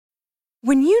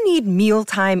When you need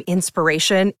mealtime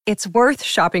inspiration, it's worth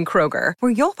shopping Kroger,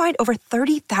 where you'll find over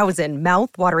 30,000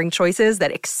 mouth-watering choices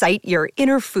that excite your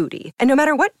inner foodie. And no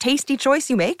matter what tasty choice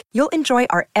you make, you'll enjoy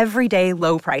our everyday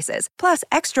low prices, plus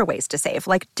extra ways to save,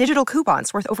 like digital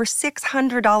coupons worth over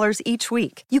 $600 each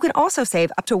week. You can also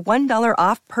save up to $1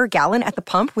 off per gallon at the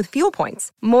pump with fuel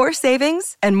points. More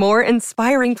savings and more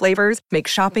inspiring flavors make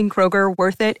shopping Kroger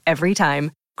worth it every time.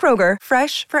 Kroger,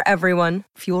 fresh for everyone.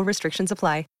 Fuel restrictions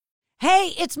apply.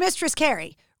 Hey, it's Mistress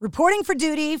Carrie, reporting for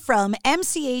duty from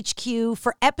MCHQ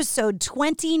for episode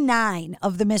 29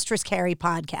 of the Mistress Carrie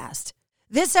podcast.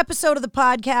 This episode of the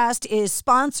podcast is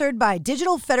sponsored by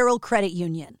Digital Federal Credit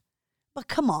Union. But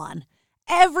come on,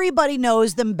 everybody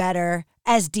knows them better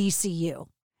as DCU.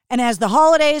 And as the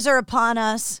holidays are upon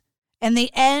us, and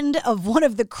the end of one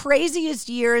of the craziest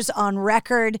years on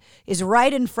record is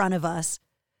right in front of us,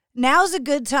 now's a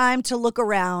good time to look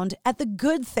around at the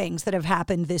good things that have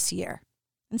happened this year.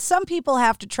 And some people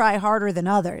have to try harder than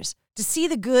others to see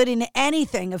the good in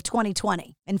anything of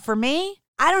 2020. And for me,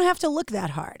 I don't have to look that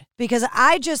hard because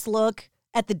I just look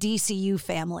at the DCU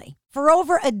family. For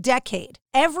over a decade,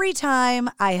 every time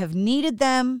I have needed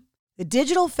them, the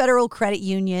Digital Federal Credit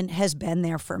Union has been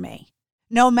there for me.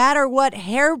 No matter what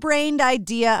harebrained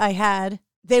idea I had,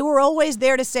 they were always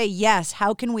there to say, yes,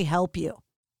 how can we help you?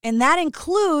 And that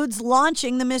includes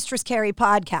launching the Mistress Carrie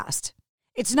podcast.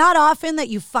 It's not often that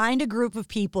you find a group of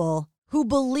people who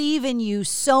believe in you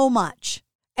so much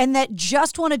and that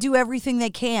just want to do everything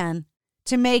they can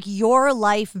to make your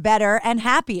life better and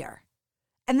happier.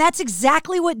 And that's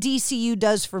exactly what DCU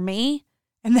does for me.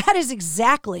 And that is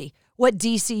exactly what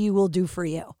DCU will do for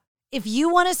you. If you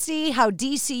want to see how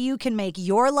DCU can make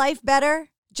your life better,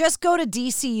 just go to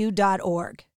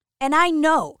dcu.org. And I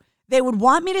know they would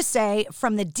want me to say,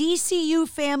 from the DCU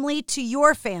family to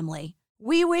your family,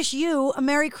 we wish you a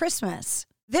Merry Christmas.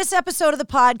 This episode of the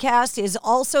podcast is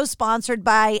also sponsored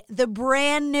by the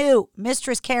brand new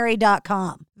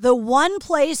MistressCarrie.com, the one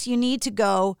place you need to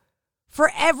go for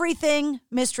everything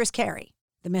Mistress Carrie.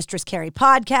 The Mistress Carrie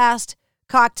podcast,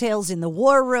 Cocktails in the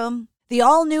War Room, the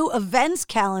all-new events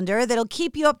calendar that'll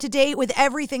keep you up to date with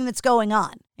everything that's going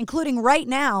on, including right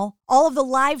now, all of the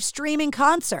live streaming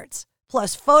concerts,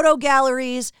 plus photo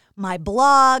galleries, my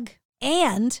blog,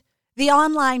 and the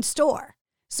online store.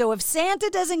 So if Santa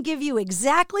doesn't give you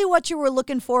exactly what you were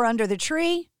looking for under the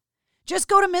tree, just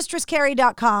go to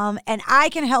MistressCarrie.com and I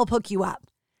can help hook you up.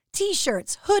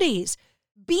 T-shirts, hoodies,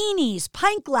 beanies,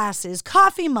 pint glasses,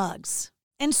 coffee mugs,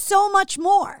 and so much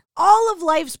more. All of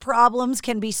life's problems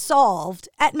can be solved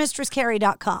at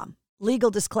MistressCarrie.com. Legal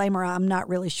disclaimer, I'm not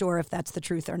really sure if that's the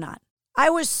truth or not. I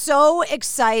was so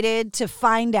excited to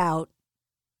find out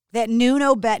that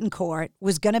Nuno Bettencourt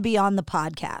was going to be on the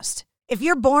podcast. If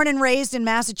you're born and raised in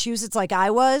Massachusetts like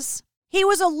I was, he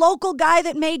was a local guy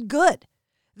that made good.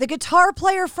 The guitar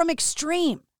player from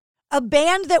Extreme, a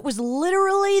band that was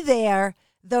literally there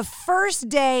the first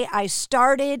day I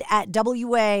started at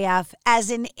WAAF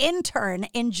as an intern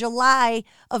in July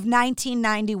of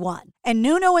 1991. And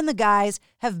Nuno and the guys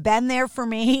have been there for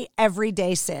me every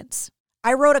day since.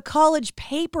 I wrote a college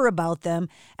paper about them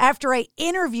after I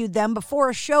interviewed them before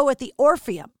a show at the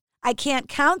Orpheum. I can't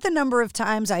count the number of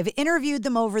times I've interviewed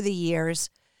them over the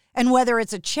years, and whether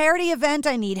it's a charity event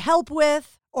I need help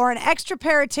with or an extra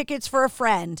pair of tickets for a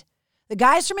friend, the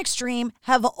guys from Extreme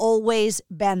have always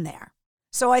been there.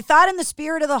 So I thought in the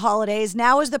spirit of the holidays,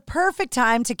 now is the perfect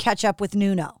time to catch up with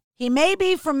Nuno. He may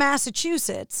be from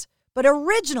Massachusetts, but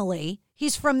originally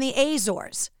he's from the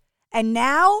Azores, and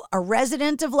now a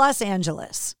resident of Los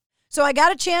Angeles. So I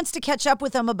got a chance to catch up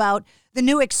with him about the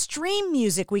new extreme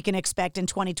music we can expect in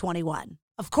 2021.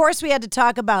 Of course, we had to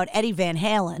talk about Eddie Van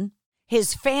Halen,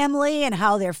 his family and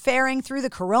how they're faring through the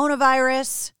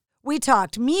coronavirus. We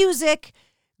talked music,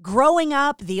 growing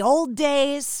up, the old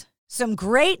days, some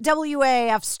great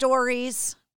WAF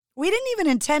stories. We didn't even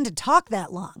intend to talk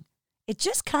that long. It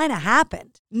just kind of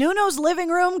happened. Nuno's living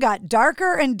room got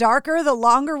darker and darker the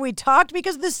longer we talked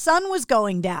because the sun was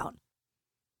going down.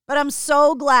 But I'm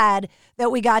so glad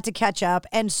that we got to catch up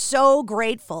and so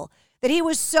grateful that he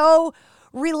was so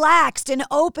relaxed and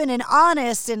open and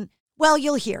honest. And, well,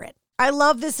 you'll hear it. I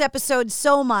love this episode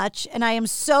so much, and I am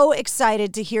so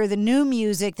excited to hear the new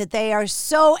music that they are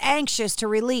so anxious to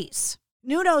release.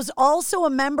 Nuno's also a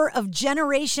member of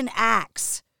Generation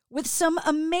Axe, with some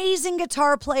amazing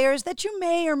guitar players that you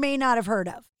may or may not have heard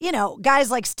of. You know, guys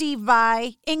like Steve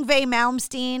Vai, Yngwie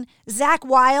Malmsteen, Zakk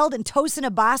Wylde, and Tosin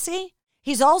Abasi.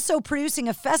 He's also producing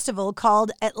a festival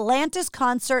called Atlantis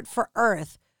Concert for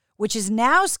Earth, which is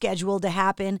now scheduled to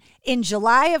happen in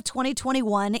July of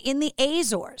 2021 in the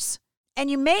Azores. And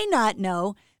you may not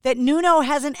know that Nuno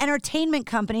has an entertainment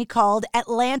company called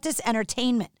Atlantis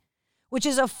Entertainment, which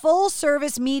is a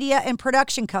full-service media and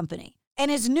production company. And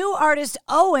his new artist,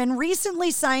 Owen, recently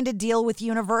signed a deal with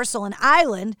Universal and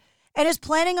Island and is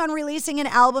planning on releasing an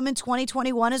album in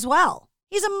 2021 as well.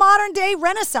 He's a modern-day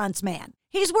Renaissance man.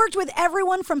 He's worked with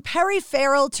everyone from Perry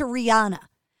Farrell to Rihanna.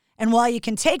 And while you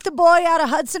can take the boy out of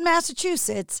Hudson,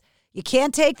 Massachusetts, you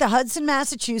can't take the Hudson,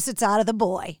 Massachusetts out of the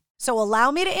boy. So allow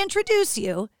me to introduce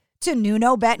you to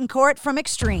Nuno Bettencourt from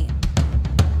Extreme.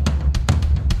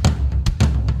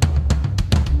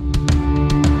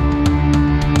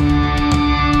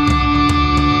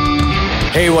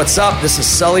 Hey, what's up? This is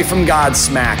Sully from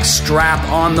Godsmack. Strap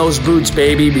on those boots,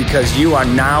 baby, because you are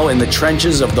now in the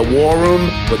trenches of the war room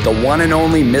with the one and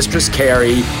only Mistress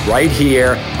Carrie right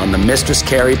here on the Mistress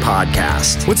Carrie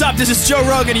podcast. What's up? This is Joe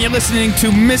Rogan, and you're listening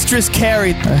to Mistress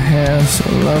Carrie. Her hair so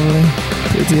lovely,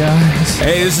 pretty eyes.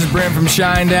 Hey, this is Brent from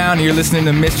Shinedown, and you're listening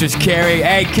to Mistress Carrie.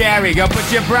 Hey, Carrie, go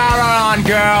put your bra on,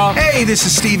 girl. Hey, this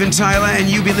is Steven Tyler, and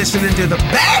you be listening to the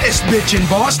baddest bitch in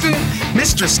Boston,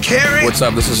 Mistress Carrie. What's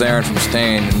up? This is Aaron from Stain,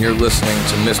 and you're listening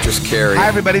to Mistress Carrie. Hi,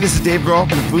 everybody. This is Dave Grohl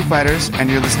from the Foo Fighters, and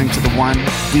you're listening to the one,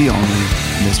 the only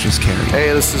Mistress Carrie.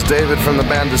 Hey, this is David from the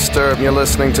band Disturbed, and you're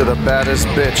listening to the baddest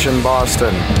bitch in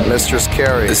Boston, Mistress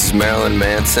Carrie. This is Marilyn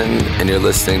Manson, and you're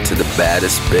listening to the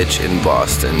baddest bitch in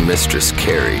Boston, Mistress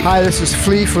Carrie. Hi, this is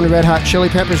Flea from the Red Hot Chili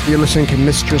Peppers. You're listening to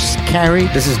Mistress Carrie.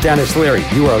 This is Dennis Leary.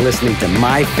 You are listening to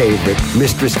my favorite,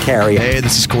 Mistress Carrie. Hey,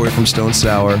 this is Corey from Stone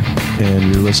Sour,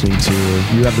 and you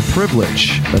have the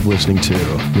privilege of listening to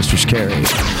Mistress Carrie.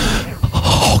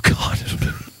 Oh, God.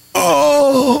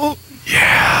 Oh,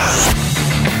 yeah.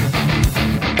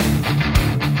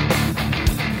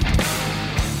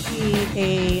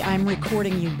 I'm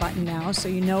recording you button now, so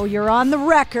you know you're on the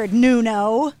record,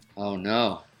 Nuno. Oh,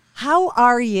 no. How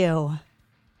are you?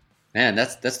 Man,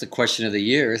 that's the question of the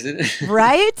year, isn't it?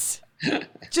 Right?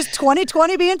 Just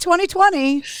 2020 being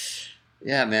 2020.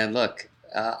 Yeah, man, look,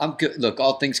 I'm good. Look,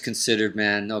 all things considered,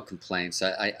 man, no complaints.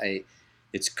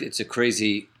 It's a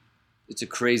crazy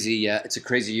year.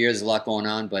 There's a lot going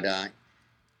on, but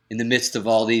in the midst of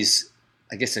all these,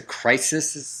 I guess a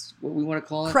crisis is what we want to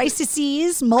call it.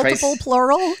 Crises, multiple,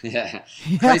 plural. Yeah.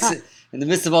 Crisis. In the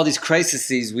midst of all these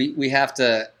crises, we have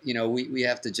to, we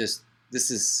have to just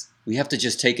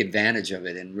take advantage of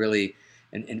it and really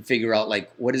and figure out,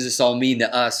 like, what does this all mean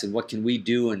to us and what can we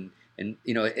do, and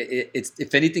it's,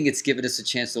 if anything, it's given us a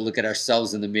chance to look at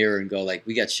ourselves in the mirror and go, like,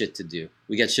 we got shit to do.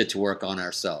 We got shit to work on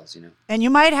ourselves, And you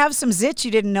might have some zits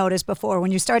you didn't notice before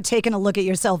when you start taking a look at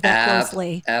yourself that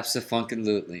closely.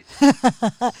 Abso-funkin-lutely.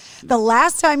 The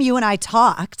last time you and I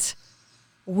talked,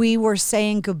 we were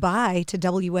saying goodbye to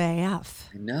WAF.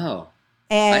 I know.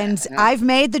 And I've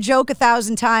made the joke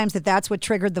 1,000 times that that's what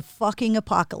triggered the fucking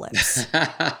apocalypse.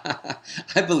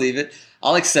 I believe it.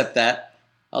 I'll accept that.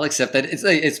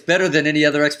 It's better than any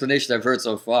other explanation I've heard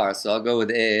so far. So I'll go with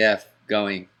AAF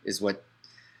going is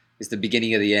the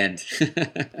beginning of the end.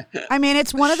 I mean,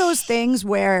 it's one of those things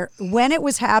where when it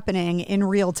was happening in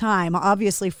real time,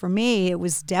 obviously for me, it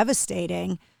was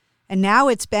devastating. And now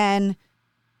it's been,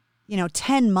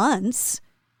 10 months.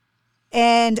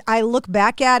 And I look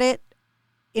back at it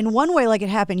in one way like it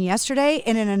happened yesterday,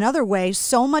 and in another way,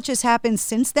 so much has happened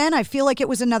since then. I feel like it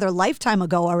was another lifetime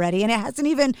ago already, and it hasn't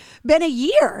even been a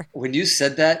year. When you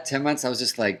said that, 10 months, I was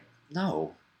just like,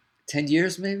 no, 10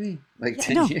 years maybe? Like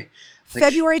 10 years? Like,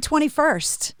 February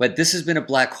 21st. But this has been a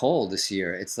black hole this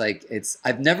year.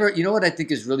 I've never, what I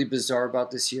think is really bizarre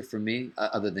about this year for me,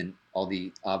 other than all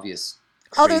the obvious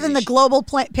other than the global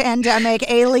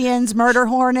pandemic, aliens, murder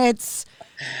hornets.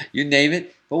 You name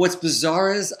it. But what's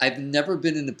bizarre is I've never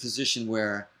been in a position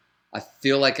where I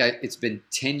feel like it's been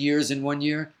 10 years in 1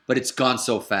 year, but it's gone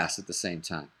so fast at the same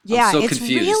time. Yeah, I'm so it's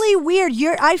confused. Really weird.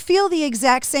 I feel the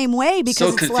exact same way because so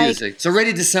it's confusing. like... It's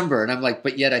already December, and I'm like,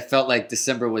 but yet I felt like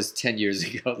December was 10 years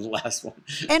ago, the last one.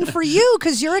 And for you,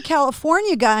 because you're a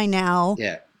California guy now...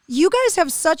 Yeah. You guys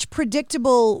have such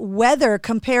predictable weather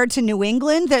compared to New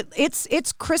England that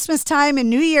it's Christmas time and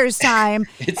New Year's time,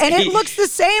 and it looks the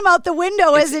same out the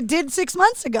window as it did 6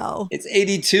 months ago. It's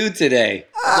 82 today,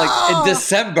 like in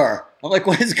December. I'm like,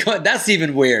 what is going? That's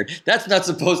even weird. That's not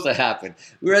supposed to happen.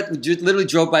 We literally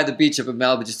drove by the beach up in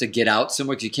Malibu just to get out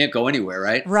somewhere because you can't go anywhere,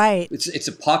 right? Right. It's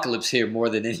apocalypse here more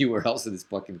than anywhere else in this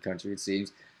fucking country, it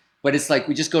seems. But it's like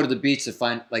we just go to the beach to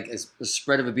find like a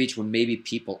spread of a beach where maybe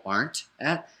people aren't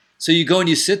at. So you go and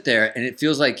you sit there, and it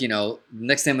feels like,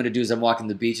 next thing I'm going to do is I'm walking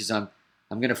the beach is I'm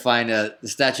going to find the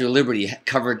Statue of Liberty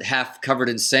half covered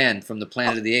in sand from the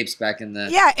Planet of the Apes back in the...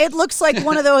 Yeah, it looks like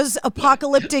one of those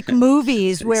apocalyptic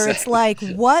movies where It's like,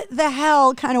 what the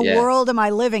hell kind of world am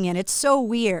I living in? It's so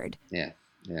weird. Yeah.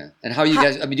 Yeah. And how you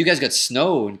guys, I mean, you guys got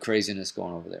snow and craziness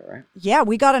going over there, right? Yeah,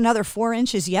 we got another 4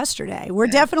 inches yesterday. We're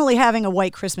definitely having a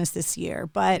white Christmas this year.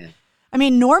 But, I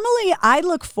mean, normally I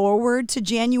look forward to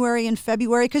January and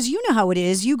February because you know how it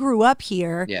is. You grew up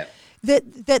here. Yeah.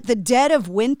 That the dead of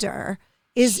winter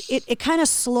is, it kind of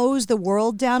slows the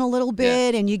world down a little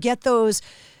bit, and you get those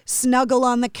snuggle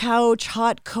on the couch,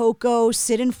 hot cocoa,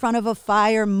 sit in front of a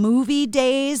fire, movie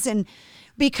days, and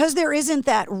because there isn't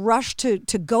that rush to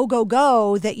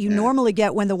go that you normally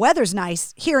get when the weather's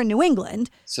nice here in New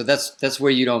England. So that's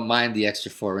where you don't mind the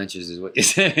extra 4 inches is what you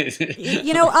say.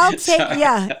 You know, I'll take,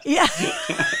 yeah.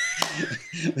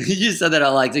 You just said that I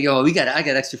like to go, I got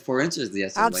extra 4 inches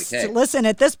yesterday. I'm like, hey, listen,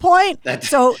 at this point,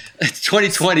 so it's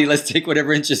 2020. Let's take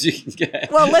whatever inches you can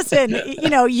get. Well, listen, you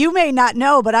know, you may not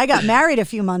know, but I got married a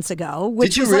few months ago.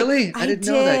 Which did you really? I didn't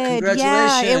know that.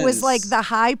 Congratulations. Yeah, it was like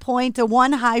the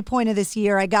one high point of this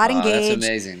year. I got engaged.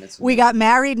 That's amazing. We got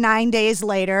married 9 days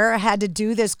later. I had to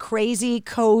do this crazy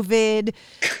COVID,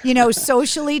 you know,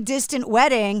 socially distant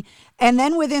wedding. And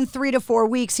then within 3 to 4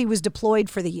 weeks, he was deployed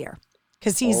for the year.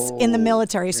 Because he's in the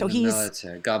military. So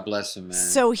military. God bless him, man.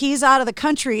 So he's out of the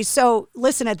country. So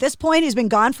listen, at this point, he's been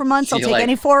gone for months. I'll take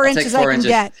any 4 inches I can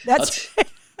get. That's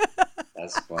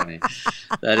funny.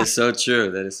 That is so true.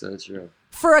 That is so true.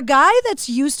 For a guy that's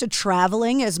used to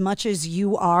traveling as much as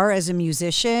you are as a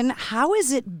musician, how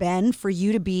has it been for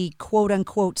you to be, quote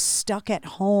unquote, stuck at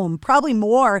home? Probably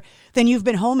more than you've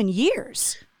been home in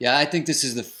years. Yeah, I think this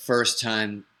is the first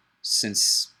time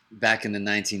since back in the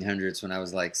 1900s when I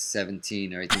was like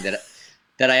 17 or anything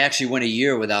that I actually went a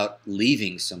year without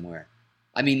leaving somewhere.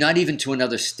 I mean, not even to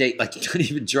another state, like not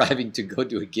even driving to go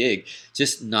to a gig,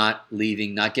 just not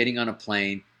leaving, not getting on a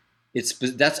plane.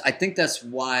 I think that's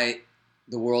why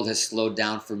the world has slowed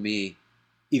down for me,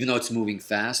 even though it's moving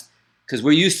fast. Because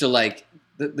we're used to like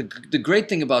the great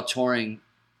thing about touring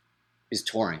is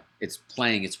touring. It's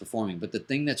playing, it's performing. But the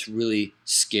thing that's really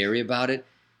scary about it,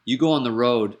 you go on the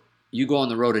road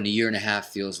in a year and a half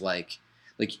feels like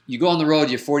you go on the road,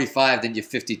 you're 45, then you're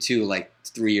 52, like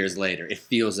 3 years later. It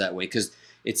feels that way because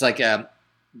it's like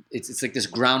it's like this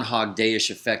Groundhog Day-ish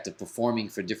effect of performing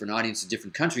for different audiences,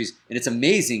 different countries, and it's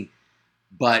amazing.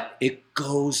 But it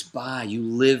goes by. You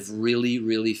live really,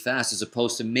 really fast, as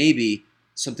opposed to maybe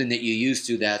something that you're used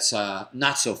to that's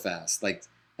not so fast. Like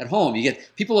at home, you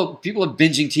get people are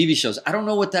binging TV shows. I don't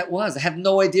know what that was. I have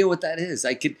no idea what that is.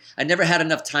 I never had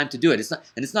enough time to do it.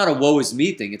 It's not a woe is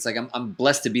me thing. It's like I'm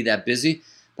blessed to be that busy,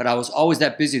 but I was always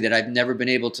that busy that I've never been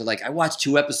able to, like, I watch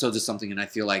 2 episodes of something and I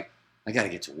feel like I got to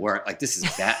get to work. Like, this is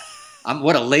bad.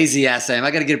 What a lazy ass I am.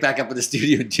 I got to get back up in the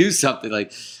studio and do something,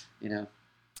 like, you know.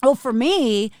 Well, for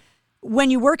me, when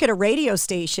you work at a radio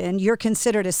station, you're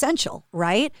considered essential,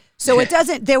 right? So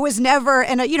there was never,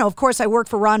 and you know, of course I worked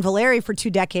for Ron Valeri for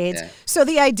 2 decades. Yeah. So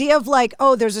the idea of like,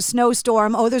 oh, there's a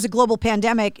snowstorm, oh, there's a global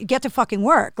pandemic, get to fucking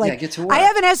work. Like, get to work. I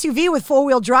have an SUV with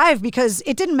 4-wheel drive because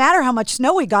it didn't matter how much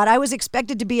snow we got. I was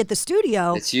expected to be at the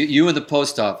studio. It's you in the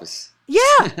post office.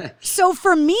 Yeah. So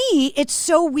for me, it's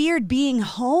so weird being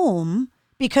home.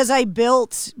 Because I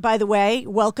built, by the way,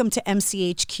 welcome to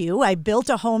MCHQ. I built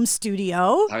a home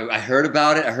studio. I heard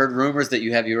about it. I heard rumors that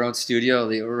you have your own studio,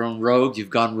 your own rogue. You've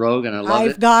gone rogue, and I love it.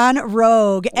 I've gone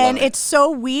rogue. And it's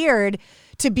so weird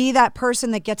to be that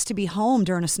person that gets to be home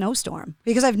during a snowstorm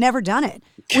because I've never done it.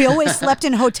 We always slept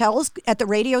in hotels at the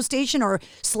radio station or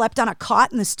slept on a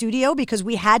cot in the studio because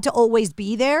we had to always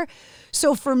be there.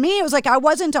 So for me, it was like I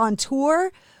wasn't on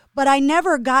tour, but I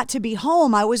never got to be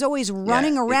home. I was always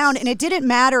running around, and it didn't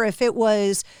matter if it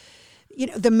was, you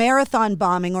know, the marathon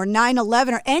bombing or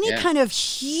 9/11 or any kind of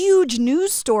huge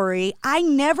news story. I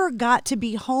never got to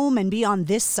be home and be on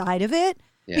this side of it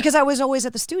because I was always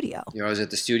at the studio. You're always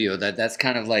at the studio. That's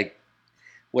kind of like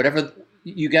whatever.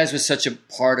 You guys were such a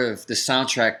part of the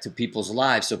soundtrack to people's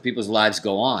lives, so people's lives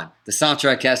go on. The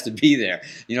soundtrack has to be there.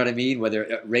 You know what I mean?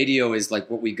 Whether radio is like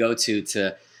what we go to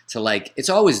like, it's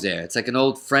always there. It's like an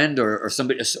old friend or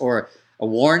somebody or a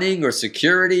warning or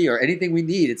security or anything we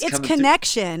need. It's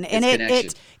connection. And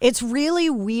it's really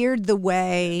weird the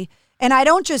way, and I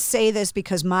don't just say this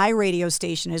because my radio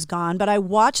station is gone, but I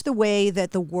watch the way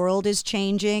that the world is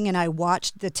changing and I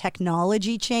watch the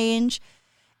technology change.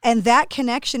 And that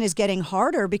connection is getting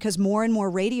harder because more and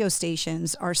more radio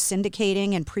stations are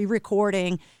syndicating and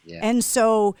pre-recording. Yeah. And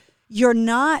so you're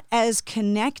not as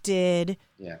connected.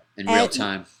 Yeah, in real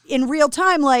time. In real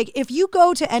time, like if you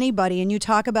go to anybody and you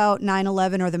talk about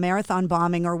 9/11 or the marathon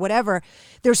bombing or whatever,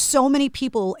 there's so many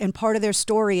people and part of their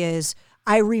story is,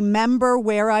 I remember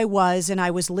where I was and I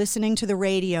was listening to the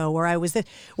radio or I was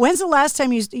when's the last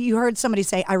time you heard somebody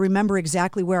say, I remember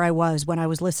exactly where I was when I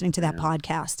was listening to that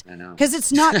podcast? I know. Because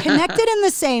it's not connected in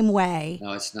the same way.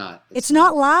 No, it's not. It's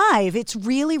not live. It's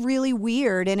really, really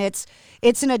weird. And it's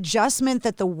an adjustment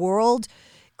that the world,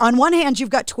 on one hand,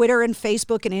 you've got Twitter and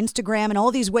Facebook and Instagram and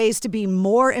all these ways to be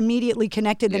more immediately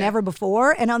connected than ever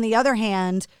before. And on the other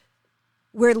hand,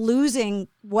 we're losing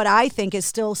what I think is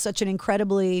still such an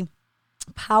incredibly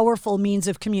powerful means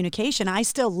of communication. I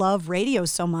still love radio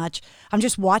so much. I'm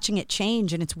just watching it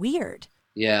change, and it's weird.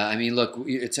 Yeah, I mean, look,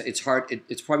 it's hard.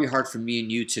 It's probably hard for me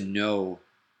and you to know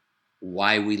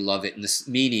why we love it. And this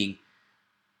meaning,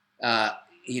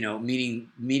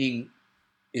 meaning,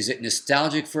 is it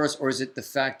nostalgic for us, or is it the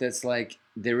fact that it's like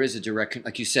there is a direct,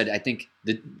 like you said, I think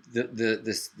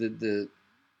the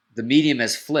medium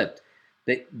has flipped.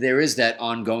 That there is that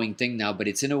ongoing thing now, but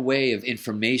it's in a way of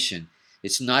information.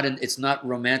 It's not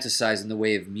romanticized in the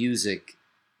way of music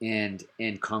and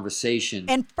conversation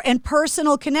and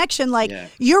personal connection. Like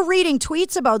you're reading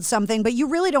tweets about something, but you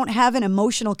really don't have an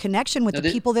emotional connection with the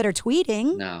people that are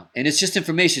tweeting. No, and it's just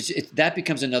information. That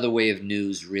becomes another way of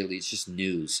news. Really, it's just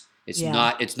news. It's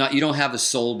not. You don't have a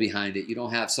soul behind it. You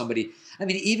don't have somebody. I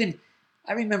mean,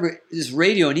 I remember this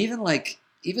radio, and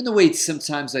even the way it's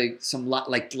sometimes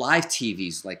like live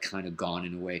TV's like kind of gone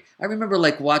in a way. I remember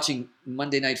like watching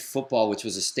Monday Night Football, which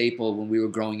was a staple when we were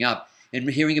growing up, and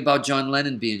hearing about John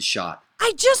Lennon being shot.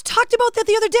 I just talked about that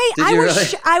the other day.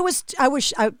 I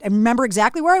remember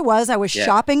exactly where I was. I was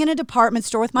shopping in a department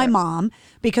store with my mom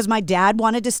because my dad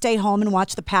wanted to stay home and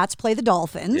watch the Pats play the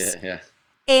Dolphins. Yeah.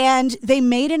 And they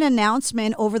made an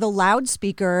announcement over the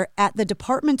loudspeaker at the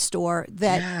department store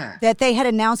that they had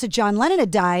announced that John Lennon had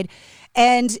died.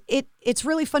 And it's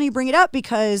really funny you bring it up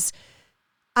because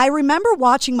I remember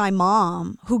watching my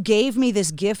mom, who gave me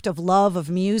this gift of love of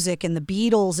music and the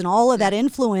Beatles and all of that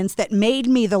influence that made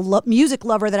me the music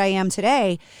lover that I am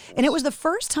today. And it was the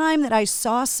first time that I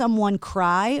saw someone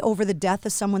cry over the death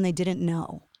of someone they didn't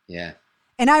know. Yeah.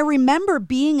 And I remember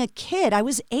being a kid, I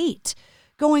was 8,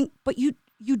 going, but you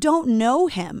don't know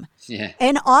him. Yeah.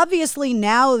 And obviously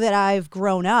now that I've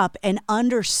grown up and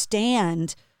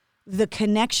understand the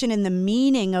connection and the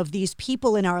meaning of these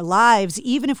people in our lives,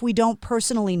 even if we don't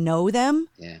personally know them.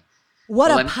 Yeah. What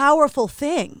a powerful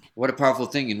thing. What a powerful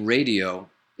thing in radio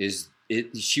is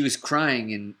she was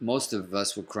crying, and most of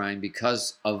us were crying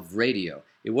because of radio.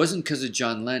 It wasn't because of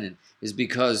John Lennon. It's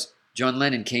because John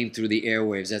Lennon came through the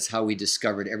airwaves. That's how we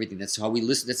discovered everything. That's how we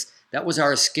listened. That was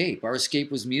our escape. Our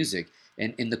escape was music.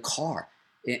 And in the car,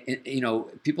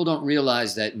 people don't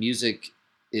realize that music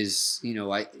is,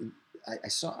 I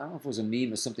saw, I don't know if it was a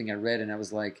meme or something I read, and I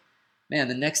was like, man,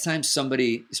 the next time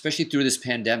somebody, especially through this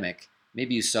pandemic,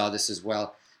 maybe you saw this as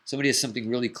well, somebody has something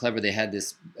really clever. They had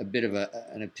a bit of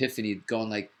an epiphany going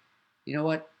like, you know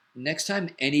what? Next time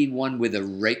any one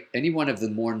of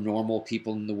the more normal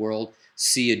people in the world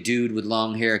see a dude with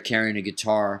long hair carrying a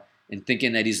guitar and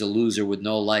thinking that he's a loser with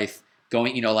no life,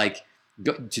 going,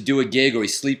 to do a gig, or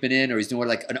he's sleeping in, or he's doing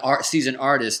sees an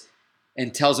artist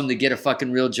and tells him to get a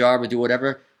fucking real job or do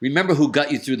whatever. Remember who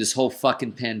got you through this whole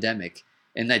fucking pandemic.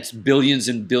 And that's billions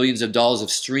and billions of dollars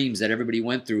of streams that everybody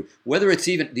went through. Whether it's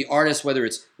even the artists, whether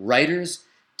it's writers,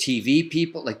 TV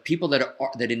people, like people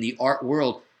that in the art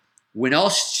world, when all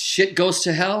shit goes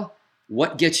to hell,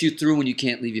 what gets you through when you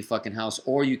can't leave your fucking house,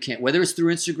 or you can't, whether it's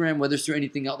through Instagram, whether it's through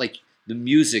anything else, like the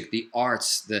music, the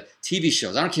arts, the TV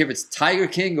shows. I don't care if it's Tiger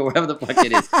King or whatever the fuck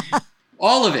it is.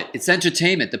 All of it. It's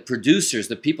entertainment. The producers,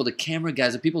 the people, the camera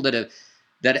guys, the people that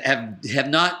have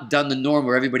not done the norm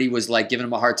where everybody was like giving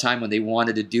them a hard time when they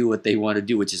wanted to do what they want to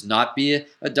do, which is not be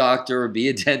a doctor or be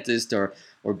a dentist or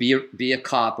be a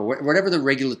cop or whatever the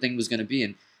regular thing was going to be.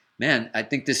 And man, I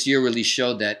think this year really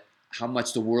showed that how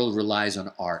much the world relies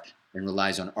on art and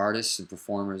relies on artists and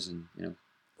performers and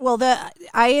Well,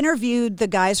 I interviewed the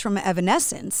guys from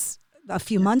Evanescence a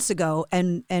few months ago,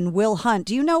 and Will Hunt.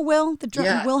 Do you know Will?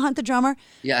 Will Hunt, the drummer?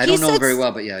 Yeah, I don't know him very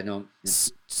well, but yeah, I know him. Yeah.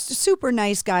 Super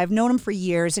nice guy. I've known him for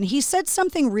years, and he said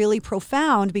something really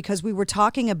profound because we were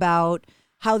talking about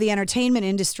how the entertainment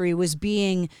industry was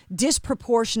being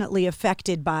disproportionately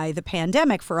affected by the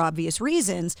pandemic for obvious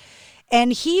reasons.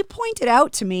 And he pointed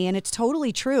out to me, and it's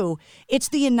totally true, it's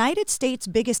the United States'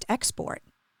 biggest export.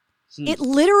 It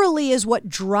literally is what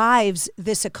drives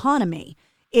this economy,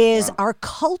 is our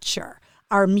culture,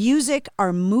 our music,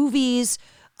 our movies,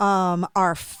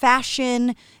 our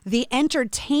fashion, the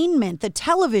entertainment, the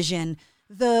television,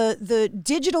 the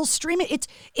digital streaming.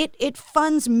 It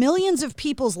funds millions of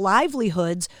people's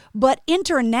livelihoods, but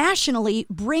internationally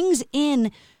brings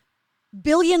in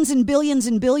billions and billions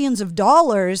and billions of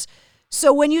dollars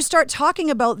So when you start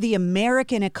talking about the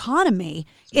American economy,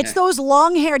 it's those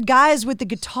long-haired guys with the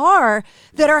guitar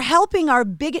that are helping our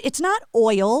it's not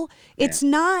oil, it's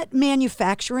not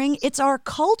manufacturing, it's our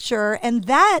culture, and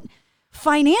that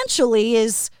financially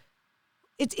it's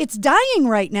dying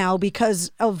right now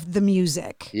because of the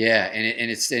music. Yeah,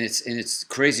 and it's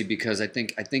crazy because I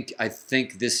think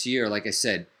this year, like I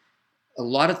said, a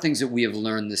lot of things that we have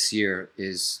learned this year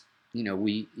is,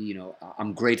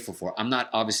 I'm grateful for. I'm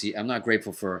not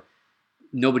grateful for.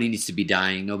 Nobody needs to be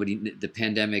dying. The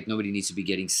pandemic. Nobody needs to be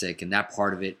getting sick, and that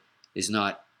part of it is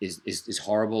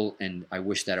horrible. And I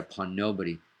wish that upon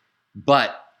nobody.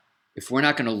 But if we're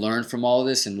not going to learn from all of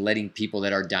this and letting people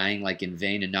that are dying like in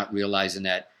vain and not realizing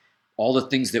that all the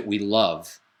things that we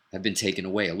love have been taken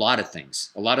away, a lot of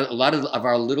things, a lot of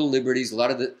our little liberties, a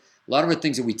lot of the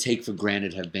things that we take for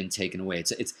granted have been taken away.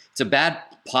 It's a bad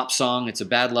pop song. It's a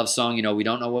bad love song. We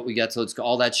don't know what we got, so it's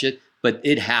all that shit. But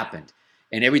it happened,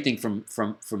 and everything from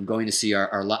going to see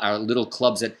our little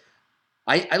clubs that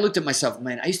I looked at myself.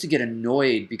 Man, I used to get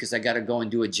annoyed because I got to go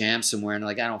and do a jam somewhere, and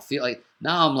I don't feel like.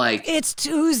 Now I'm like, it's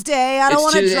Tuesday. I don't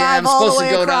want to drive all the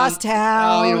way across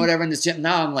town. Whatever in this jam.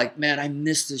 Now I'm like, man, I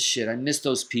miss this shit. I miss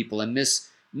those people. I miss.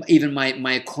 Even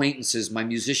my acquaintances, my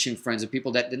musician friends, and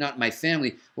people that they're not my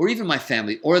family, or even my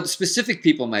family, or the specific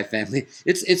people in my family.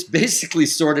 It's basically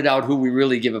sorted out who we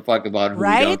really give a fuck about and who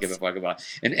we don't give a fuck about.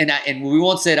 And we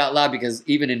won't say it out loud because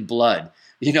even in blood,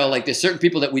 like there's certain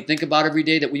people that we think about every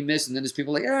day that we miss, and then there's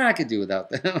people like, I could do without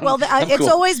them. Well, it's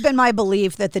always been my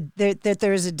belief that that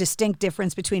there's a distinct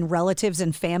difference between relatives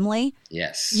and family.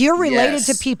 Yes, you're related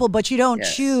to people, but you don't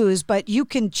choose. But you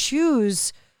can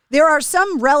choose. There are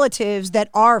some relatives that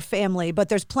are family, but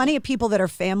there's plenty of people that are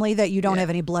family that you don't have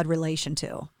any blood relation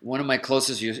to. One of my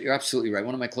closest, you're absolutely right.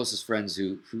 One of my closest friends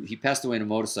who he passed away in a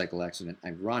motorcycle accident,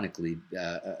 ironically,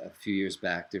 a few years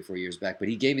back, 3 or 4 years back. But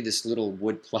he gave me this little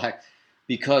wood plaque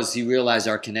because he realized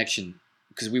our connection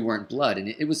because we weren't blood. And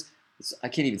I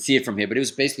can't even see it from here, but it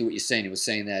was basically what you're saying. It was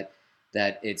saying that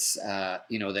it's,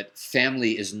 that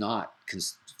family has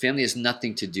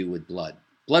nothing to do with blood.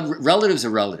 Relatives are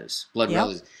relatives,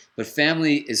 relatives. But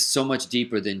family is so much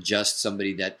deeper than just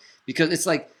somebody because it's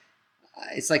like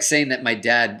saying that my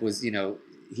dad was, he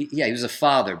was a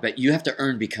father, but you have to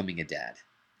earn becoming a dad.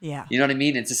 Yeah. You know what I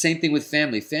mean? It's the same thing with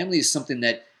family. Family is something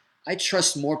that I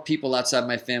trust more people outside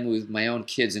my family with my own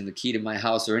kids and the key to my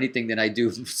house or anything than I do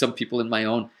with some people in my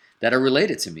own that are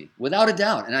related to me, without a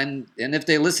doubt. And if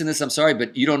they listen to this, I'm sorry,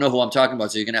 but you don't know who I'm talking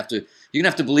about, so you're gonna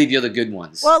have to believe you're the good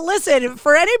ones. Well, listen,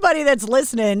 for anybody that's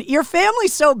listening, your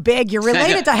family's so big, you're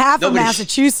related to half of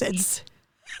Massachusetts.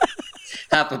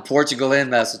 Half of Portugal and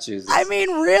Massachusetts. I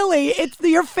mean, really,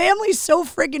 your family's so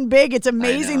friggin' big. It's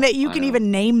amazing that you can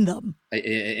even name them.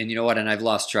 And you know what? And I've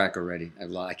lost track already.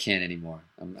 I can't anymore.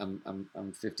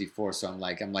 I'm 54, so I'm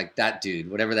like that dude,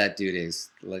 whatever that dude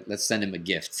is. Let's send him a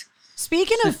gift.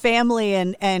 Speaking of family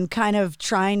and kind of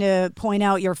trying to point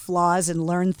out your flaws and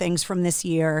learn things from this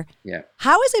year,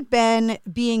 how has it been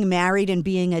being married and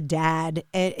being a dad?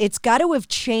 It's got to have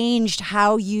changed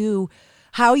how you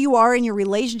are in your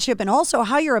relationship and also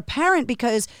how you're a parent,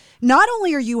 because not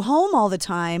only are you home all the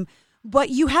time,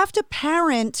 but you have to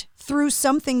parent through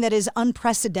something that is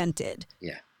unprecedented.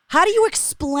 Yeah. How do you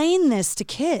explain this to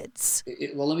kids?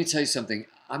 Well, let me tell you something.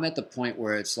 I'm at the point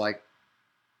where it's like,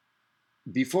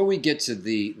 before we get to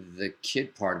the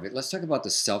kid part of it, let's talk about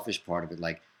the selfish part of it.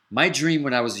 Like, my dream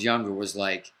when I was younger was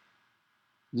like,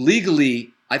 legally,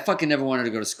 I fucking never wanted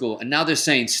to go to school. And now they're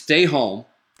saying stay home.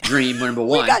 Dream number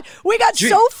one. We got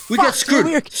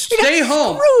screwed. Stay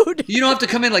home. You don't have to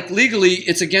come in. Like, legally,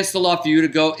 it's against the law for you to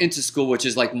go into school, which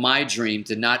is like my dream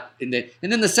to not. And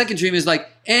then the second dream is like,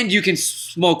 and you can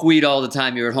smoke weed all the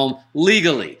time you're at home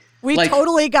legally. We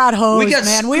totally got hosed,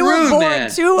 man. We were born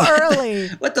too early.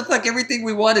 What the fuck? Everything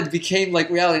we wanted became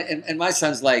like reality. And my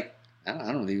son's like,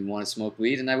 I don't even want to smoke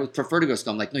weed, and I would prefer to go to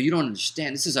school. I'm like, no, you don't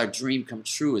understand. This is our dream come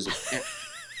true as a parent.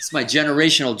 It's my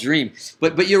generational dream.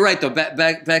 But you're right, though.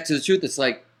 Back to the truth. It's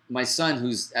like my son,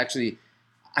 who's actually,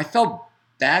 I felt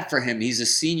bad for him. He's a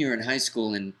senior in high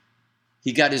school, and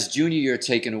he got his junior year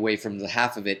taken away from the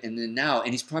half of it. And then now,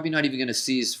 and he's probably not even going to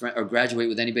see his friend or graduate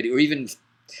with anybody or even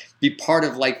be part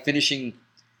of like finishing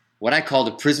what I call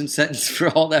the prison sentence for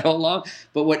all that whole long.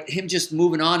 But what him just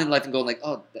moving on in life and going like,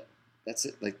 oh, that's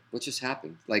it. Like, what just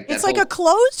happened? Like, it's like a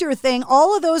closure thing.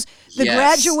 All of those, the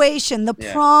graduation, the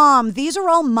prom, these are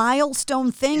all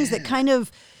milestone things that kind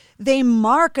of, they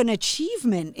mark an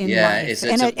achievement in life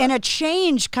and a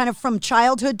change kind of from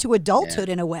childhood to adulthood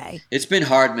in a way. It's been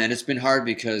hard, man. It's been hard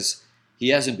because he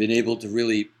hasn't been able to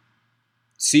really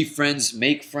see friends,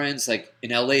 make friends. Like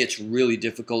in LA, it's really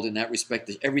difficult in that respect.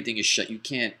 Everything is shut. You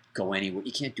can't go anywhere.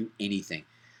 You can't do anything.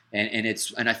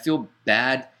 And I feel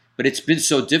bad, but it's been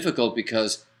so difficult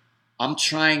because I'm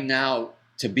trying now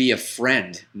to be a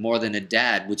friend more than a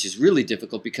dad, which is really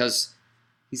difficult because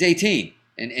he's 18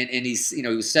 and he's, he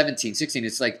was 17, 16.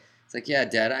 It's like, yeah,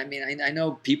 Dad, I mean, I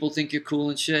know people think you're cool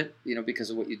and shit,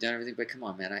 because of what you've done and everything, but come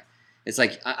on, man. It's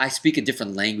like I speak a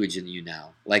different language than you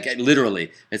now. Like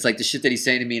literally, it's like the shit that he's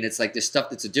saying to me, and it's like the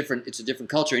stuff it's a different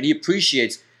culture, and he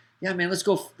appreciates. Yeah, man, let's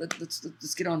go.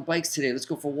 Let's get on bikes today. Let's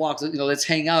go for walks. Let's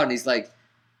hang out. And he's like,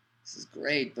 this is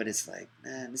great, but it's like,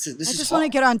 man, this is. I just want to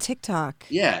get on TikTok.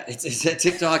 Yeah, it's at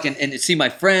TikTok and see my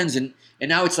friends, and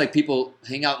now it's like people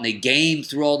hang out and they game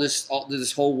through all this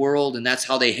whole world, and that's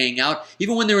how they hang out.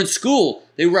 Even when they're in school,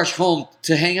 they rush home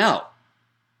to hang out.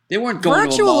 They weren't going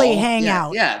virtually to a mall. hang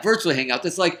out. Yeah, virtually hang out.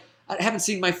 That's like I haven't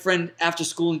seen my friend after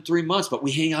school in 3 months, but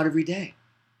we hang out every day.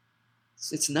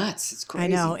 It's nuts. It's crazy. I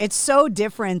know. It's so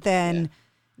different than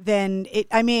it.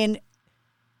 I mean,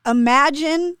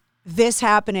 imagine this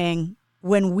happening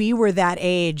when we were that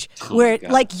age, where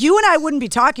like you and I wouldn't be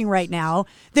talking right now.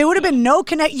 There would have been no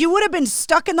connect. You would have been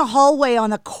stuck in the hallway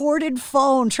on a corded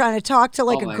phone trying to talk to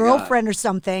like a girlfriend or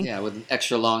something. Yeah, with an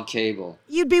extra long cable.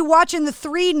 You'd be watching the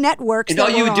 3 networks. And all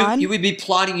you would do, you would be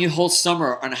plotting your whole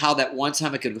summer on how that one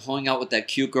time I could hang out with that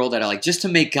cute girl that I like, just to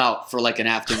make out for like an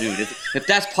afternoon. If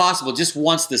that's possible, just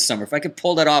once this summer. If I could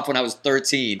pull that off when I was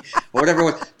 13 or whatever it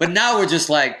was. But now we're just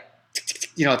like,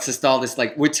 it's just all this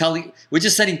like we're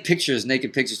just sending pictures,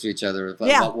 naked pictures to each other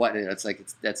about what it's like.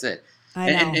 That's it.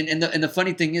 I know. And the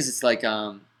funny thing is, it's like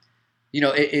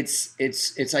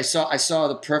it's I saw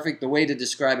the way to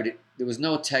describe it. There was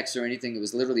no text or anything. It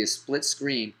was literally a split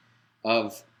screen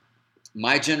of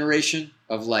my generation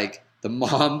of like the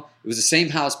mom. It was the same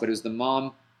house, but it was the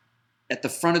mom at the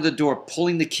front of the door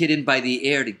pulling the kid in by the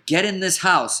ear to get in this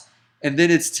house. And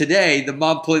then it's today, the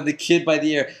mom pulling the kid by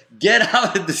the ear. Get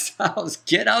out of this house.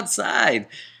 Get outside.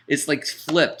 It's like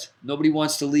flipped. Nobody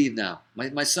wants to leave now.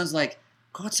 My son's like,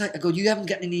 go outside. I go, you haven't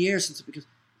gotten any air since, because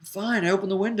fine. I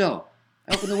opened the window.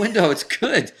 It's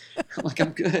good. I'm like,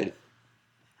 I'm good.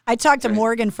 I talked to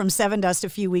Morgan from Seven Dust a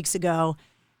few weeks ago,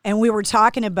 and we were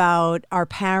talking about our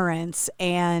parents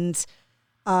and,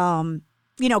 kind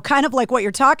of like what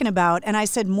you're talking about. And I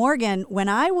said, Morgan, when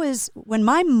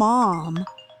my mom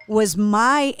was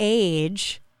my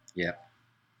age,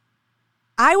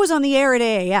 I was on the air at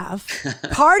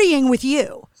AAF partying with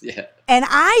you. Yeah. And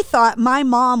I thought my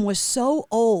mom was so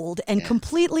old and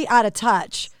completely out of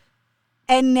touch.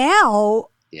 And now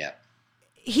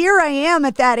here I am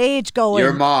at that age going,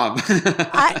 your mom.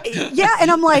 And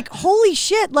I'm like, holy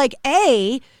shit, like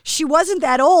A, she wasn't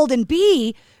that old, and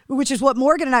B, which is what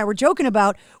Morgan and I were joking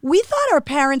about, we thought our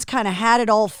parents kind of had it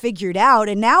all figured out.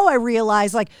 And now I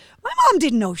realize, like, my mom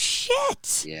didn't know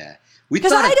shit. Yeah.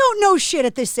 Because I don't know shit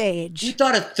at this age. We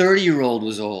thought a 30-year-old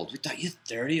was old. We thought, you're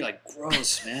 30? Like,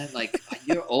 gross, man. Like,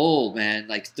 you're old, man.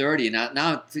 Like, 30. And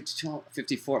now I'm 52,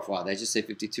 54. Wow, did I just say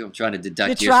 52? I'm trying to deduct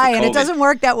years You're trying. for COVID. It doesn't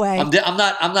work that way. I'm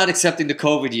not accepting the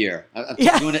COVID year. I'm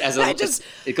doing it as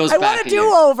it goes back. I want a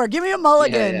do-over. Give me a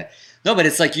mulligan. Yeah. No, but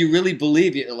it's like you really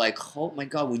believe it. Like, oh my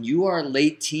God, when you are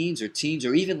late teens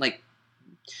or even like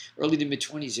early to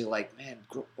mid-20s, you're like, man,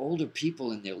 older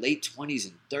people in their late 20s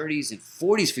and 30s and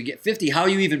 40s, forget 50. How are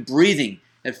you even breathing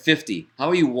at 50? How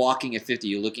are you walking at 50?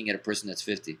 You're looking at a person that's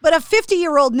 50. But a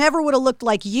 50-year-old never would have looked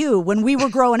like you when we were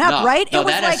growing up, right? No,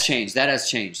 that has changed. That has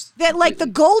changed. That like the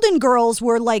Golden Girls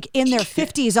were like in their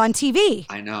 50s on TV.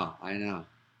 I know.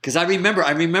 Because I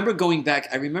remember going back.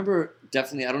 I remember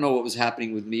definitely. I don't know what was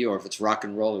happening with me, or if it's rock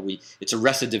and roll, or it's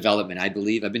Arrested Development. I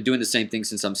believe I've been doing the same thing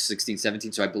since I'm 16,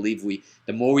 17. So I believe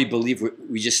the more we believe,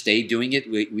 we just stay doing it.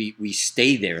 We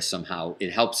stay there somehow.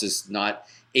 It helps us not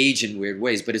age in weird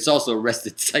ways, but it's also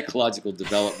arrested psychological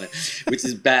development, which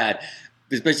is bad,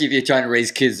 especially if you're trying to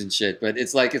raise kids and shit. But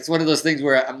it's like it's one of those things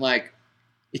where I'm like,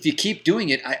 if you keep doing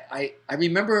it, I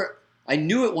remember. I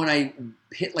knew it when I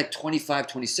hit like 25,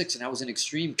 26, and I was in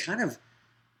Extreme kind of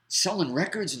selling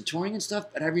records and touring and stuff.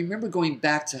 But I remember going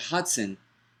back to Hudson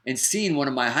and seeing one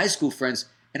of my high school friends,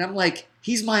 and I'm like,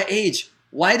 he's my age.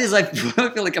 Why does I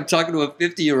feel like I'm talking to a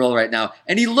 50-year-old right now?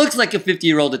 And he looks like a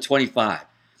 50-year-old at 25.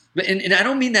 But and I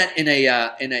don't mean that in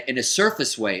a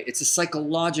surface way. It's a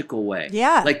psychological way.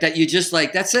 Yeah. Like that you just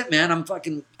like, that's it, man. I'm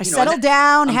fucking I settled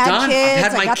down, I'm had done. kids,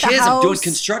 I've had my I got kids, the house. I'm doing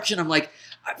construction. I'm like,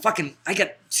 I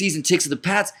got season tickets of the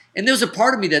Pats. And there was a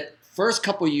part of me that first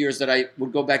couple of years that I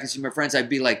would go back and see my friends, I'd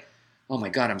be like, oh my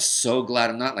God, I'm so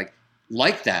glad I'm not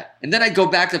like that. And then I'd go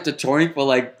back up to touring for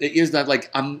like 8 years, and I'm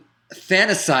like, I'm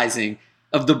fantasizing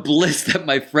of the bliss that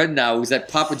my friend now who's at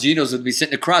Papa Gino's with me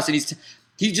sitting across, and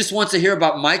He just wants to hear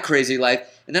about my crazy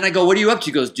life. And then I go, what are you up to?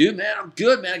 He goes, dude, man, I'm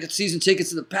good, man. I got season tickets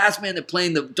to the Pats, man. They're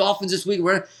playing the Dolphins this week.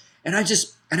 And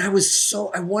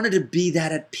I wanted to be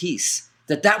that at peace.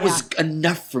 That was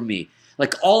enough for me.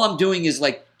 Like, all I'm doing is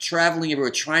like traveling everywhere,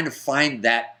 trying to find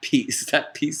that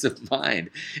peace of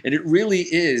mind. And it really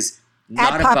is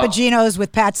not at Papagino's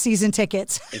with Pat's season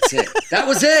tickets. That's it. That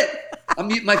was it. I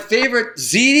mean, my favorite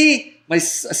ziti, a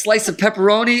slice of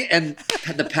pepperoni, and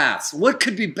the Pats. What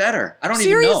could be better? I don't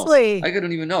even know. Seriously. I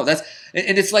don't even know.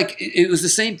 And it's like it was the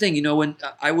same thing. You know, when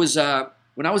I was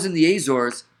in the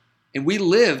Azores, and when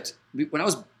I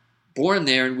was born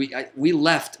there, and we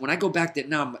left. When I go back there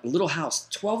now, a little house,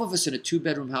 12 of us in a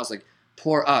 2-bedroom house, like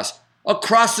poor us.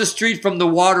 Across the street from the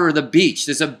water or the beach,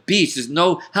 there's a beach. There's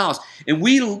no house, and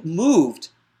we moved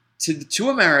to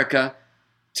America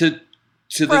to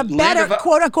for the better,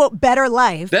 quote unquote, better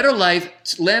life,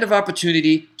 land of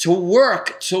opportunity, to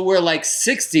work till we're like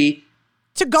 60,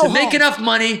 to make enough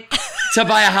money to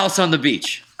buy a house on the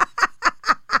beach.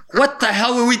 What the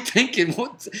hell were we thinking?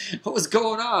 What was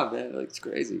going on, man? Like, it's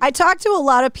crazy. I talk to a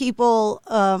lot of people.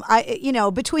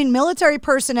 Between military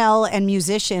personnel and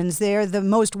musicians, they're the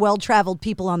most well-traveled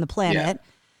people on the planet.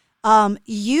 Yeah.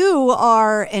 You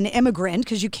are an immigrant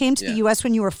because you came to the U.S.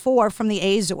 when you were 4 from the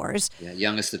Azores. Yeah,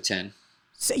 youngest of 10.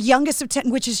 So, youngest of 10,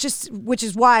 which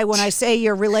is why when I say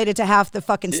you're related to half the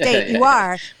fucking state, you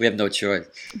are. We have no choice.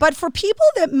 But for people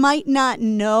that might not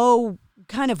know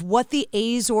kind of what the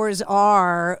Azores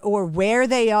are or where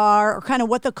they are or kind of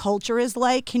what the culture is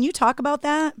like, can you talk about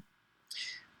that?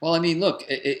 Well, I mean, look,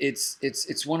 it's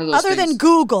one of those other things. Than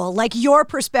Google, like your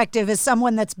perspective as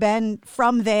someone that's been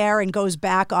from there and goes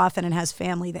back often and has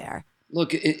family there.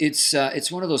 Look,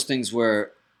 it's one of those things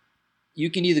where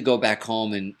you can either go back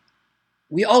home, and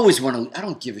we always want to. I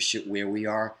don't give a shit where we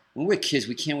are. When we're kids,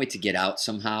 we can't wait to get out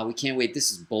somehow. We can't wait.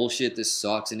 This is bullshit. This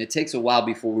sucks. And it takes a while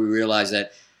before we realize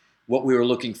that what we were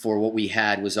looking for, what we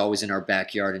had, was always in our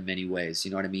backyard in many ways.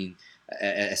 You know what I mean?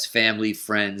 As family,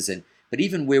 friends, but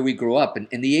even where we grew up.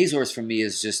 And the Azores for me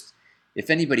is just, if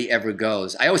anybody ever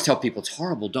goes, I always tell people it's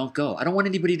horrible. Don't go. I don't want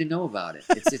anybody to know about it.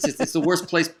 It's the worst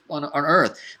place on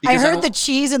earth. I heard the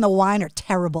cheese and the wine are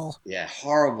terrible. Yeah,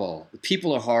 horrible. The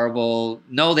people are horrible.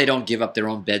 No, they don't give up their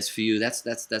own beds for you. That's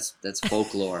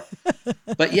folklore.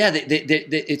 But yeah,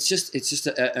 it's just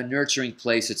a nurturing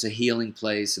place. It's a healing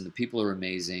place, and the people are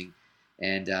amazing.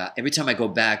 And every time I go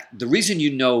back, the reason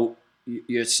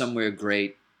you're somewhere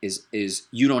great is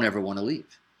you don't ever want to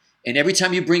leave. And every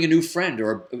time you bring a new friend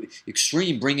or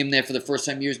extreme, bring him there for the first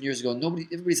time years and years ago,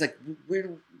 everybody's like,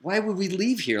 why would we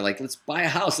leave here? Like, let's buy a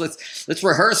house, let's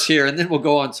rehearse here, and then we'll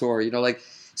go on tour.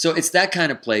 So it's that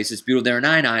kind of place. It's beautiful. There are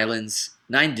 9 islands,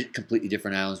 9 completely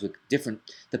different islands with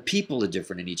the people are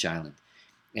different in each island.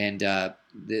 And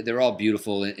they're all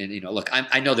beautiful. And look,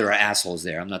 I know there are assholes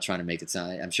there. I'm not trying to make it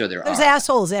sound, I'm sure there's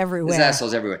assholes everywhere. There's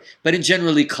assholes everywhere. But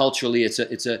generally, culturally,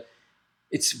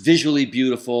 it's visually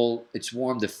beautiful. It's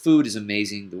warm. The food is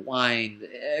amazing. The wine,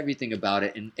 everything about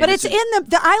it. But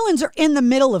the islands are in the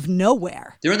middle of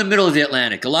nowhere. They're in the middle of the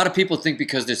Atlantic. A lot of people think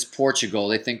because it's Portugal,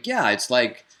 they think, it's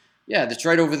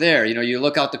right over there. You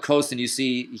look out the coast and you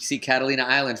see Catalina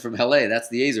Island from LA. That's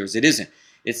the Azores. It isn't.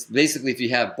 It's basically, if you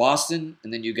have Boston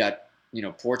and then you got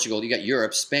Portugal, you got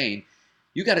Europe, Spain,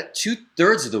 you got it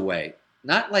 2/3 of the way,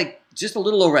 not like just a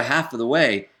little over half of the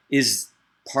way is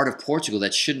part of Portugal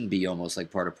that shouldn't be almost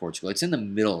like part of Portugal. It's in the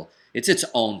middle. It's its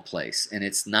own place, and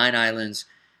it's 9 islands,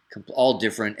 all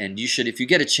different. And you should, if you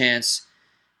get a chance,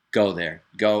 go there.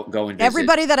 Go and visit.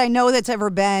 Everybody that I know that's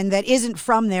ever been that isn't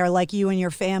from there, like you and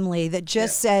your family, that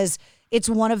just says it's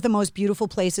one of the most beautiful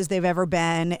places they've ever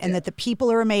been, and that the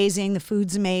people are amazing, the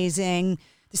food's amazing,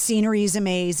 the scenery is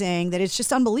amazing, that it's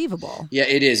just unbelievable. Yeah,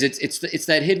 it is. It's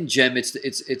that hidden gem.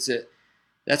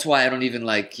 That's why I don't even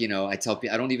I tell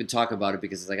people I don't even talk about it,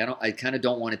 because it's like I kind of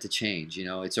don't want it to change.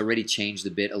 It's already changed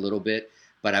a little bit,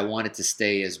 but I want it to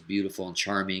stay as beautiful and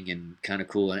charming and kind of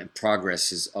cool. And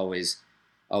progress is always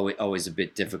a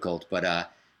bit difficult, but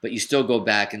you still go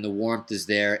back and the warmth is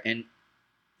there. And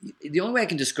the only way I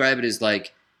can describe it is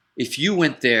like if you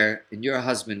went there and your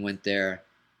husband went there,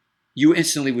 you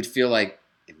instantly would feel like,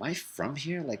 am I from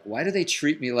here? Like, why do they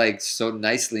treat me like so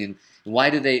nicely? And why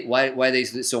are they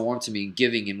so warm to me and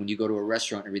giving? And when you go to a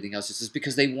restaurant and everything else, it's just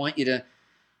because they want you to,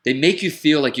 they make you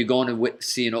feel like you're going to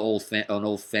see an old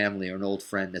family or an old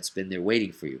friend that's been there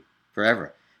waiting for you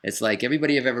forever. It's like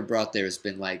everybody I've ever brought there has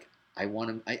been like, I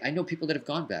know people that have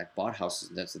gone back, bought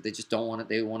houses, and they just don't want it.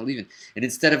 They want to leave. And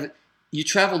instead of, you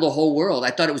travel the whole world.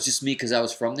 I thought it was just me because I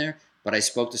was from there, but I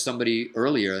spoke to somebody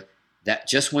earlier that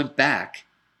just went back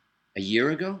a year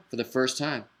ago for the first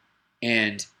time,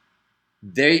 and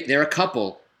they're a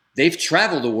couple they've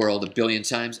traveled the world 1 billion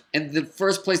times, and the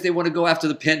first place they want to go after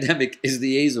the pandemic is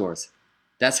the Azores.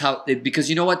 That's how, because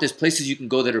you know what? There's places you can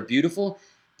go that are beautiful,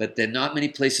 but there are not many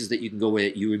places that you can go where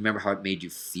you remember how it made you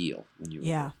feel when you were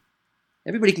there.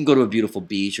 Everybody can go to a beautiful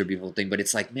beach or a beautiful thing, but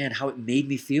it's like, man, how it made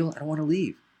me feel, I don't want to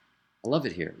leave. I love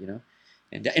it here, you know?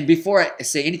 And before I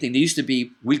say anything, there used to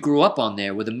be, we grew up on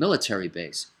there with a military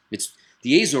base.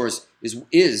 The Azores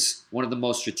is one of the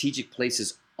most strategic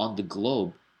places on the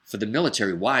globe for the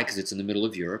military. Why? Because it's in the middle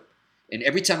of Europe. And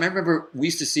every time, I remember we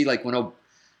used to see, like, when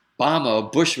Obama or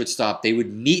Bush would stop, they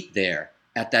would meet there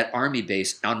at that army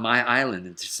base on my island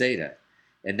in Terceira.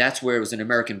 And that's where it was an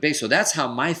American base. So that's how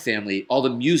my family, all the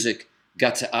music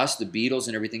got to us, the Beatles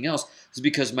and everything else, was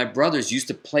because my brothers used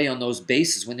to play on those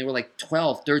bases when they were like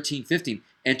 12, 13, 15,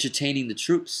 entertaining the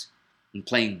troops and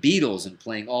playing Beatles and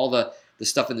playing all the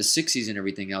stuff in the 60s and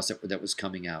everything else that was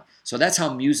coming out. So that's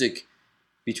how music,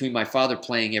 between my father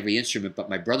playing every instrument, but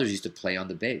my brothers used to play on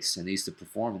the bass, and they used to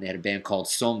perform, and they had a band called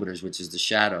Sombras, which is the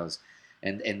Shadows,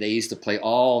 and they used to play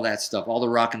all that stuff, all the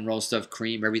rock and roll stuff,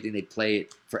 Cream, everything. They'd play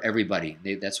it for everybody.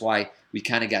 That's why we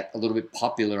kind of got a little bit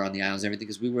popular on the islands and everything,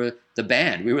 because we were the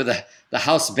band. We were the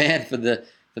house band for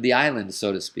the island,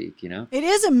 so to speak, you know? It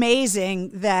is amazing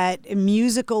that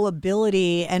musical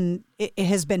ability and it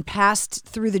has been passed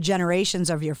through the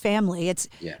generations of your family. It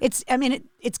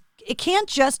can't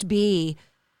just be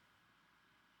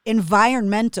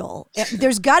environmental.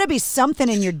 There's got to be something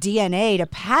in your DNA to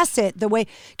pass it the way,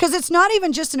 because it's not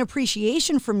even just an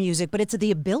appreciation for music, but it's the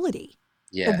ability.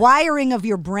 Yeah. The wiring of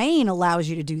your brain allows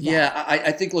you to do that. Yeah,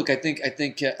 I think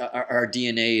our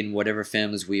DNA in whatever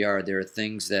families we are, there are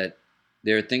things that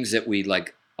we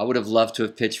like. I would have loved to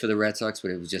have pitched for the Red Sox, but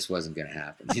it just wasn't going to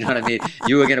happen. You know what I mean?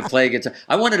 You were going to play guitar.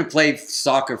 I wanted to play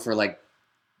soccer for, like,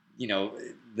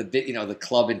 the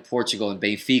club in Portugal and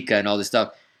Benfica and all this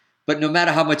stuff. But no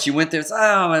matter how much you went there, it's,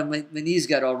 my knees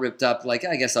got all ripped up. Like,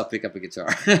 I guess I'll pick up a guitar.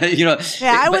 Yeah,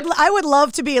 I would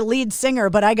love to be a lead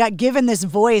singer, but I got given this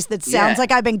voice that sounds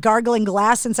like I've been gargling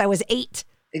glass since I was 8.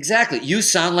 Exactly. You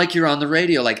sound like you're on the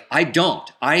radio. Like, I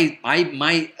don't. I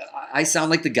sound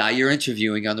like the guy you're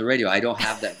interviewing on the radio. I don't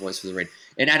have that voice for the radio.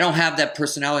 And I don't have that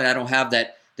personality. I don't have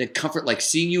that comfort. Like,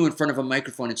 seeing you in front of a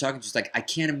microphone and talking, just like, I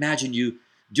can't imagine you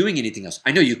doing anything else.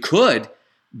 I know you could,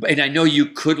 and I know you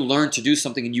could learn to do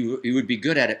something and you would be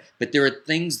good at it. But there are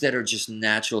things that are just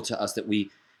natural to us that we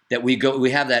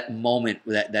have that moment,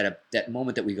 that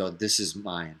moment that we go, this is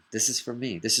mine. This is for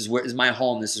me. This is my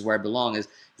home. This is where I belong. As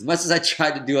much as I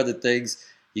tried to do other things,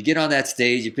 you get on that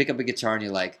stage, you pick up a guitar, and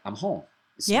you're like, I'm home.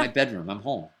 This is my bedroom. I'm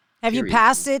home. Have you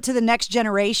passed it to the next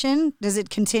generation? Does it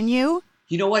continue?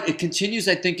 You know what? It continues,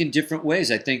 I think, in different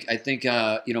ways. I think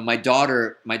my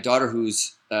daughter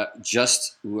who's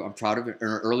who I'm proud of, in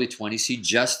her early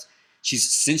 20s,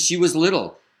 since she was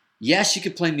little, she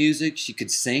could play music, she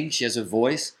could sing, she has a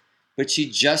voice, but she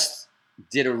just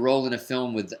did a role in a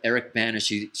film with Eric Bana.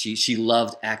 She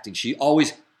loved acting. She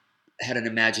always had an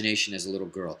imagination as a little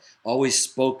girl. Always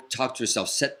talked to herself,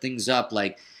 set things up.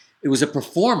 Like, it was a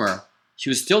performer. She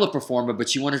was still a performer, but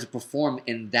she wanted to perform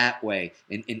in that way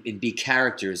and be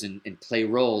characters and play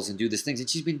roles and do these things. And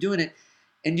she's been doing it.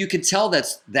 And you can tell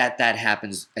that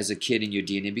happens as a kid in your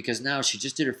DNA, because now she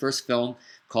just did her first film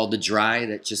called The Dry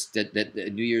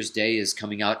that New Year's Day is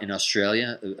coming out in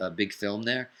Australia, a big film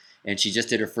there. And she just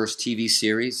did her first TV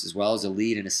series as well as a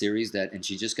lead in a series and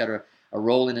she just got a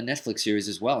role in a Netflix series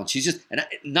as well. And she's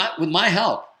not with my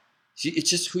help. It's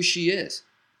just who she is.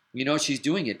 You know, she's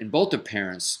doing it. And both her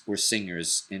parents were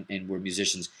singers and were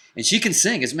musicians. And she can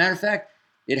sing. As a matter of fact,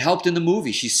 it helped in the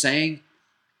movie. She sang.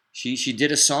 She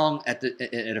did a song at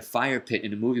a fire pit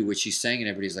in a movie which she sang, and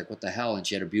everybody's like, what the hell? And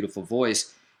she had a beautiful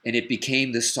voice. And it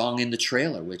became this song in the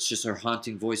trailer, which is just her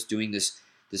haunting voice doing this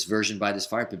version by this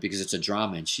fire pit, because it's a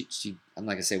drama. And she I'm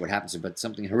not going to say what happens to her, but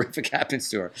something horrific happens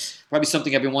to her. Probably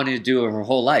something I've been wanting to do her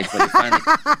whole life. But finally,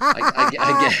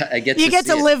 I get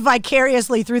to live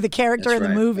vicariously through the character in the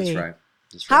movie. That's right.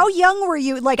 How young were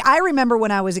you? Like, I remember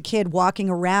when I was a kid walking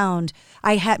around,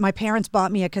 my parents bought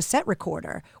me a cassette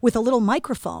recorder with a little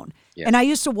microphone. Yeah. And I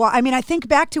used to I think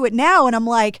back to it now and I'm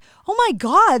like, oh my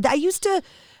God,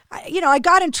 I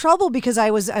got in trouble because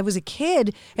I was a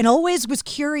kid and always was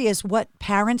curious what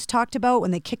parents talked about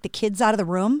when they kicked the kids out of the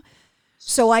room.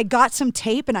 So I got some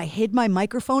tape and I hid my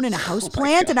microphone in a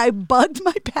houseplant and I bugged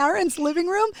my parents' living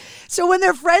room. So when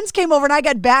their friends came over and I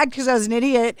got bagged because I was an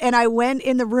idiot and I went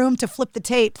in the room to flip the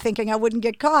tape thinking I wouldn't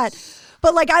get caught.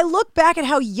 But like, I look back at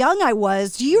how young I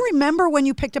was. Do you remember when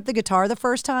you picked up the guitar the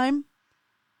first time?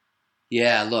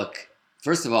 Yeah, look,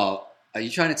 first of all, Are you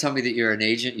trying to tell me that you're an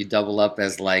agent? You double up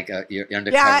as like you're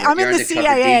undercover. Yeah, I'm in the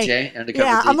CIA. DJ, undercover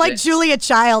yeah, DJ? I'm like Julia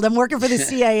Child. I'm working for the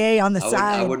CIA on the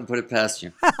side. I wouldn't put it past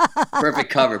you. Perfect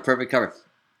cover.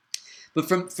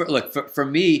 But for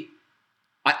me,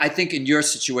 I think in your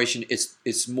situation,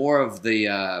 it's more of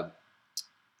the,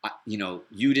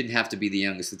 you didn't have to be the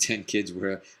youngest of 10 kids.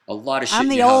 Where a lot of shit. I'm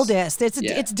the oldest. It's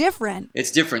different.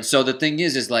 It's different. So the thing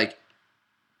is like.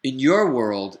 In your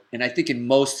world, and I think in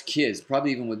most kids,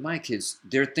 probably even with my kids,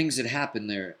 there are things that happen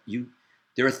there.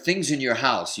 There are things in your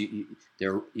house. You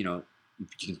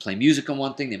can play music on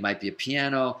one thing. There might be a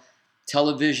piano,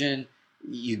 television.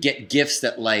 You get gifts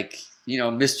that like,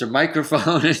 Mr.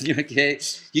 Microphone. Okay,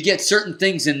 you get certain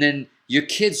things, and then your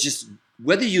kids just,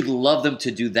 whether you love them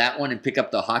to do that one and pick up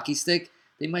the hockey stick,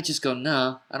 they might just go,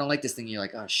 no, I don't like this thing. And you're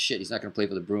like, oh shit, he's not going to play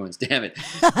for the Bruins. Damn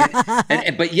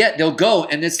it. But yet they'll go,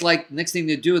 and it's like next thing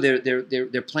they do,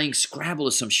 they're playing Scrabble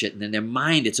or some shit, and then their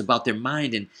mind, it's about their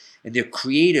mind, and they're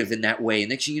creative in that way. And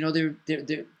next thing you know,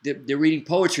 they're reading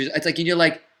poetry. It's like, and you're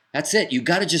like, that's it. You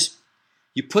got to just.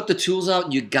 You put the tools out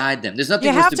and you guide them. There's nothing.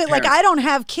 You have to, like, I don't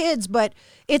have kids, but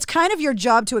it's kind of your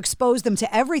job to expose them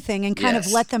to everything and kind of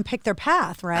let them pick their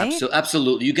path, right?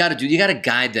 Absolutely. You got to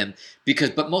guide them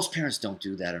but most parents don't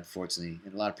do that, unfortunately.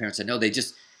 And a lot of parents I know,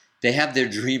 they have their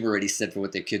dream already set for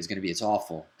what their kid's going to be. It's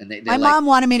awful. And my mom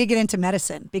wanted me to get into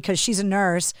medicine because she's a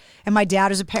nurse and my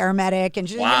dad is a paramedic, and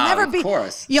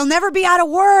you'll never be out of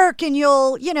work, and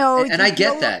and I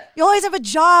get that. You always have a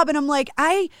job, and I'm like,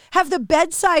 I have the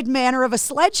bedside manner of a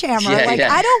sledgehammer.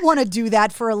 I don't want to do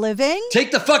that for a living.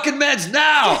 Take the fucking meds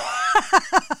now.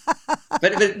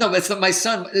 but no, it's my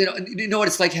son. You know what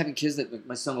it's like having kids that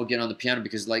my son will get on the piano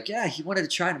because he wanted to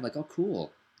try it. I'm like, oh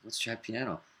cool, let's try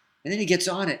piano, and then he gets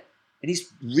on it. And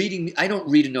he's reading. I don't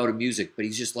read a note of music, but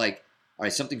he's just like, all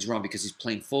right, something's wrong because he's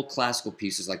playing full classical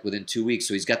pieces like within 2 weeks.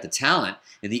 So he's got the talent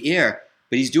in the air,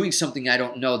 but he's doing something I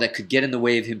don't know that could get in the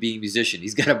way of him being a musician.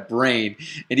 He's got a brain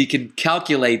and he can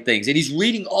calculate things, and he's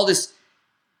reading all this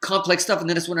complex stuff. And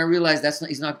then that's when I realized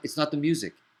it's not the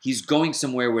music. He's going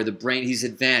somewhere where the brain, he's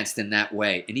advanced in that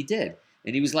way, and he did.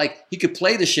 And he was like, he could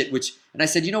play the shit. And I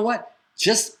said, you know what?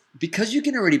 Just because you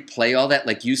can already play all that,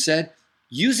 like you said.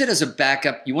 Use it as a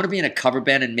backup. You want to be in a cover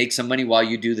band and make some money while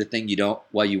you do the thing you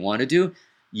want to do.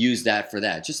 Use that for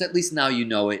that. Just at least now you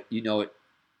know it. You know it.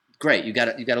 Great. You got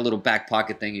a little back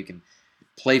pocket thing. You can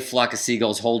play Flock of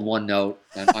Seagulls, hold one note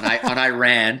on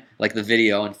Iran, like the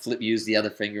video, and use the other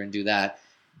finger and do that.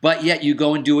 But yet you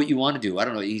go and do what you want to do. I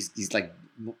don't know. He's like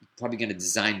probably going to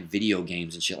design video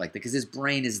games and shit like that because his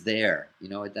brain is there.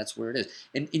 That's where it is.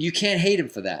 And you can't hate him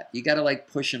for that. You got to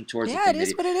like push him towards. Yeah, it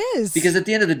is what it is. Because at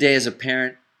the end of the day, as a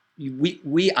parent,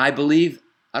 I believe,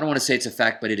 I don't want to say it's a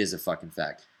fact, but it is a fucking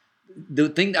fact.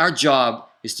 Our job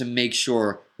is to make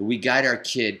sure that we guide our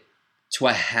kid to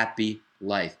a happy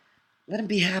life. Let him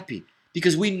be happy,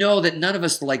 because we know that none of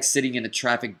us like sitting in a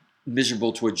traffic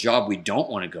miserable to a job we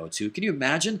don't want to go to. Can you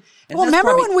imagine? And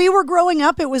remember when we were growing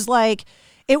up, it was like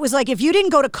if you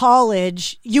didn't go to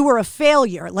college, you were a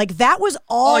failure. Like that was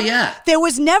all. Oh, yeah. There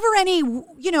was never any,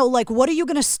 like, what are you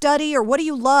going to study or what do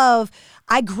you love?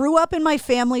 I grew up in my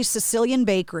family's Sicilian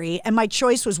bakery, and my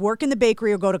choice was work in the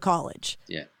bakery or go to college.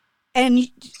 Yeah. And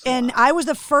I was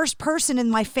the first person in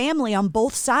my family on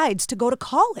both sides to go to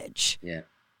college. Yeah.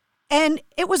 And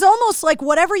it was almost like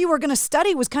whatever you were going to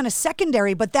study was kind of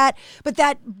secondary, but that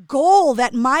goal,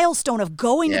 that milestone of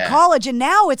going to college, and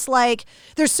now it's like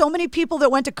there's so many people that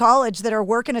went to college that are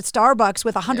working at Starbucks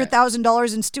with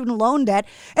 $100,000 in student loan debt,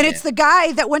 and it's the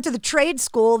guy that went to the trade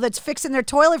school that's fixing their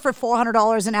toilet for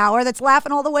 $400 an hour that's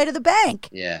laughing all the way to the bank.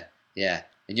 Yeah, yeah,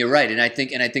 and you're right, and I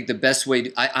think the best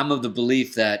way I'm of the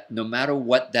belief that no matter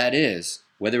what that is,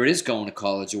 whether it is going to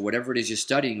college or whatever it is you're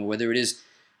studying, or whether it is.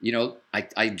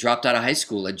 I dropped out of high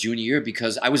school at junior year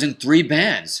because I was in 3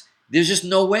 bands. There's just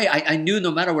no way. I knew no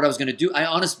matter what I was going to do,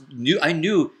 I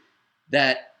knew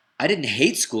that I didn't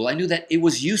hate school. I knew that it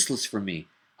was useless for me.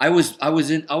 I was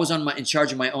in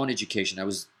charge of my own education. I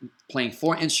was playing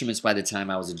 4 instruments by the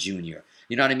time I was a junior.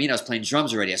 You know what I mean? I was playing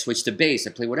drums already. I switched to bass. I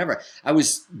played whatever. I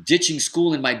was ditching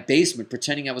school in my basement,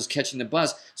 pretending I was catching the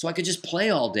bus so I could just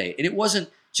play all day. And it wasn't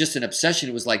just an obsession.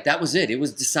 It was like, that was it. It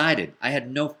was decided. I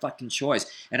had no fucking choice.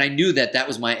 And I knew that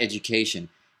was my education.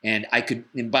 And I could,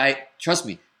 trust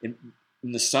me, in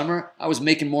the summer, I was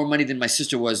making more money than my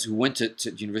sister was, who went to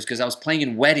university, because I was playing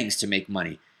in weddings to make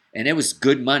money. And it was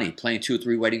good money, playing 2 or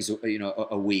 3 weddings,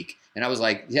 a week. And I was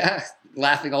like,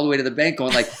 laughing all the way to the bank,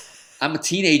 going like, I'm a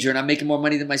teenager and I'm making more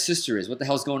money than my sister is. What the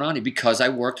hell's going on here? Because I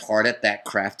worked hard at that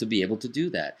craft to be able to do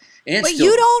that. And but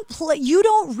you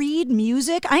don't read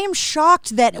music? I am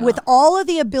shocked that with all of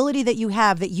the ability that you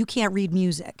have, that you can't read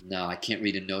music. No, I can't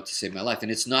read a note to save my life.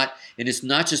 And it's not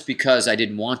just because I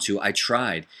didn't want to. I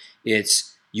tried.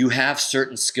 It's you have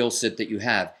certain skill set that you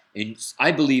have. And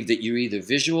I believe that you're either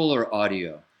visual or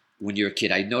audio when you're a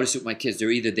kid. I notice it with my kids.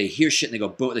 They hear shit and they go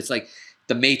boom. It's like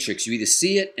The Matrix. You either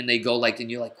see it and they go like,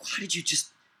 and you're like, how did you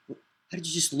just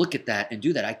look at that and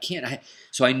do that? I can't.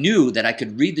 So I knew that I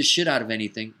could read the shit out of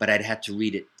anything, but I'd had to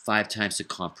read it 5 times to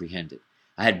comprehend it.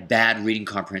 I had bad reading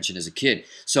comprehension as a kid.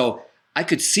 So I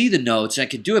could see the notes and I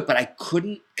could do it, but I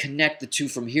couldn't connect the two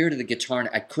from here to the guitar, and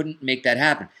I couldn't make that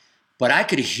happen. But I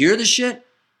could hear the shit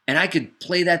and I could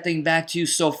play that thing back to you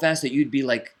so fast that you'd be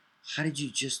like, how did you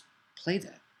just play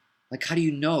that? Like, how do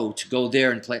you know to go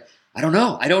there and play? I don't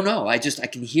know. I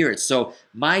can hear it. So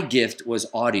my gift was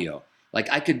audio. Like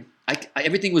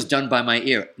everything was done by my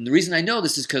ear. And the reason I know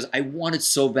this is because I wanted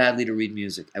so badly to read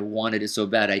music. I wanted it so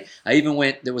bad. I even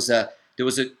went, there was a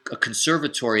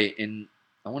conservatory in,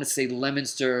 I want to say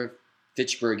Leominster,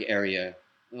 Fitchburg area.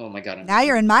 Oh my God. Now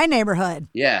you're in my neighborhood.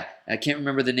 Yeah. I can't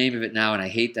remember the name of it now. And I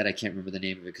hate that I can't remember the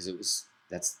name of it because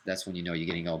that's when you know you're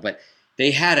getting old. But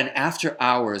they had an after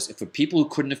hours for people who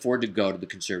couldn't afford to go to the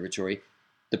conservatory.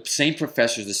 The same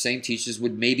professors, the same teachers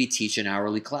would maybe teach an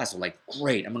hourly class. I'm like,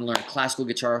 great, I'm going to learn classical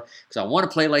guitar because I want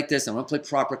to play like this. I want to play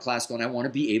proper classical, and I want to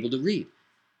be able to read.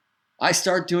 I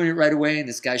start doing it right away, and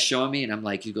this guy's showing me, and I'm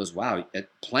like, he goes, wow, at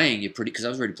playing, you're pretty, because I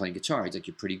was already playing guitar. He's like,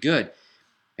 you're pretty good.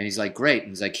 And he's like, great.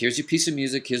 And he's like, here's your piece of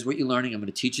music. Here's what you're learning. I'm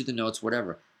going to teach you the notes,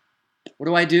 whatever.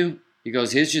 What do? He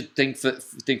goes, here's your thing for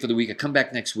the week. I come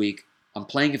back next week. I'm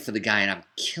playing it for the guy, and I'm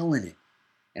killing it.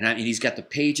 And he's got the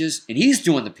pages, and he's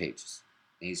doing the pages.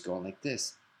 And he's going like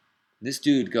this. And this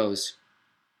dude goes,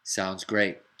 sounds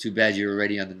great. Too bad you're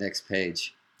already on the next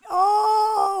page.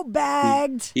 Oh,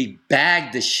 bagged. He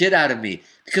bagged the shit out of me.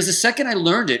 Because the second I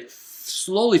learned it,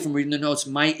 slowly from reading the notes,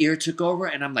 my ear took over.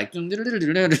 And I'm like, and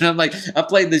I'm like, I'm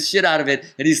playing the shit out of it.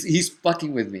 And he's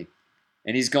fucking with me.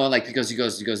 And he's going like, because he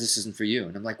goes, this isn't for you.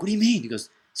 And I'm like, what do you mean? He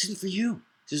goes, this isn't for you.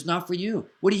 This is not for you.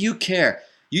 What do you care?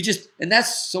 And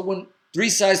that's, so when 3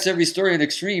 sides to every story in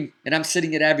Extreme, and I'm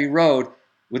sitting at Abbey Road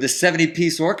with a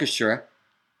 70-piece orchestra,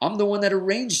 I'm the one that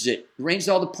arranged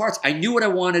all the parts. I knew what I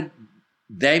wanted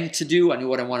them to do. I knew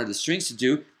what I wanted the strings to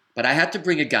do, but I had to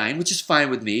bring a guy in, which is fine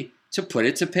with me, to put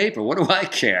it to paper. What do I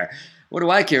care?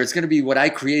 It's going to be what I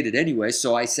created anyway.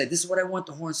 So I said, this is what I want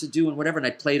the horns to do and whatever. And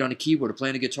I played on a keyboard or play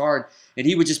on a guitar, and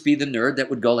he would just be the nerd that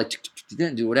would go like,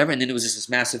 and do whatever. And then it was just this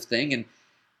massive thing. And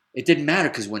it didn't matter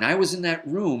because when I was in that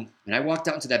room and I walked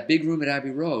out into that big room at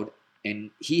Abbey Road,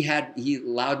 and he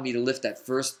allowed me to lift that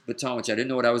first baton, which I didn't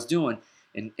know what I was doing,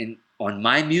 and on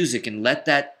my music, and let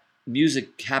that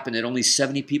music happen that only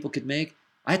 70 people could make.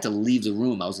 I had to leave the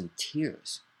room. I was in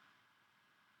tears.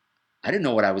 I didn't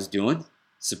know what I was doing,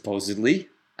 supposedly.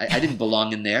 I didn't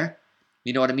belong in there.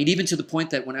 You know what I mean? Even to the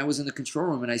point that when I was in the control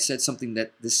room and I said something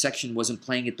that this section wasn't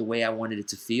playing it the way I wanted it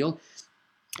to feel,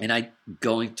 and I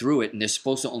going through it, and they're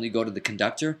supposed to only go to the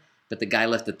conductor, but the guy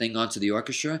left the thing onto the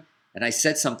orchestra. And I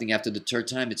said something after the third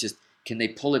time. It's just, can they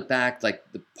pull it back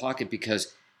like the pocket,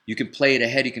 because you can play it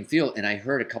ahead, you can feel it. And I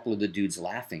heard a couple of the dudes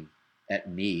laughing at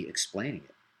me explaining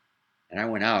it. And I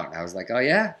went out and I was like, oh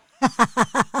yeah?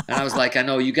 And I was like, I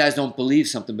know you guys don't believe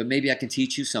something, but maybe I can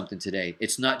teach you something today.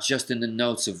 It's not just in the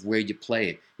notes of where you play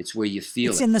it. It's where you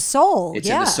feel it. It's in the soul. It's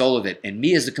in the soul of it. And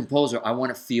me as a composer, I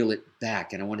want to feel it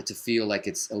back. And I want it to feel like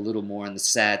it's a little more on the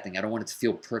sad thing. I don't want it to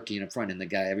feel perky in the front. And the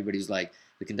guy, everybody's like,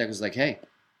 the conductor's like, hey.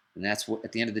 And that's what,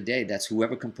 at the end of the day, that's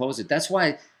whoever composed it. That's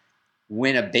why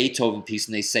when a Beethoven piece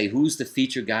and they say, who's the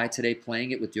feature guy today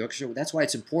playing it with the orchestra? That's why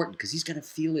it's important, because he's going to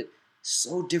feel it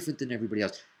so different than everybody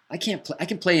else. I can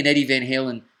play an Eddie Van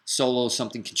Halen solo,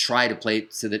 something can try to play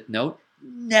it to the note.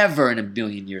 Never in a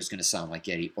million years going to sound like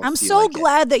Eddie. I'm so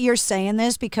glad that you're saying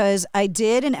this, because I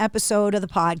did an episode of the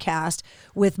podcast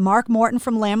with Mark Morton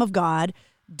from Lamb of God,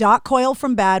 Doc Coyle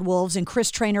from Bad Wolves, and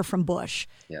Chris Traynor from Bush.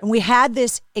 Yep. And we had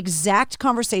this exact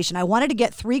conversation. I wanted to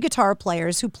get 3 guitar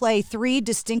players who play 3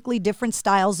 distinctly different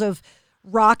styles of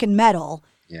rock and metal.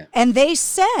 Yeah. And they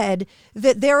said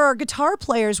that there are guitar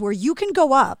players where you can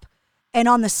go up and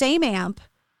on the same amp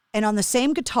and on the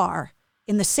same guitar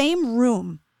in the same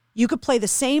room, you could play the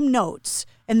same notes.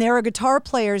 And there are guitar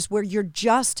players where you're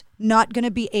just not going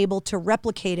to be able to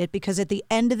replicate it, because at the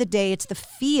end of the day, it's the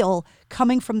feel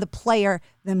coming from the player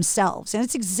themselves. And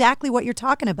it's exactly what you're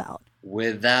talking about.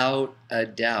 Without a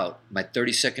doubt. My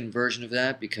 30-second version of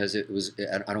that, because it was,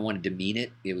 I don't want to demean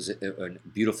it. It was a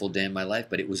beautiful day in my life,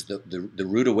 but it was the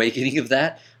rude awakening of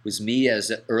that was me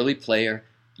as an early player,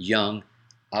 young,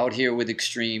 out here with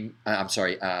Extreme,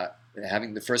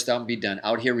 having the first album be done,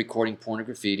 out here recording Porn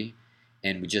Graffiti,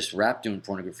 and we just wrapped doing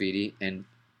Porn Graffiti, and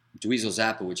Dweezil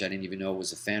Zappa, which I didn't even know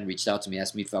was a fan, reached out to me,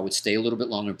 asked me if I would stay a little bit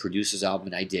longer and produce his album,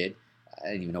 and I did. I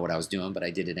didn't even know what I was doing, but I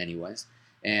did it anyways.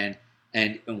 And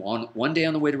on one day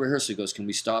on the way to rehearsal, he goes, "Can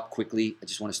we stop quickly? I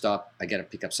just want to stop. I got to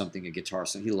pick up something, a guitar."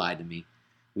 So he lied to me.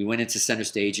 We went into center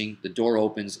staging. The door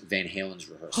opens. Van Halen's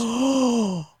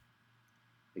rehearsal.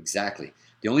 Exactly.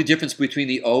 The only difference between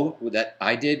the O that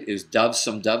I did is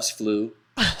some doves flew,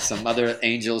 some other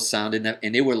angels sounded,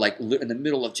 and they were like in the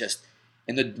middle of just,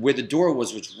 and where the door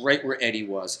was right where Eddie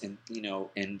was, and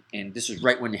and this was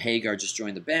right when Hagar just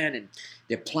joined the band, and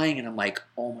they're playing, and I'm like,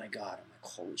 oh my God.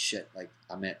 Holy shit, like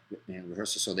I'm at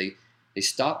rehearsal. So they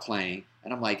stopped playing,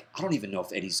 and I'm like, I don't even know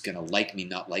if Eddie's going to like me,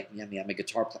 not like me. I mean, I'm a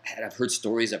guitar player. I've heard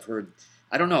stories. I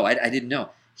don't know. I didn't know.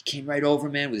 He came right over,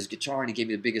 man, with his guitar, and he gave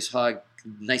me the biggest hug.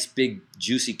 Nice, big,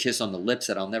 juicy kiss on the lips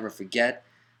that I'll never forget.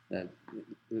 The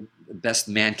best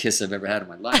man kiss I've ever had in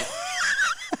my life.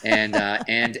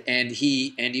 and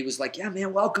he was like, yeah,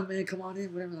 man, welcome, man. Come on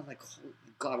in, whatever. And I'm like, oh,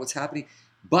 my God, what's happening?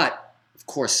 But, of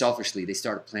course, selfishly, they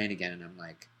started playing again, and I'm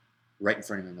like, right in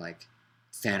front of him, like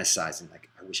fantasizing, like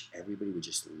I wish everybody would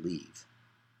just leave,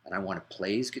 and I want to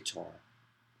play his guitar,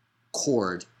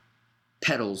 chord,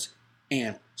 pedals,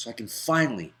 amp, so I can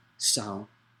finally sound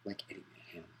like Eddie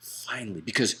Van Halen. Finally,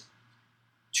 because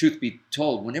truth be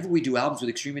told, whenever we do albums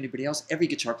with Extreme anybody else, every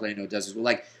guitar player I know does is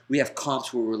we have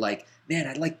comps where we're like, man,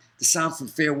 I'd like the sound from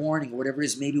Fair Warning or whatever it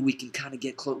is. Maybe we can kind of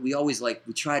get close. We always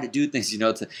we try to do things,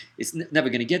 it's never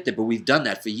going to get there, but we've done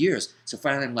that for years. So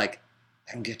finally, I'm like,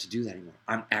 I don't get to do that anymore.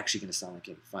 I'm actually going to sound like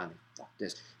Eddie. Finally, fuck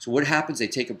this. So what happens? They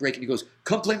take a break, and he goes,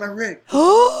 "Come play my rig."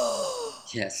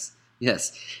 Yes.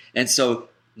 And so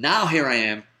now here I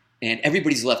am, and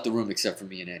everybody's left the room except for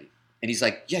me and Eddie. And he's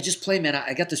like, "Yeah, just play, man.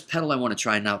 I got this pedal I want to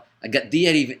try now." I got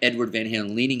the Edward Van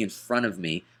Halen leaning in front of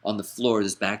me on the floor,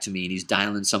 his back to me, and he's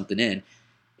dialing something in.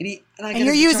 And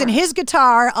you're using his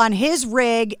guitar on his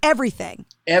rig, everything.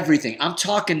 Everything. I'm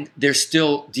talking, there's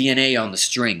still DNA on the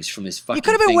strings from his fucking You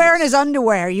could have been fingers. wearing his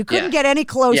underwear. You couldn't get any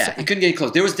closer. Yeah, you couldn't get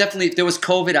close. There was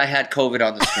COVID. I had COVID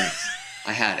on the strings.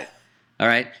 I had it. All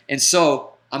right? And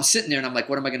so I'm sitting there, and I'm like,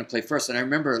 what am I going to play first? And I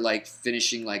remember,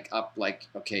 finishing, up,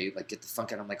 okay, get the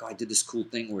funk out. I'm like, oh, I did this cool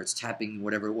thing where it's tapping,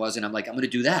 whatever it was. And I'm like, I'm going to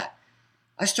do that.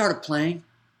 I started playing,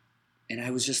 and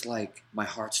I was just like, my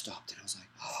heart stopped. And I was like,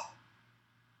 oh.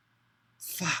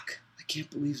 Fuck, I can't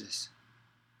believe this.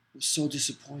 I'm so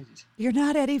disappointed. You're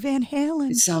not Eddie Van Halen.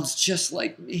 It sounds just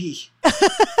like me.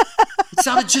 It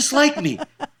sounded just like me.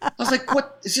 I was like,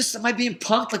 what? Am I being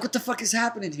punked? What the fuck is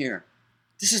happening here?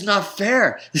 This is not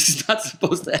fair. This is not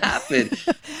supposed to happen.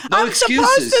 No excuses.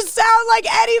 I'm supposed to sound like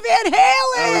Eddie Van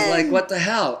Halen. I was like, what the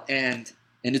hell? And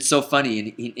it's so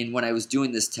funny. And when I was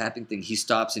doing this tapping thing, he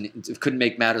stops, and it couldn't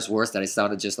make matters worse that I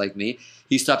sounded just like me.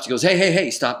 He stops. He goes,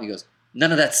 hey, stop. He goes,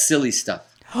 none of that silly stuff.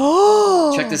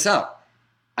 Oh, check this out.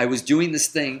 I was doing this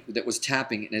thing that was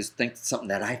tapping, and it's something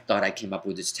that I thought I came up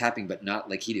with is tapping, but not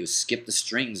like he did. Was skip the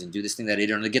strings and do this thing that I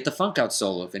did on the Get the Funk Out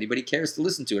solo. If anybody cares to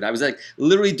listen to it, I was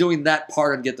literally doing that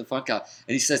part on Get the Funk Out,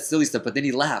 and he said silly stuff, but then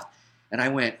he laughed, and I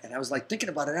went, and I was thinking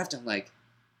about it after. I'm like,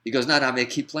 he goes, no, man,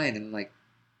 keep playing, and I'm like,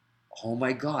 oh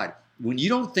my God. When you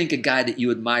don't think a guy that you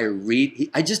admire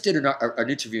I just did an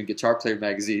interview in Guitar Player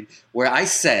magazine where I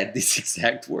said these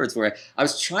exact words where I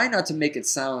was trying not to make it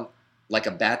sound like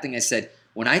a bad thing. I said,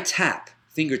 when I tap,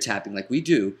 finger tapping like we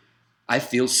do, I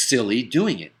feel silly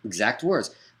doing it. Exact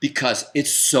words. Because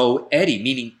it's so Eddie,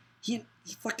 meaning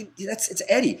it's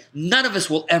Eddie. None of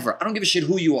us will ever, I don't give a shit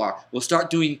who you are, we'll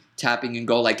start doing tapping and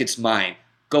go like it's mine.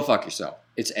 Go fuck yourself.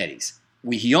 It's Eddie's.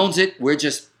 He owns it. We're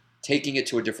just taking it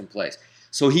to a different place.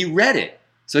 So he read it.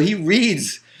 So he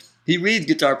reads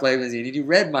Guitar Player magazine, and he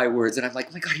read my words, and I'm like,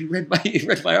 oh my God, he read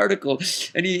my article,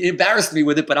 and he embarrassed me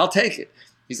with it, but I'll take it.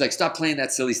 He's like, stop playing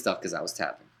that silly stuff, because I was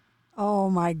tapping. Oh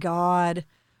my God.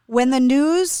 When the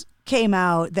news came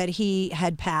out that he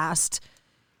had passed,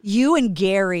 you and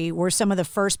Gary were some of the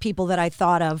first people that I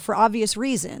thought of for obvious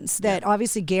reasons. That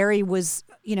obviously Gary was,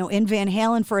 in Van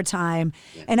Halen for a time,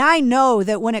 and I know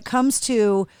that when it comes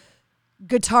to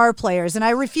guitar players, and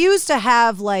I refuse to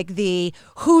have the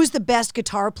who's the best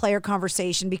guitar player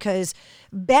conversation, because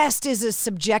best is a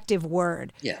subjective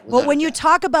word. Yeah, but when you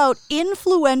talk about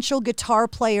influential guitar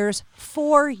players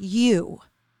for you,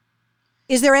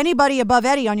 is there anybody above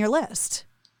Eddie on your list?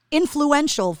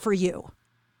 Influential for you?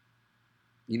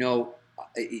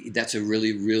 That's a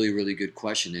really, really, really good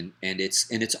question, and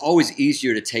it's always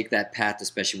easier to take that path,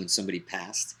 especially when somebody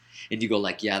passed, and you go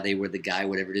like, yeah, they were the guy,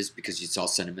 whatever it is, because it's all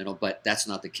sentimental. But that's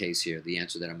not the case here. The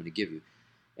answer that I'm going to give you,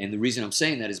 and the reason I'm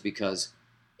saying that is because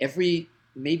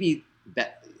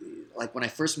like when I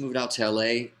first moved out to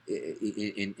LA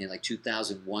in like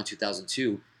 2001,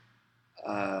 2002,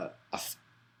 a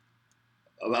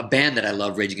band that I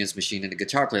love, Rage Against the Machine, and a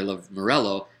guitar player I love,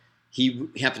 Morello. He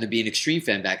happened to be an Extreme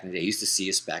fan back in the day. He used to see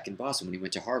us back in Boston when he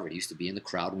went to Harvard. He used to be in the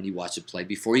crowd when he watched it play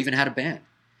before he even had a band.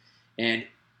 And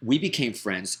we became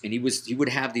friends, and he would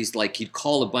have these, like, he'd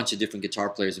call a bunch of different guitar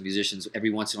players and musicians every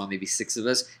once in a while, maybe 6 of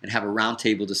us, and have a round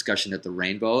table discussion at the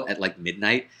Rainbow at like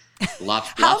midnight.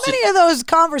 How many of those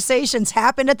conversations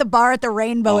happened at the bar at the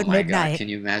Rainbow at midnight? God, can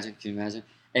you imagine?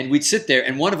 And we'd sit there,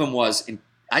 and one of them was, and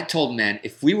I told him, man,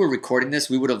 if we were recording this,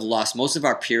 we would have lost. Most of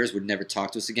our peers would never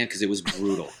talk to us again because it was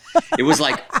brutal. It was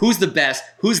like, who's the best?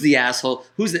 Who's the asshole?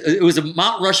 It was a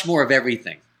Mount Rushmore of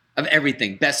everything.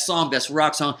 Best song, best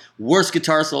rock song, worst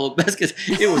guitar solo,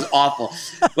 it was awful.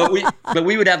 But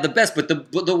we would have the best. But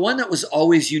the one that was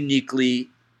always uniquely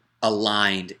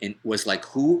aligned and was like,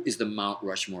 who is the Mount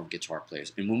Rushmore of guitar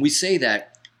players? And when we say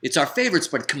that, it's our favorites,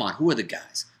 but come on, who are the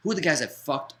guys? Who are the guys that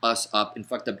fucked us up and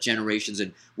fucked up generations,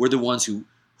 and we're the ones who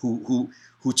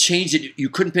changed it? You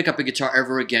couldn't pick up a guitar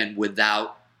ever again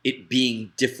without it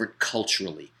being different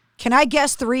culturally. Can I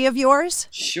guess 3 of yours?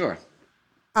 Sure.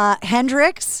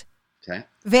 Hendrix, okay,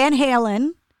 Van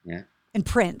Halen, yeah, and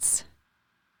Prince.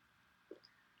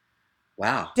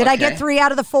 Wow. Did I get 3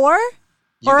 out of the 4?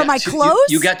 Or am I close?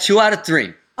 You got 2 out of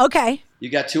 3. Okay. You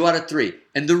got 2 out of 3.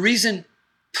 And the reason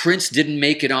Prince didn't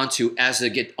make it onto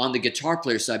on the guitar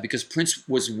player side, because Prince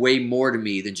was way more to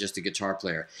me than just a guitar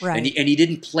player. Right. And he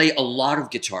didn't play a lot of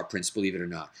guitar, Prince, believe it or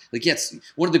not. Like, yes,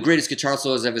 one of the greatest guitar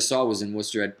solos I ever saw was in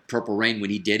Worcester at Purple Rain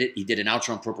when he did it. He did an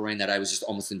outro on Purple Rain that I was just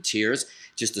almost in tears.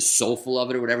 Just the soulful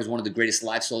of it or whatever was one of the greatest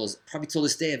live solos probably till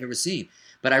this day I've ever seen.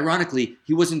 But ironically,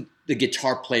 he wasn't the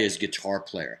guitar player's guitar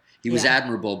player. He was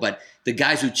admirable, but the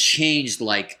guys who changed,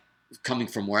 like, coming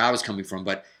from where I was coming from,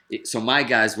 but so my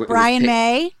guys were Brian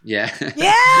May. Yeah.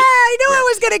 Yeah, I knew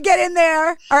I was going to get in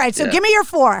there. All right, so give me your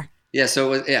 4. Yeah,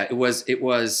 so it was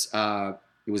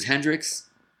Hendrix,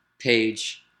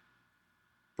 Page,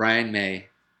 Brian May,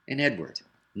 and Edward.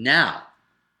 Now,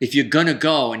 if you're going to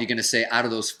go and you're going to say out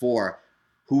of those 4,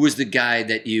 who was the guy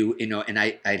that and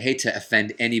I'd hate to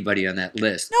offend anybody on that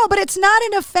list. No, but it's not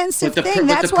an offensive thing.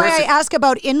 That's why I ask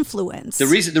about influence. The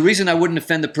reason I wouldn't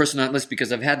offend the person on that list, because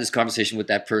I've had this conversation with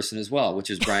that person as well, which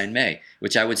is Brian May,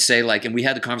 which I would say, like, and we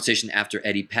had the conversation after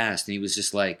Eddie passed, and he was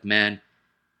just like, man,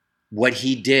 what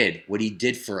he did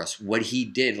for us,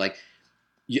 like,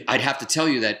 I'd have to tell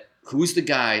you that who's the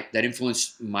guy that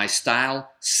influenced my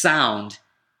style, sound,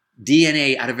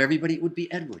 DNA out of everybody, it would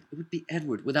be Edward. It would be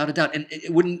Edward, without a doubt. And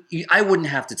I wouldn't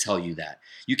have to tell you that.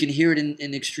 You can hear it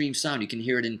in Extreme sound. You can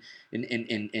hear it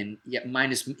in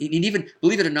minus, and even,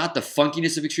 believe it or not, the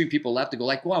funkiness of Extreme. People laugh to go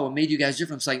like, wow, what made you guys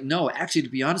different? It's like, no, actually, to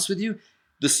be honest with you,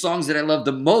 the songs that I love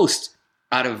the most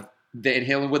out of Van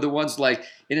Halen were the ones like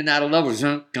In and Out of Love.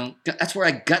 That's where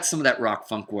I got some of that rock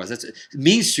funk was. That's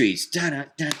Mean Streets.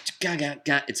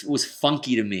 It was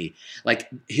funky to me. Like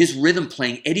his rhythm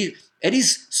playing,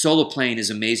 Eddie's solo playing is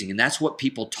amazing, and that's what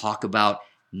people talk about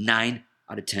 9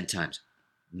 out of 10 times.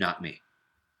 Not me.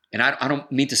 And I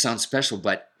don't mean to sound special,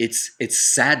 but it's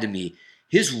sad to me.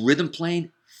 His rhythm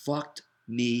playing fucked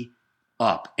me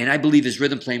up. And I believe his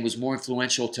rhythm playing was more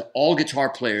influential to all guitar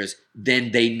players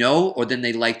than they know or than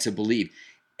they like to believe.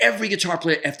 Every guitar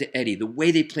player after Eddie, the way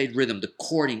they played rhythm, the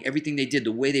chording, everything they did,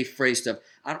 the way they phrased stuff,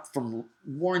 from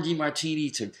Warren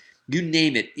DeMartini to you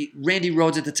name it. Randy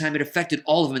Rhoads at the time, it affected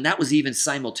all of them, and that was even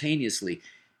simultaneously.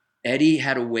 Eddie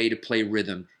had a way to play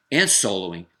rhythm and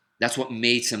soloing. That's what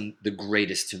made him the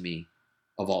greatest to me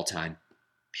of all time,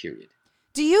 period.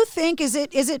 Do you think, is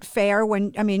it fair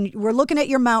when, I mean, we're looking at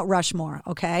your Mount Rushmore,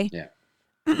 okay? Yeah.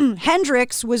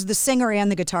 Hendrix was the singer and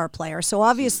the guitar player, so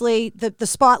obviously the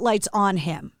spotlight's on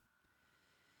him.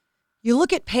 You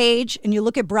look at Page and you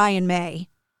look at Brian May,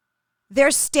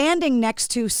 they're standing next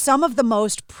to some of the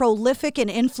most prolific and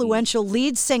influential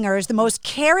lead singers, the most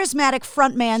charismatic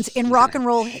frontmans in rock and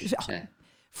roll,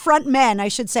 frontmen, I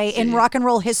should say, in rock and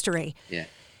roll history. Yeah.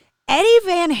 Eddie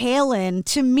Van Halen,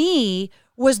 to me,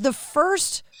 was the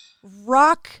first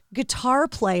rock guitar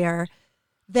player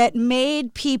that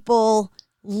made people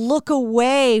look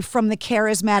away from the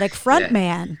charismatic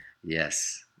frontman.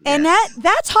 Yes. And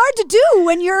that's hard to do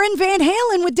when you're in Van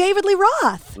Halen with David Lee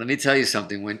Roth. Let me tell you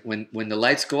something. When the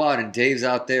lights go out and Dave's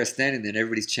out there standing there and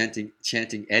everybody's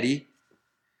chanting Eddie,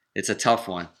 it's a tough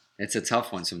one. It's a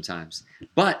tough one sometimes.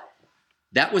 But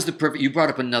that was the perfect. You brought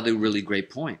up another really great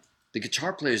point. The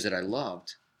guitar players that I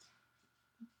loved.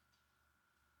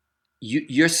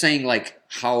 You're saying like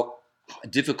how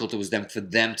difficult it was for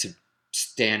them to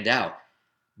stand out,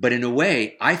 but in a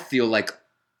way, I feel like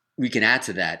we can add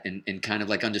to that and kind of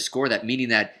like underscore that, meaning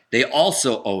that they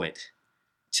also owe it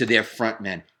to their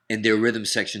frontmen and their rhythm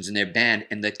sections and their band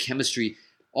and the chemistry.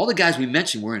 All the guys we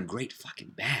mentioned were in great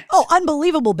fucking bands. Oh,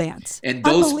 unbelievable bands. And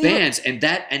those bands, and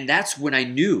that's when I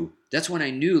knew. That's when I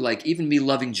knew, like, even me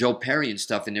loving Joe Perry and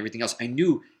stuff and everything else, I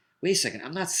knew, wait a second,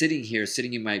 I'm not sitting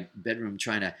in my bedroom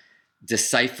trying to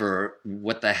decipher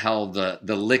what the hell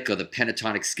the lick or the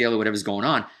pentatonic scale or whatever's going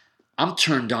on. I'm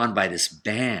turned on by this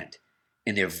band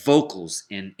and their vocals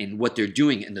and what they're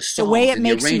doing and the songs. The way it and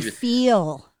makes the you arrangement.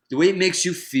 feel. The way it makes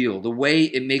you feel, the way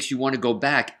it makes you want to go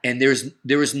back. And there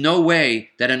is no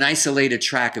way that an isolated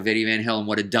track of Eddie Van Halen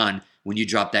would have done when you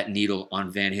drop that needle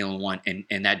on Van Halen 1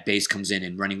 and that bass comes in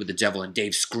and Running with the Devil and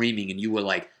Dave screaming and you were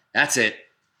like, that's it,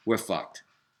 we're fucked.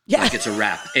 Yeah. Like it's a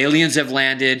wrap. Aliens have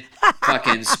landed,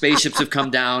 fucking spaceships have come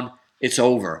down, it's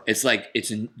over. It's like,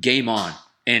 it's game on.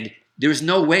 And there's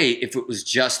no way if it was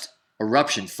just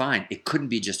Eruption, fine. It couldn't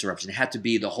be just Eruption. It had to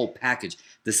be the whole package,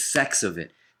 the sex of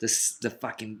it.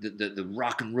 The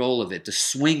rock and roll of it, the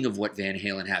swing of what Van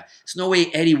Halen had. There's no way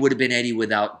Eddie would have been Eddie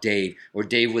without Dave or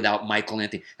Dave without Michael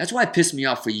Anthony. That's why it pissed me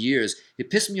off for years. It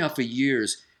pissed me off for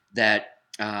years that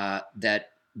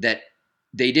they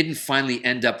didn't finally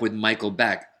end up with Michael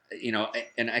back. You know,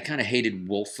 and I kind of hated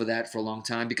Wolf for that for a long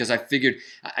time because I figured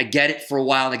I get it for a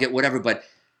while and I get whatever, but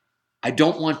I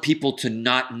don't want people to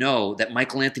not know that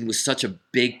Michael Anthony was such a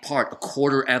big part, a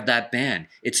quarter of that band.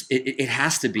 It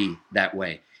has to be that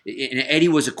way. And Eddie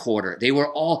was a quarter. They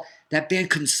were all, that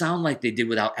band couldn't sound like they did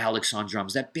without Alex on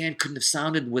drums. That band couldn't have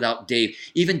sounded without Dave.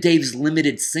 Even Dave's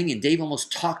limited singing, Dave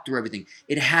almost talked through everything.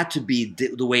 It had to be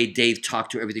the way Dave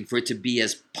talked through everything for it to be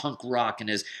as punk rock and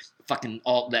as fucking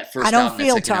all that first album. I don't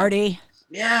feel tardy.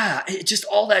 Yeah, just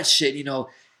all that shit, you know.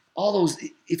 All those,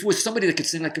 if it was somebody that could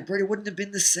sing like a bird, it wouldn't have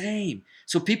been the same.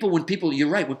 So you're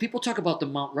right, when people talk about the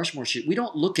Mount Rushmore shit, we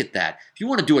don't look at that. If you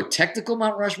want to do a technical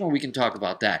Mount Rushmore, we can talk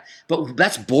about that. But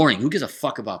that's boring. Who gives a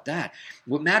fuck about that?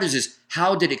 What matters is,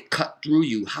 how did it cut through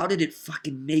you? How did it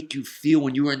fucking make you feel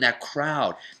when you were in that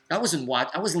crowd? I wasn't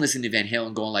listening to Van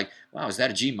Halen going like, wow, is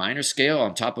that a G minor scale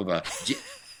on top of a G?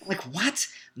 I'm like, what?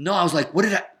 No, I was like, what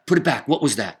did I, put it back. What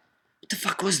was that? What the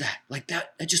fuck was that? Like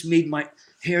that just made my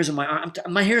hairs on my arm.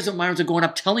 My hairs on my arms are going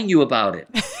up telling you about it.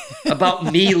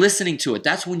 About me listening to it.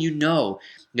 That's when you know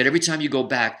that every time you go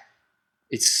back,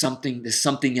 there's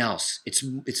something else.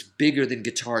 It's bigger than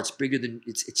guitar. It's bigger than,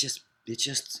 it's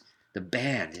just the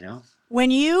band, you know? When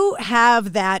you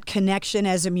have that connection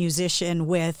as a musician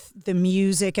with the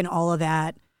music and all of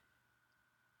that,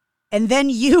 and then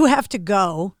you have to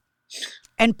go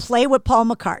and play with Paul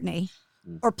McCartney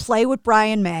or play with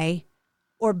Brian May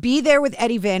or be there with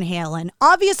Eddie Van Halen.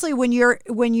 Obviously, when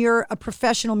you're a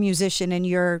professional musician and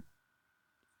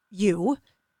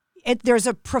there's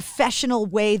a professional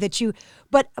way that you,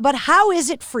 but how is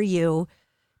it for you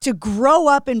to grow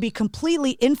up and be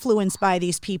completely influenced by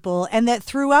these people, and that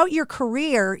throughout your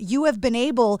career, you have been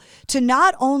able to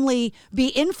not only be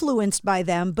influenced by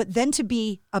them, but then to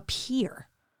be a peer?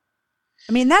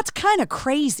 I mean, that's kind of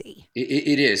crazy.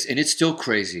 It is, and it's still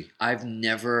crazy. I've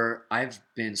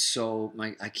been so,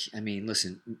 I mean,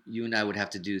 listen, you and I would have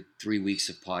to do 3 weeks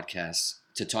of podcasts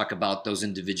to talk about those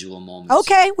individual moments.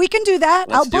 Okay, we can do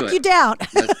that. I'll book you down.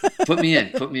 Put me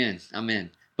in. I'm in.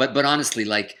 But honestly,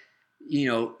 like, you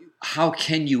know, how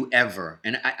can you ever?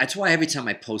 And that's why every time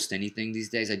I post anything these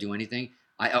days, I do anything,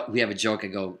 we have a joke. I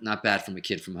go, not bad from a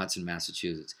kid from Hudson,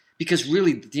 Massachusetts. Because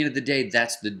really, at the end of the day,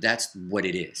 that's what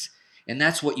it is. And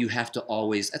that's what you have to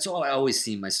always, that's all I always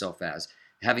see myself as,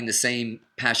 having the same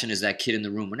passion as that kid in the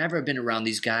room. Whenever I've been around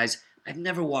these guys, I've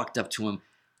never walked up to him.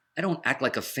 I don't act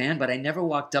like a fan, but I never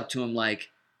walked up to him like,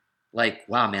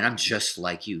 wow, man, I'm just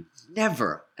like you.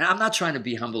 Never. And I'm not trying to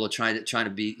be humble or trying to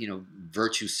be, you know,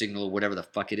 virtue signal or whatever the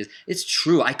fuck it is. It's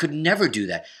true. I could never do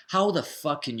that. How the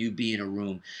fuck can you be in a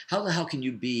room? How the hell can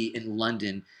you be in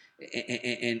London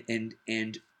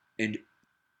and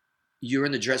you're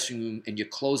in the dressing room and you're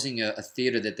closing a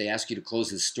theater that they ask you to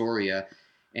close, Astoria,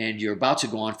 and you're about to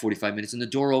go on 45 minutes and the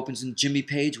door opens and Jimmy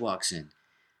Page walks in.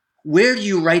 Where do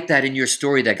you write that in your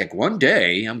story that like one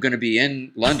day I'm going to be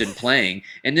in London playing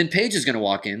and then Page is going to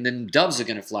walk in, then doves are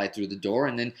going to fly through the door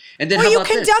and then well, how you about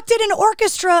conducted an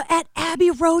orchestra at Abbey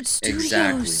Road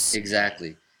Studios.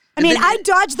 Exactly. I mean, I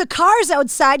dodged the cars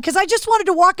outside because I just wanted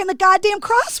to walk in the goddamn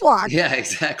crosswalk. Yeah,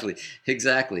 exactly.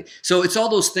 So it's all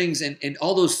those things, and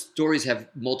all those stories have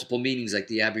multiple meanings, like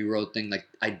the Abbey Road thing. Like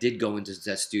I did go into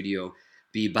that studio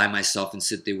be by myself and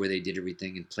sit there where they did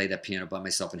everything and play that piano by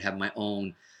myself and have my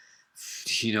own,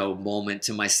 moment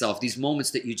to myself. These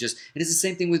moments that you just, and it's the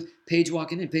same thing with Paige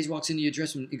walking in. Paige walks into your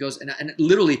dressing room, he goes, and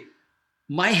literally,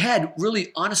 my head,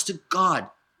 really, honest to God,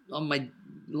 on my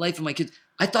life of my kids,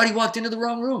 I thought he walked into the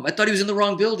wrong room. I thought he was in the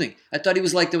wrong building. I thought he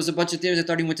was like, there was a bunch of theirs. I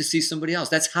thought he went to see somebody else.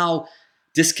 That's how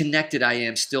disconnected I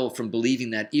am still from believing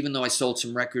that, even though I sold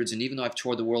some records and even though I've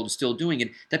toured the world and still doing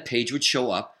it, that Paige would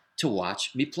show up to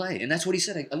watch me play. And that's what he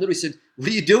said. I literally said, what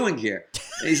are you doing here?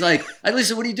 And he's like, I literally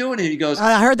said, what are you doing here? He goes,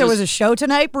 I heard there was a show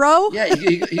tonight, bro. Yeah,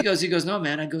 he goes, no,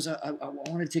 man. I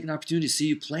wanted to take an opportunity to see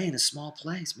you play in a small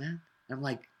place, man. And I'm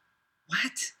like,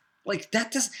 what? Like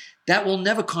that will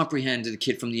never comprehend the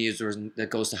kid from the Azores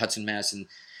that goes to Hudson, Mass.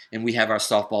 And we have our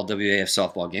softball, WAF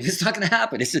softball game. It's not going to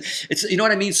happen. It's you know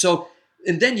what I mean? So,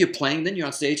 and then you're playing, then you're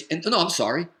on stage, and no, I'm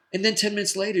sorry. And then 10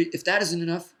 minutes later, if that isn't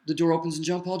enough, the door opens and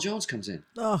John Paul Jones comes in.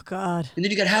 Oh, God. And then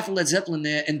you got half of Led Zeppelin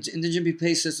there, and then Jimmy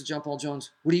Page says to John Paul Jones,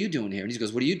 what are you doing here? And he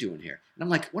goes, what are you doing here? And I'm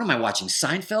like, what am I watching,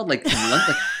 Seinfeld? Like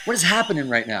what is happening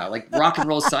right now? Like rock and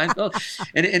roll Seinfeld?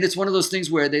 And it's one of those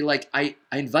things where they I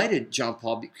invited John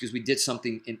Paul because we did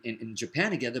something in Japan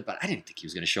together, but I didn't think he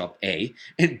was going to show up, A.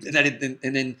 And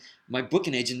then my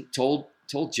booking agent told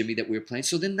Jimmy that we were playing.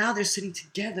 So then now they're sitting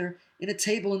together in a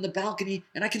table in the balcony,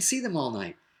 and I can see them all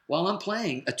night while I'm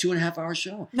playing a 2.5-hour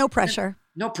show. No pressure.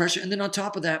 No pressure. And then on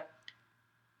top of that,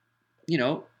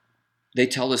 they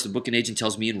tell us, the booking agent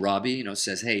tells me and Robbie,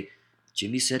 says, hey,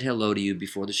 Jimmy said hello to you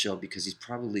before the show because he's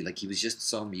probably he was just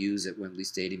saw Muse at Wembley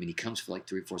Stadium and he comes for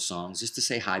 3 or 4 songs just to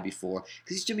say hi before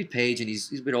because he's Jimmy Page and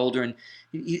he's a bit older and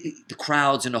the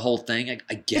crowds and the whole thing.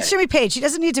 I get It's it. Jimmy Page. He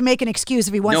doesn't need to make an excuse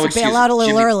if he wants to bail out a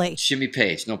little early. Jimmy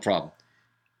Page, no problem.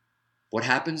 What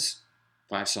happens?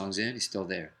 5 songs in, he's still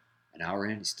there. An hour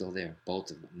in, he's still there.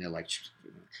 Both of them. And they're like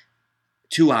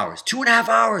 2 hours, 2.5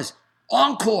 hours,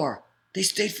 encore. They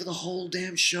stayed for the whole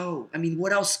damn show. I mean,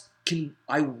 what else can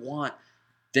I want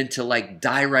than to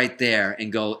die right there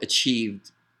and go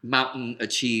mountain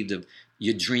achieved of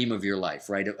your dream of your life,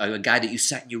 right? A guy that you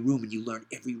sat in your room and you learned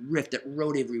every riff, that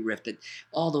wrote every riff, that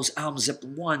all those albums,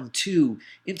 Zeppelin 1, 2,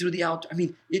 in through the out. I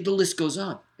mean, the list goes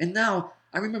on. And now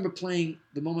I remember playing,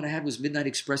 the moment I had was Midnight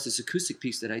Express, this acoustic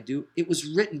piece that I do. It was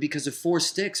written because of 4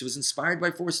 Sticks. It was inspired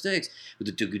by 4 Sticks. With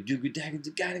the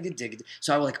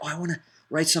so I was like, I want to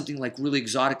write something really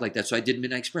exotic like that. So I did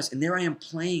Midnight Express. And there I am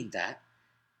playing that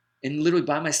and literally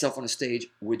by myself on a stage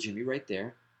with Jimmy right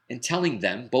there and telling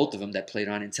them, both of them that played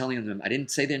on, and telling them, I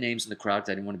didn't say their names in the crowd because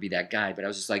I didn't want to be that guy, but I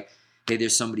was just like, hey,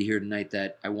 there's somebody here tonight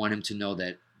that I want him to know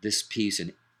that this piece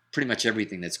and pretty much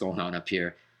everything that's going on up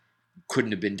here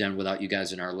couldn't have been done without you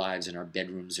guys in our lives, in our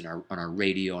bedrooms, on our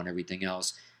radio and everything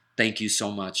else. Thank you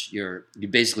so much. You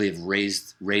basically have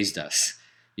raised us,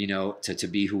 to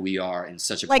be who we are in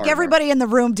such a part everybody in the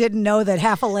room didn't know that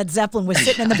half of Led Zeppelin was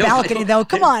sitting in the balcony, though.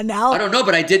 Come on now. I don't know,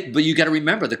 but I did. But you got to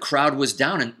remember, the crowd was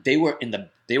down and they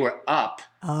were up.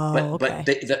 Oh, but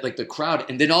the crowd,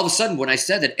 and then all of a sudden, when I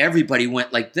said that, everybody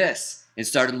went like this and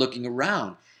started looking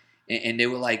around, and they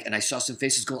were like, and I saw some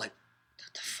faces go like,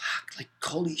 what the fuck,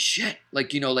 holy shit,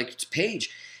 it's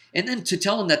Page. And then to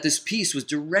tell them that this piece was a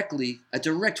direct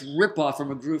ripoff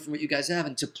from a groove from what you guys have,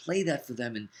 and to play that for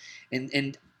them,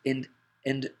 and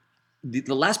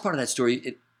the last part of that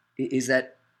story is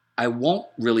that I won't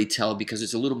really tell because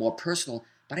it's a little more personal.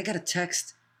 But I got a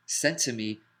text sent to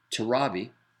me to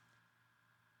Robbie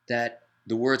that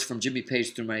the words from Jimmy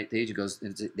Page through my page goes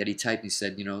that he typed. And he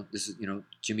said, this is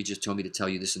Jimmy just told me to tell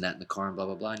you this and that in the car and blah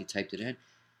blah blah. And he typed it in.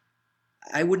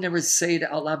 I would never say it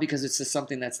out loud because it's just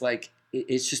something that's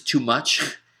it's just too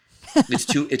much. It's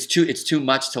too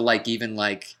much to even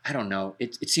I don't know.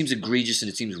 It seems egregious and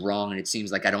it seems wrong and it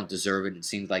seems like I don't deserve it. It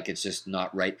seems like it's just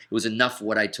not right. It was enough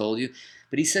what I told you,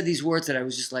 but he said these words that I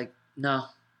was just like, no,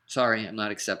 sorry, I'm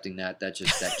not accepting that. That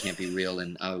can't be real,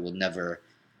 and I will never.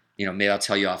 Maybe I'll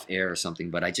tell you off air or something.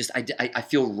 But I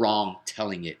feel wrong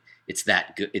telling it. It's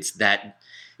that good.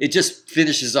 It just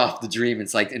finishes off the dream.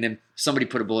 It's and then somebody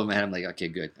put a bullet in my head. I'm like, okay,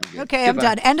 good. I'm good. Okay, Goodbye.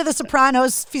 I'm done. End of The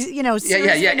Sopranos. Yeah,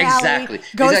 exactly.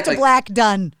 Goes to black.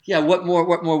 Done. Yeah. What more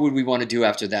would we want to do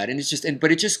after that? And it's just,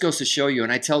 but it just goes to show you.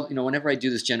 And I tell, whenever I do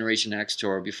this Generation X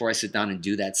tour, before I sit down and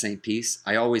do that same piece,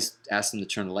 I always ask them to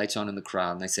turn the lights on in the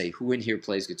crowd, and I say, who in here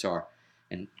plays guitar?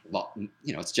 And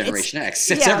it's Generation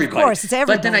X. It's everybody. Of course, it's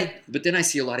everybody. But then I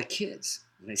see a lot of kids,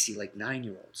 and I see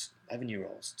 9-year-olds,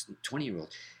 11-year-olds,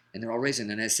 20-year-olds. And they're all raising.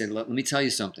 And I said, let me tell you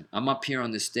something. I'm up here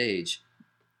on this stage.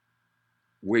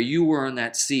 Where you were on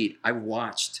that seat, I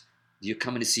watched. You're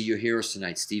coming to see your heroes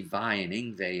tonight, Steve Vai and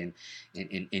Yngwie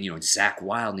and Zach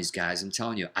Wilde and these guys. I'm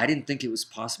telling you, I didn't think it was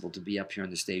possible to be up here on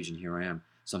the stage, and here I am.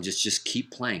 So I'm just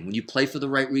keep playing. When you play for the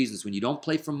right reasons, when you don't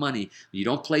play for money, when you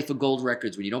don't play for gold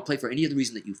records, when you don't play for any other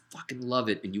reason that you fucking love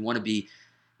it and you want to be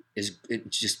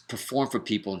just perform for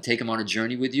people and take them on a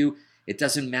journey with you, it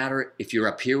doesn't matter if you're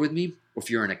up here with me or if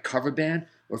you're in a cover band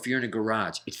or if you're in a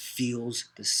garage. It feels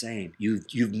the same.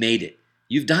 You've made it.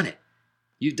 You've done it.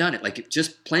 You've done it. Like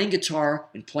just playing guitar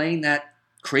and playing that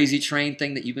Crazy Train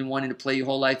thing that you've been wanting to play your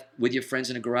whole life with your friends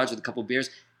in a garage with a couple beers,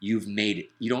 you've made it.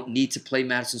 You don't need to play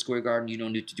Madison Square Garden. You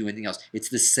don't need to do anything else. It's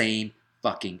the same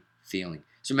fucking feeling.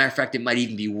 As a matter of fact, it might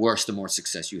even be worse the more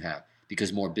success you have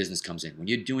because more business comes in. When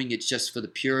you're doing it just for the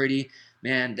purity,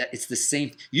 man, it's the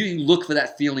same. You look for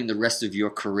that feeling the rest of your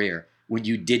career when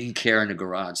you didn't care in a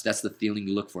garage. That's the feeling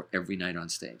you look for every night on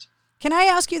stage. Can I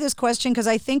ask you this question? Because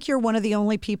I think you're one of the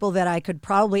only people that I could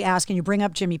probably ask, and you bring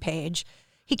up Jimmy Page.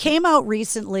 He came out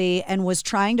recently and was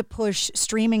trying to push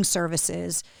streaming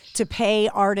services to pay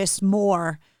artists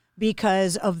more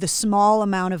because of the small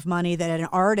amount of money that an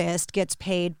artist gets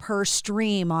paid per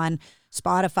stream on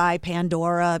Spotify,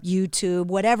 Pandora, YouTube,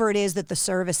 whatever it is that the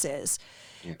service is.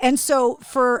 Yeah. And so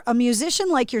for a musician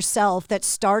like yourself that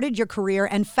started your career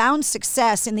and found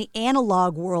success in the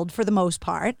analog world for the most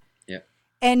part,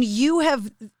 and you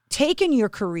have taken your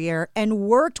career and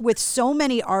worked with so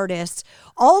many artists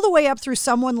all the way up through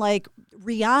someone like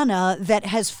Rihanna that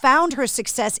has found her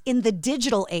success in the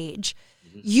digital age.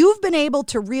 Mm-hmm. You've been able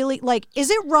to really, like, is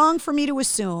it wrong for me to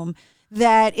assume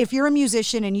that if you're a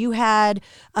musician and you had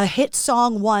a hit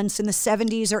song once in the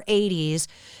 70s or 80s,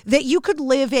 that you could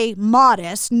live a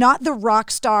modest, not the rock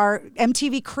star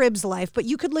MTV Cribs life, but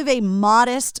you could live a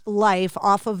modest life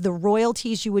off of the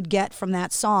royalties you would get from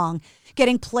that song,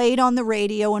 getting played on the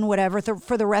radio and whatever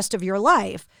for the rest of your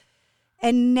life.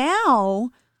 And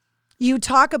now you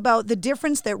talk about the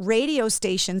difference that radio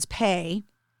stations pay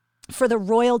for the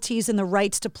royalties and the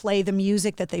rights to play the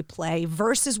music that they play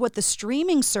versus what the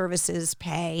streaming services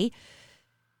pay.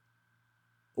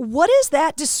 What is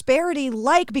that disparity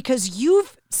like? Because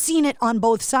you've seen it on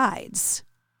both sides.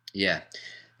 Yeah.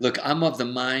 Look, I'm of the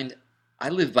mind, I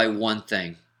live by one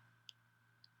thing.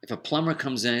 If a plumber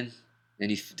comes in and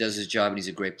he does his job and he's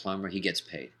a great plumber, he gets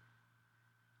paid.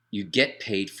 You get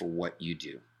paid for what you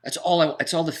do. That's all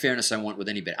the fairness I want with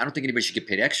anybody. I don't think anybody should get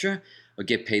paid extra or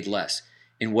get paid less.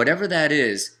 And whatever that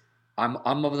is, I'm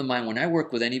of the mind when I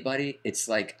work with anybody, it's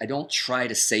like I don't try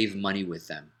to save money with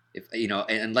them,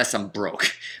 unless I'm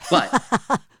broke. But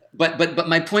but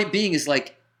my point being is,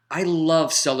 like, I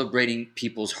love celebrating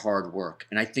people's hard work,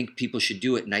 and I think people should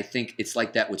do it. And I think it's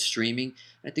like that with streaming.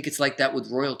 I think it's like that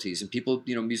with royalties and people.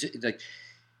 Music, like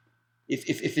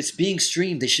if it's being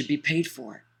streamed, they should be paid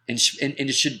for it, and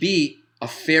it should be a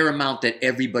fair amount that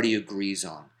everybody agrees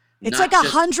on. It's like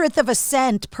 1/100 of a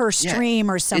cent per stream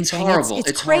or something. It's horrible.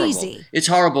 It's crazy. Horrible. It's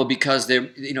horrible because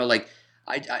they're, like,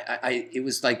 it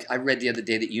was like, I read the other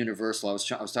day that Universal, I was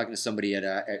talking to somebody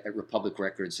at Republic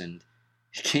Records, and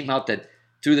it came out that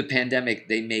through the pandemic,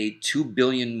 they made $2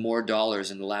 billion more in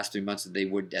the last 3 months than they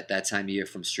would at that time of year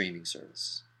from streaming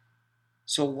service.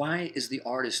 So why is the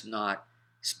artist not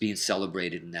being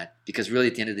celebrated in that? Because really,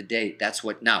 at the end of the day, that's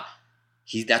what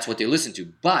they listen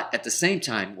to. But at the same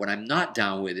time, what I'm not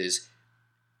down with is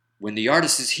when the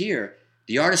artist is here,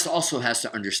 the artist also has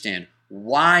to understand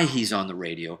why he's on the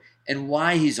radio and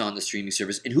why he's on the streaming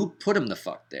service and who put him the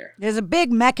fuck there. There's a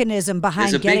big mechanism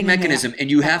behind getting him there. There's a big mechanism,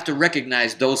 and you have to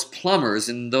recognize those plumbers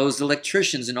and those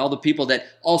electricians and all the people that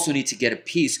also need to get a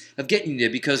piece of getting you there,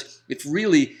 because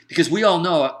we all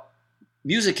know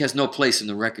music has no place in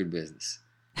the record business.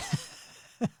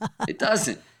 It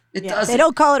doesn't. It doesn't. They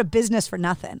don't call it a business for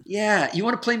nothing. Yeah. You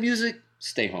want to play music?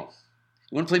 Stay home.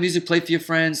 You want to play music? Play for your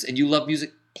friends, and you love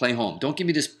music? Play home. Don't give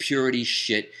me this purity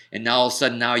shit, and now all of a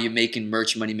sudden now you're making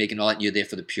merch money, making all that, and you're there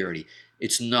for the purity.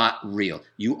 It's not real.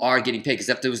 You are getting paid, because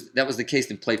if that was the case,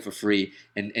 then play for free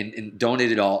and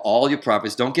donate it all your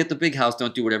profits. Don't get the big house.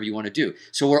 Don't do whatever you want to do.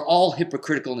 So we're all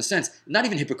hypocritical in a sense. Not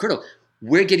even hypocritical.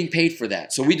 We're getting paid for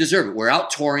that, so we deserve it. We're out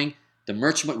touring. The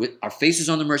merch, with our faces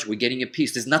on the merch, we're getting a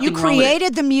piece. There's nothing wrong with it. You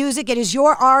created the music. It is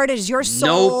your art. It is your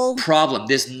soul. No problem.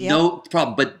 There's no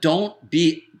problem. But don't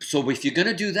be... So if you're going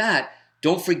to do that,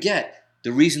 don't forget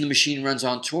the reason the machine runs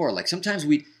on tour. Like sometimes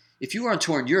if you were on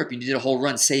tour in Europe and you did a whole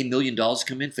run, say $1 million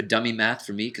come in for dummy math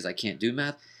for me, because I can't do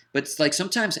math. But it's like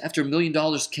sometimes after $1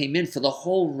 million came in for the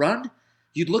whole run,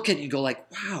 you'd look at it and go like,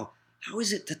 wow, how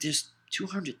is it that there's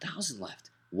 200,000 left?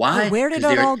 Why? Well, where did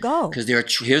it all go? Because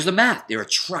here's the math. There are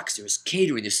trucks. There is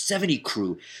catering. There's 70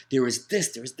 crew. There is this.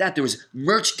 There is that. There was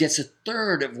merch gets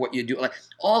 1/3 of what you do. Like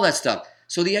all that stuff.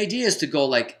 So the idea is to go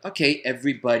like, okay,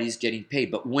 everybody's getting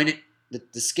paid. But when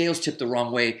the scales tip the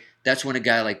wrong way, that's when a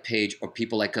guy like Page or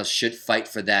people like us should fight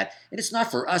for that. And it's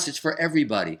not for us, it's for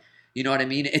everybody. You know what I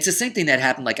mean? It's the same thing that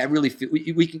happened. Like, I really feel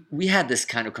we had this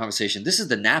kind of conversation. This is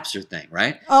the Napster thing,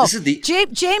 right? Oh, this is the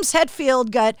James Hetfield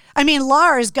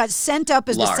Lars got sent up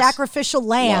as the sacrificial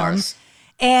lamb. Lars.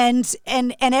 And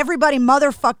everybody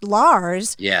motherfucked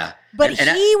Lars. Yeah. But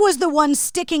he was the one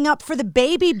sticking up for the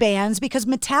baby bands because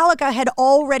Metallica had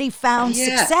already found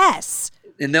success.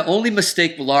 And the only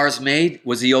mistake Lars made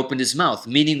was he opened his mouth.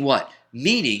 Meaning what?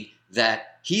 Meaning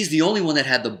that he's the only one that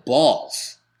had the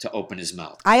balls to open his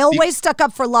mouth. I always stuck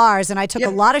up for Lars, and I took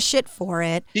a lot of shit for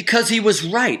it. Because he was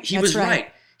right. He was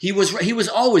right. He was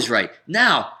always right.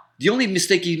 Now, the only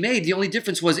mistake he made, the only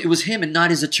difference was it was him and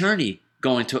not his attorney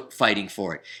going to fighting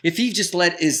for it. If he just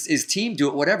let his team do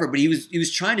it, whatever, but he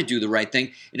was trying to do the right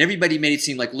thing, and everybody made it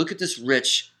seem like, look at this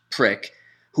rich prick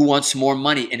who wants more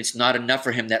money, and it's not enough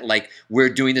for him that, like, we're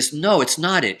doing this. No, it's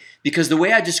not it. Because the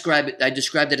way I described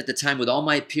it at the time with all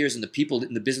my peers and the people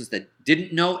in the business that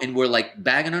didn't know and were, like,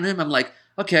 bagging on him. I'm like,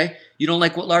 okay, you don't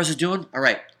like what Lars is doing? All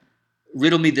right,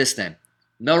 riddle me this then.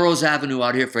 Melrose Avenue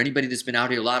out here, for anybody that's been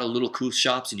out here, a lot of little cool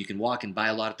shops, and you can walk and buy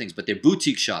a lot of things, but they're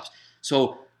boutique shops.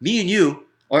 So me and you,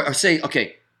 or say,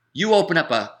 okay, you open up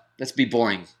let's be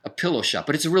boring, a pillow shop,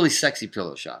 but it's a really sexy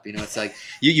pillow shop. You know, it's like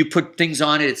you put things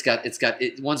on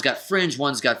it. One's got fringe,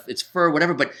 one's got it's fur,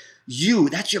 whatever. But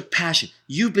that's your passion.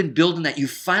 You've been building that. You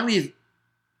finally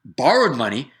borrowed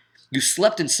money. You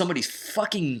slept in somebody's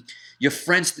your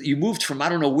friends. You moved from I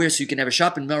don't know where so you can have a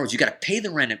shop in Melrose. You got to pay the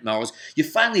rent at Melrose.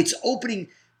 It's opening,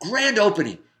 grand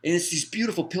opening. And it's these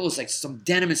beautiful pillows, like some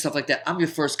denim and stuff like that. I'm your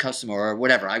first customer or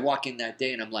whatever. I walk in that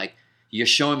day and I'm like, you're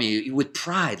showing me with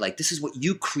pride, like this is what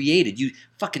you created. You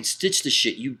fucking stitched the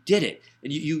shit. You did it.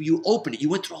 And you opened it. You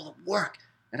went through all the work.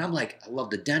 And I'm like, I love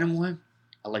the denim one.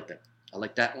 I like that. I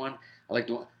like that one. I like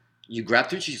the one. You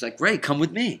grabbed her. She's like, great, come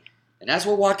with me. And as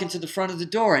we're walking to the front of the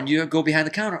door and you go behind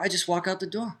the counter, I just walk out the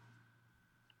door.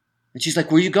 And she's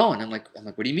like, where are you going? I'm like,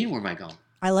 what do you mean, where am I going?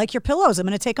 I like your pillows. I'm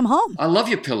going to take them home. I love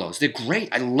your pillows. They're great.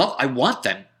 I want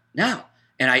them now.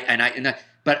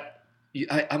 But I'm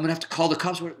going to have to call the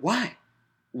cops. Why?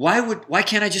 Why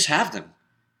can't I just have them?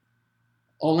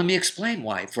 Oh, let me explain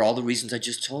why. For all the reasons I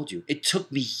just told you. It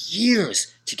took me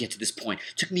years to get to this point.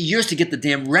 It took me years to get the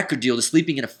damn record deal to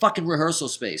sleeping in a fucking rehearsal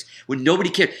space when nobody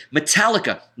cared.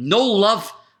 Metallica, no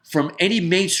love from any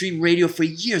mainstream radio for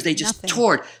years. They just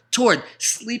toured,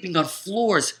 sleeping on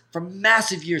floors for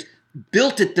massive years.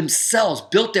 Built it themselves,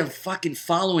 built their fucking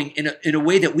following in a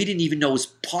way that we didn't even know was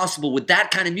possible with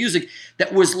that kind of music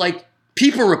that was like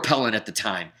people repellent at the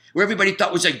time. Where everybody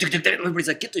thought was like, everybody's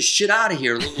like, get the shit out of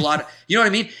here. You know what I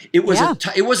mean? It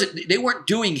wasn't, they weren't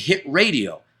doing hit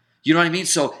radio. You know what I mean?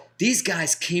 So these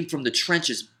guys came from the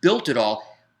trenches, built it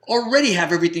all, already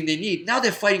have everything they need. Now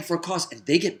they're fighting for a cause and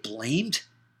they get blamed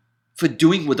for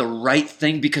doing the right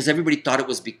thing because everybody thought it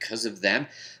was because of them.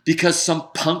 Because some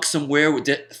punk somewhere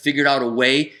figured out a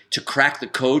way to crack the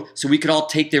code so we could all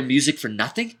take their music for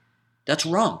nothing. That's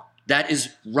wrong. That is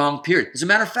wrong, period. As a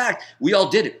matter of fact, we all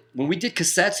did it. When we did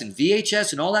cassettes and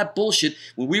VHS and all that bullshit,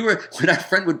 when our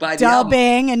friend would buy the album,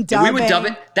 and we would dub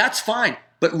it, that's fine.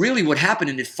 But really what happened,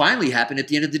 and it finally happened at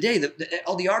the end of the day,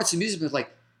 all the artists and musicians were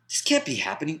like, this can't be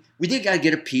happening. We did got to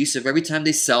get a piece of every time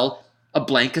they sell a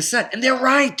blank cassette. And they're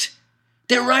right.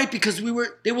 They're right because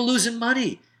they were losing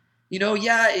money. You know,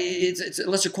 yeah, it's a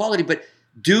lesser quality, but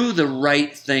do the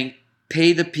right thing.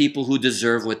 Pay the people who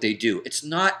deserve what they do. It's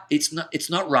not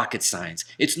rocket science.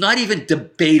 It's not even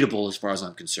debatable as far as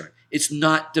I'm concerned. It's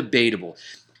not debatable.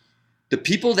 The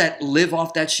people that live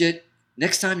off that shit,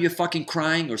 next time you're fucking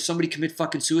crying or somebody commit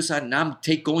fucking suicide and I'm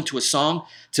going to a song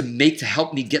to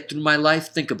help me get through my life,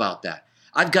 think about that.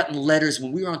 I've gotten letters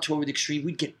when we were on tour with Extreme,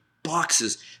 we'd get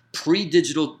boxes,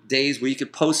 pre-digital days where you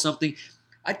could post something.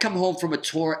 I'd come home from a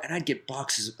tour and I'd get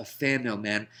boxes of fan mail,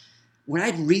 man. When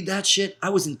I'd read that shit, I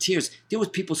was in tears. There was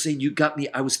people saying, you got me,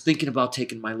 I was thinking about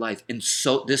taking my life, and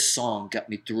so this song got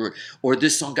me through it, or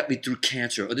this song got me through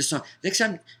cancer, or this song. Next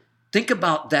time, think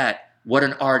about that, what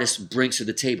an artist brings to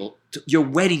the table. Your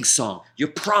wedding song, your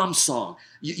prom song,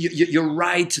 your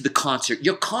ride to the concert,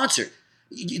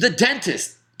 the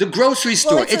dentist, the grocery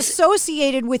store. Well, it's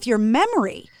associated with your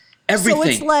memory. Everything. So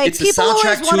it's like it's the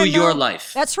soundtrack to your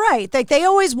life. That's right. Like they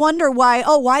always wonder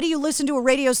why do you listen to a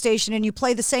radio station and you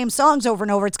play the same songs over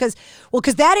and over? It's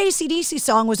because that AC/DC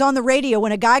song was on the radio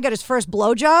when a guy got his first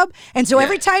blowjob. And so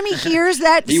every time he hears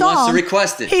that he song, wants to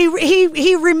request it.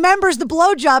 He remembers the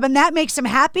blowjob and that makes him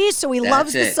happy. So he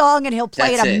loves the song and he'll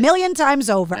play it a million times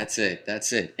over. That's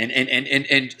it.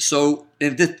 And so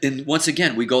once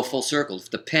again, we go full circle.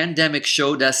 If the pandemic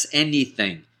showed us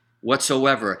anything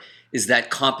whatsoever, is that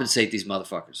compensate these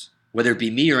motherfuckers. whether it be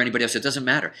me or anybody else, it doesn't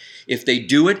matter. If they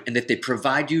do it and if they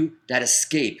provide you that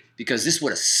escape, because this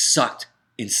would have sucked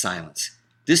in silence.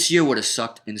 This year would have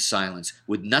sucked in silence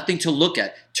with nothing to look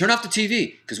at. Turn off the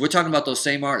TV, because we're talking about those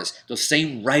same artists, those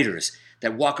same writers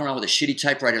that walk around with a shitty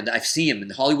typewriter. I see them in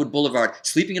Hollywood Boulevard,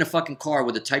 sleeping in a fucking car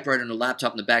with a typewriter and a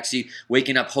laptop in the backseat,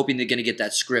 waking up hoping they're going to get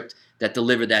that script that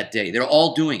delivered that day. They're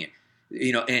all doing it.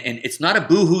 And it's not a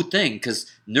boo-hoo thing,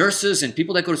 because nurses and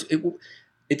people that go to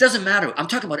it doesn't matter. I'm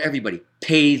talking about everybody.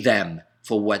 Pay them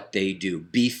for what they do.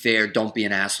 Be fair. Don't be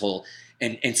an asshole.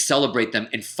 And celebrate them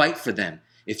and fight for them.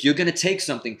 If you're going to take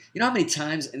something, you know how many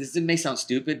times, and this may sound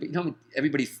stupid, but you know,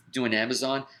 everybody doing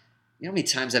Amazon, you know how many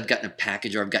times I've gotten a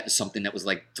package or I've gotten something that was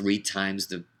like 3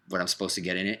 times what I'm supposed to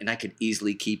get in it, and I could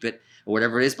easily keep it or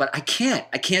whatever it is, but I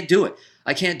can't do it.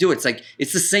 It's like,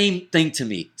 it's the same thing to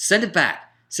me. Send it back.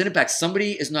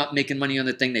 Somebody is not making money on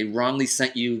the thing. They wrongly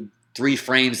sent you 3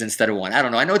 frames instead of 1. I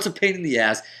don't know. I know it's a pain in the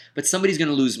ass, but somebody's going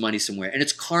to lose money somewhere, and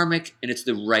it's karmic, and it's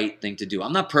the right thing to do.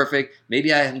 I'm not perfect.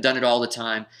 Maybe I haven't done it all the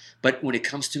time, but when it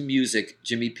comes to music,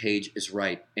 Jimmy Page is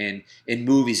right. And in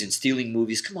movies and stealing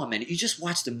movies, come on, man. You just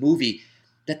watched a movie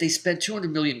that they spent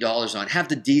 $200 million on. Have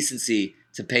the decency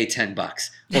to pay $10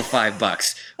 or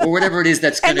 $5 or whatever it is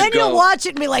that's going to go. And then you'll watch it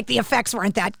and be like, the effects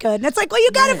weren't that good. And it's like, well,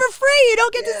 you got it for free. You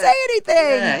don't get to say anything.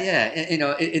 Yeah.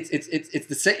 And,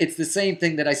 it's the same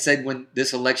thing that I said when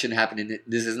this election happened. And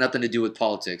this has nothing to do with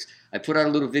politics. I put out a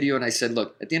little video and I said,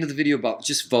 look, at the end of the video about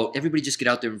just vote. Everybody just get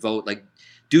out there and vote. Like,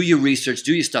 do your research,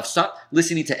 do your stuff. Stop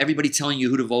listening to everybody telling you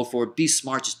who to vote for. Be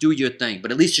smart. Just do your thing.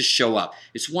 But at least just show up.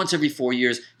 It's once every 4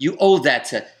 years. You owe that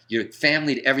to your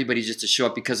family, to everybody, just to show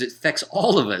up, because it affects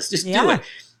all of us. Just do it.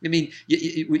 I mean,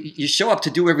 you show up to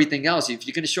do everything else. If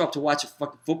you're going to show up to watch a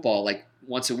fucking football like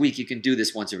once a week, you can do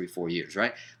this once every 4 years,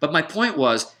 right? But my point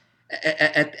was,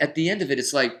 at the end of it,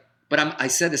 it's like, but I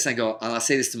said this, and I go, I'll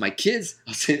say this to my kids.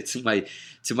 I'll say it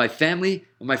to my family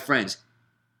and my friends.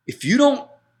 If you don't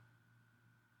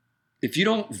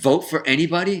vote for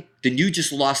anybody, then you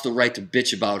just lost the right to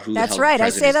bitch about who the hell the president is. That's right. I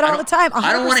say that all the time. 100%.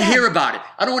 I don't want to hear about it.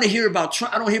 I don't want to hear about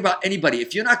Trump. I don't want to hear about anybody.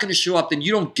 If you're not going to show up, then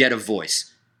you don't get a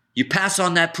voice. You pass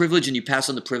on that privilege, and you pass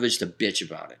on the privilege to bitch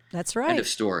about it. That's right. End of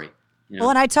story. You know?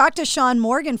 Well, and I talked to Sean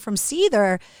Morgan from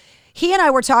Seether. He and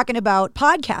I were talking about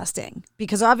podcasting,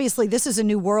 because obviously this is a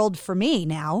new world for me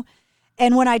now.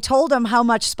 And when I told him how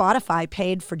much Spotify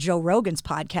paid for Joe Rogan's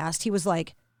podcast, he was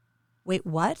like, wait,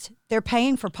 what? They're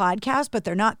paying for podcasts, but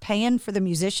they're not paying for the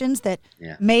musicians that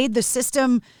made the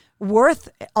system worth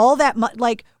all that much?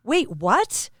 Like, wait,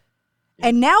 what? Yeah.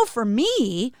 And now for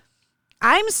me,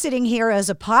 I'm sitting here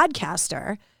as a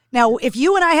podcaster. Now, if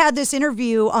you and I had this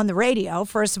interview on the radio,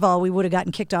 first of all, we would have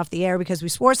gotten kicked off the air because we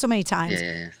swore so many times.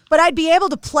 Yeah. But I'd be able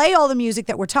to play all the music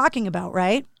that we're talking about,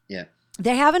 right? Yeah.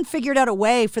 They haven't figured out a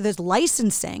way for this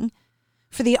licensing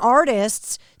for the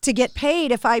artists to get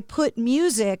paid if I put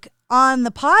music on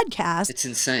the podcast. It's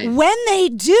insane. When they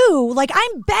do, like,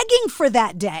 I'm begging for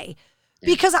that day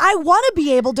because I want to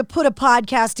be able to put a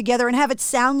podcast together and have it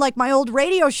sound like my old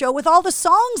radio show with all the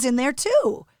songs in there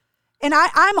too. And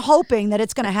I'm hoping that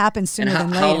it's going to happen sooner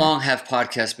than later. How long have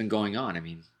podcasts been going on? I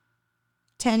mean,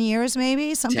 10 years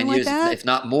maybe, something 10 like years, that. if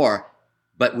not more.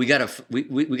 But we got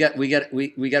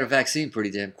a vaccine pretty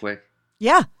damn quick.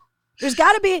 Yeah. There's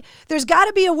got to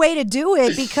be a way to do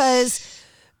it because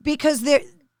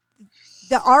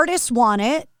the artists want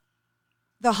it,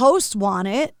 the hosts want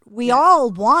it, we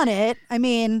all want it. I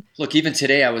mean, look, even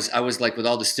today I was like, with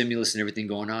all the stimulus and everything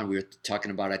going on, we were talking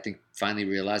about, I think, finally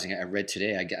realizing, I read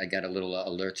today, I got a little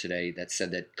alert today that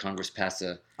said that Congress passed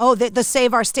the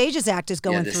Save Our Stages Act is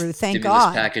going through. Thank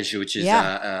God. Stimulus package, which is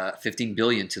 $15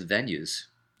 billion to the venues.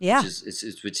 Yeah,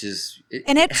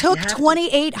 and it took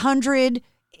 2,800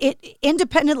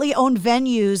 independently owned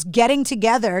venues getting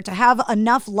together to have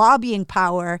enough lobbying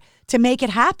power to make it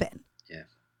happen. Yeah.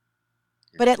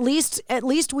 But at least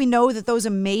we know that those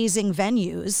amazing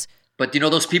venues. But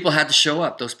those people had to show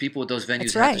up. Those people with those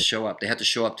venues had to show up. They had to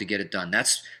show up to get it done.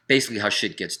 That's basically how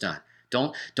shit gets done.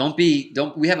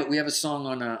 We have a song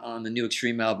on the new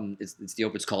Extreme album.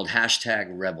 It's called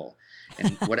 #Rebel.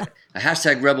 And what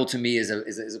a #Rebel to me is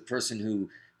a person who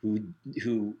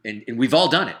and we've all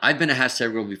done it. I've been a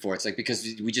 #Rebel before. It's like, because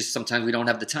we just sometimes we don't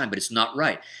have the time, but it's not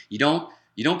right. You don't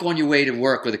go on your way to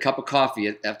work with a cup of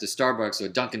coffee after Starbucks or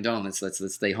Dunkin' Donuts.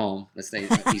 Let's stay home. Let's stay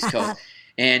on the East Coast.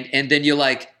 And then you're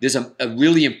like, there's a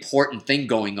really important thing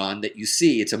going on that you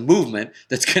see. It's a movement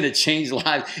that's going to change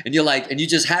lives. And you're like, and you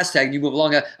just hashtag and you move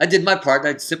along. I did my part.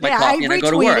 I sip my coffee and I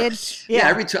go to work.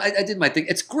 I did my thing.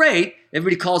 It's great.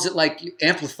 Everybody calls it like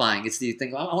amplifying. It's the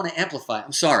thing. I want to amplify.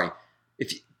 I'm sorry.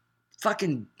 If you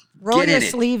fucking Roll your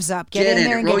sleeves up. Get in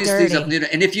there and roll get your dirty. sleeves up.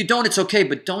 And if you don't, it's okay.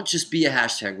 But don't just be a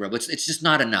hashtag rebel. It's just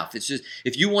not enough. It's just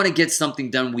if you want to get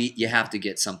something done, you have to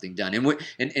get something done.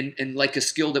 And like a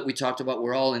skill that we talked about,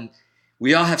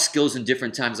 we all have skills in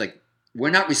different times. Like we're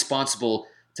not responsible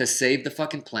to save the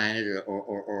fucking planet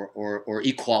or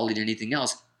equality or anything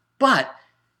else. But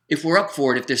if we're up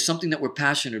for it, if there's something that we're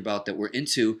passionate about, that we're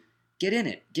into, get in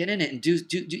it, and do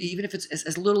even if it's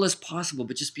as little as possible,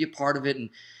 but just be a part of it and,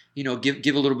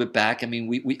 give a little bit back. I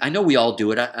mean, I know we all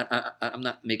do it. I'm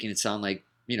not making it sound like,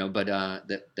 but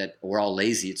that we're all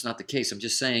lazy. It's not the case. I'm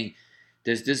just saying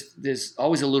there's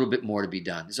always a little bit more to be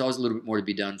done. There's always a little bit more to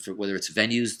be done for whether it's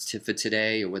venues for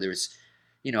today or whether it's,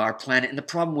 our planet. And the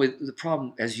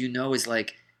problem, as you know, is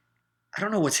like, I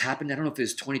don't know what's happened. I don't know if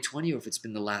it's 2020 or if it's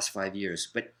been the last 5 years,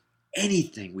 but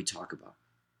anything we talk about,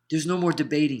 there's no more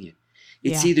debating it.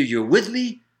 It's either you're with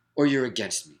me or you're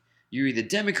against me. You're either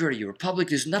Democrat or you're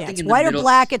Republican. There's nothing in the middle. It's white or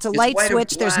black. It's a light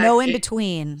switch. There's no in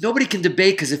between. Nobody can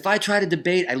debate because if I try to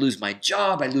debate, I lose my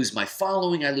job. I lose my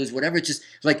following. I lose whatever. It's just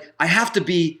like I have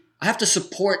to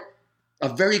support a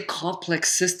very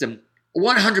complex system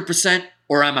 100%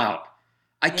 or I'm out.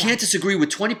 I can't disagree with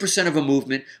 20% of a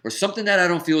movement or something that I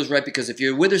don't feel is right because if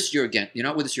you're with us, you're against. You're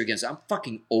not with us, you're against. I'm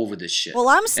fucking over this shit. Well,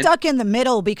 I'm stuck in the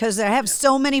middle because I have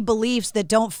so many beliefs that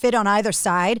don't fit on either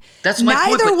side. That's my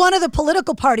point. Neither one of the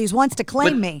political parties wants to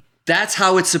claim me. That's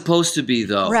how it's supposed to be,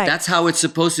 though. Right. That's how it's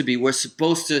supposed to be. We're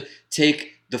supposed to take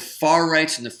the far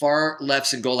rights and the far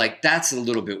lefts and go like, that's a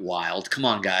little bit wild. Come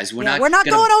on, guys. We're not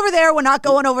going over there. We're not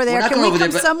going over there. Can we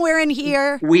come somewhere in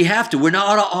here? We have to. We're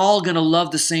not all going to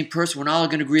love the same person. We're not all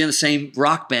going to agree on the same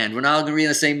rock band. We're not all going to agree on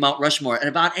the same Mount Rushmore and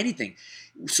about anything.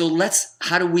 So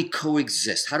how do we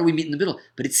coexist? How do we meet in the middle?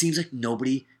 But it seems like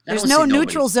nobody. There's no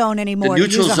neutral zone anymore. The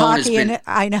neutral zone has been.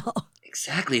 I know.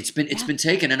 Exactly. It's been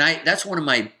taken. And that's one of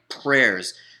my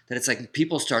prayers, that it's like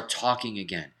people start talking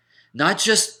again. Not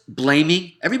just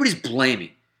blaming. Everybody's blaming.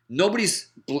 Nobody's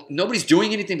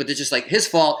doing anything, but they're just like, his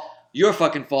fault, your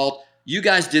fucking fault. You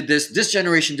guys did this. This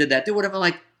generation did that. Did whatever.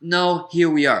 Like, no, here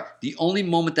we are. The only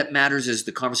moment that matters is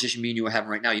the conversation me and you are having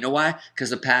right now. You know why? Because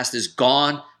the past is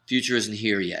gone. Future isn't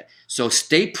here yet. So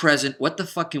stay present. What the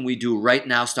fuck can we do right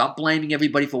now? Stop blaming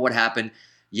everybody for what happened.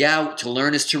 Yeah, to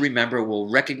learn is to remember. We'll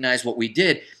recognize what we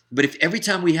did. But if every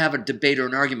time we have a debate or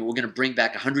an argument, we're going to bring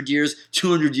back 100 years,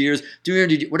 200 years,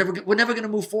 300 years, whatever, we're never going to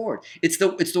move forward. It's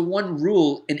the one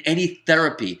rule in any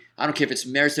therapy. I don't care if it's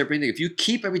marriage therapy or anything. If you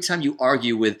keep every time you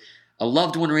argue with a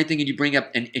loved one or anything and you bring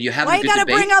up and you have a good debate. Why you got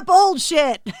to bring up old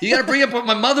shit? You got to bring up what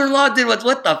my mother-in-law did. What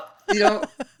the,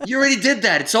 you already did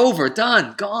that. It's over,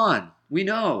 done, gone. We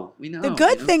know. The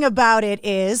good thing about it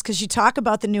is, because you talk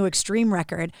about the new Extreme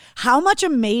record, how much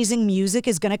amazing music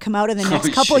is going to come out in the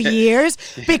next couple years,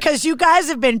 because you guys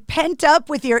have been pent up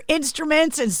with your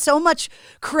instruments and so much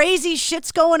crazy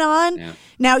shit's going on. Yeah.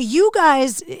 Now, you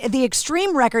guys, the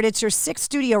Extreme record, it's your 6th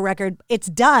studio record. It's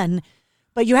done,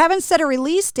 but you haven't set a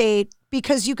release date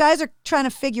because you guys are trying to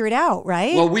figure it out,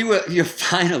 right? Well, you're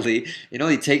finally, it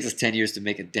only takes us 10 years to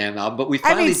make a damn album, but we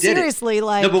finally did seriously, it.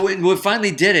 like. No, but we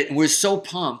finally did it, and we're so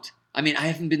pumped. I mean, I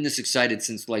haven't been this excited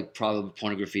since, like, probably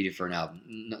Porn and Graffiti for an album.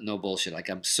 No bullshit. Like,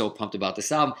 I'm so pumped about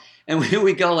this album. And here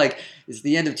we go, like, it's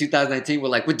the end of 2019. We're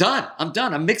like, we're done. I'm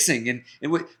done. I'm mixing. And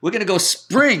we're going to go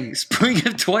spring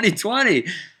of 2020.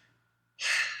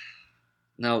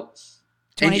 No.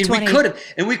 2020.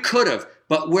 And we could have.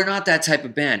 But we're not that type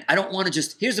of band. I don't want to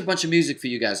just, here's a bunch of music for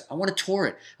you guys. I want to tour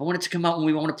it. I want it to come out when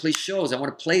we want to play shows. I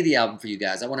want to play the album for you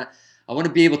guys. I want to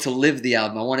be able to live the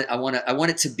album. I want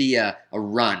it to be a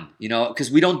run,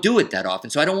 because we don't do it that often.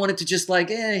 So I don't want it to just like,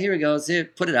 here it goes, here,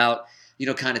 put it out,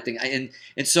 kind of thing.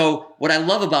 And so what I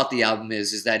love about the album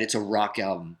is that it's a rock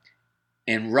album.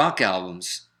 And rock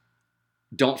albums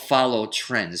don't follow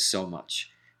trends so much.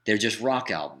 They're just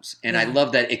rock albums. And I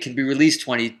love that it can be released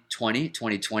 2020,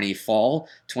 2020 fall,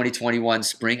 2021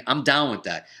 spring. I'm down with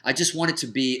that. I just want it to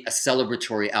be a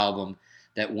celebratory album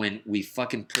that when we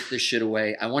fucking put this shit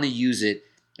away, I want to use it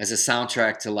as a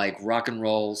soundtrack to like rock and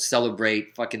roll,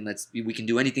 celebrate, fucking we can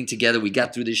do anything together. We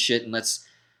got through this shit and let's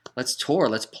tour,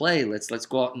 let's play, let's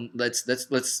go out and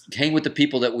let's hang with the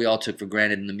people that we all took for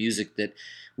granted and the music that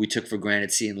we took for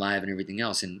granted, seeing live and everything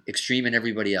else, and Extreme and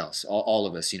everybody else, all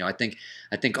of us. I think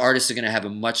artists are going to have a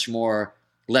much more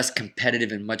less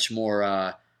competitive and much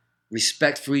more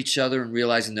respect for each other, and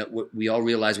realizing that we all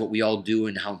realize what we all do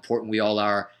and how important we all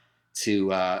are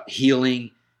to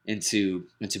healing and to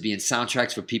being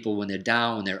soundtracks for people when they're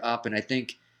down, when they're up. And I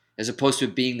think as opposed to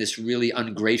it being this really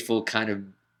ungrateful kind of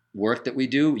work that we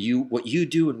do, what you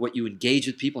do and what you engage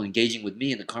with people, engaging with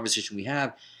me and the conversation we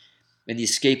have, and the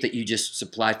escape that you just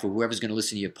supply for whoever's going to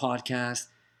listen to your podcast,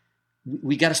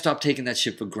 we got to stop taking that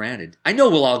shit for granted. I know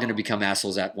we're all going to become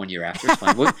assholes at 1 year after. It's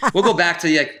fine. We'll go back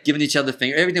to giving each other the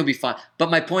finger. Everything will be fine. But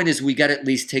my point is, we got to at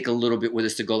least take a little bit with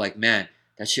us to go like, man,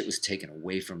 that shit was taken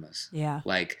away from us. Yeah.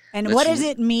 Like, and what does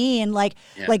it mean? Like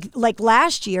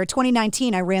last year,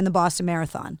 2019, I ran the Boston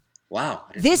Marathon. Wow.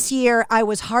 This year, I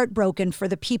was heartbroken for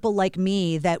the people like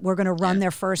me that were going to run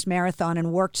their first marathon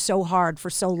and worked so hard for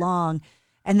so long,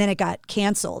 and then it got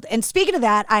canceled. And speaking of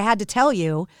that, I had to tell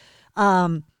you,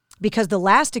 because the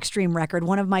last Extreme record,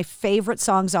 one of my favorite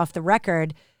songs off the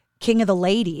record, King of the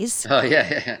Ladies. Oh,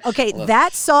 yeah. Okay,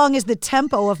 that song is the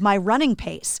tempo of my running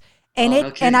pace.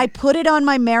 And and I put it on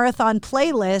my marathon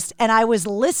playlist, and I was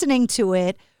listening to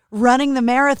it running the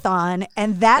marathon,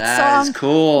 and that song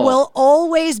will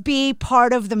always be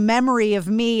part of the memory of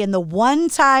me. And the one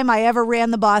time I ever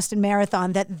ran the Boston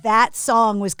Marathon, that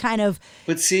song was kind of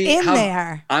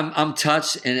there. I'm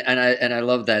touched, and I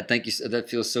love that. Thank you. That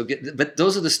feels so good. But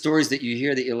those are the stories that you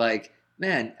hear that you're like,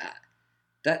 man,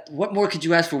 what more could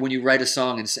you ask for when you write a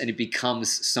song and it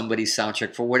becomes somebody's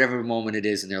soundtrack for whatever moment it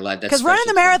is in their life? Because running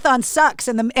the marathon sucks,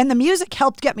 and the music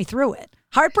helped get me through it.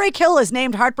 Heartbreak Hill is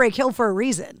named Heartbreak Hill for a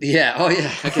reason. Yeah. Oh,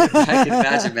 yeah. I can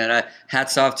imagine, man.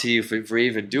 Hats off to you for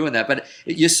even doing that. But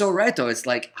you're so right, though. It's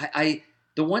like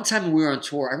the one time when we were on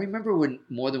tour, I remember when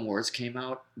More Than Words came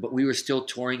out, but we were still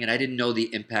touring, and I didn't know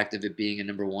the impact of it being a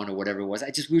number one or whatever it was.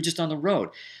 We were just on the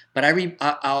road. But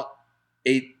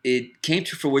it came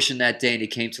to fruition that day, and it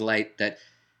came to light that,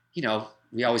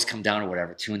 we always come down or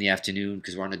whatever, 2 p.m,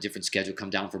 because we're on a different schedule, come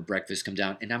down for breakfast, come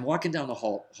down. And I'm walking down the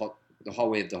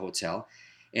hallway of the hotel,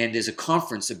 and there's a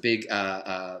conference, a big,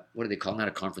 what do they call it? Not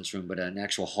a conference room, but an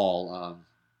actual hall,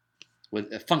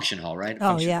 with a function hall, right?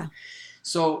 Oh, yeah. Room.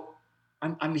 So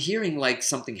I'm hearing like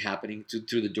something happening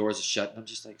through the doors are shut, and I'm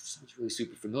just like, sounds really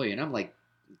super familiar. And I'm like,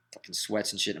 fucking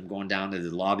sweats and shit. I'm going down to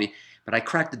the lobby, but I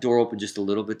cracked the door open just a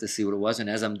little bit to see what it was. And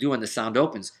as I'm doing, the sound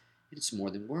opens, and it's More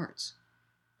Than Words.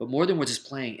 But More Than Words is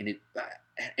playing, and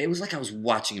it was like I was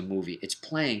watching a movie. It's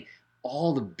playing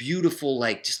all the beautiful,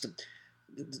 like just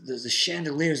the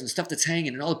chandeliers and stuff that's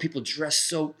hanging, and all the people dressed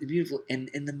so beautiful. And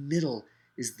in the middle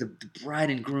is the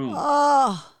bride and groom.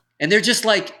 Oh. And they're just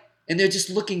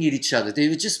looking at each other. They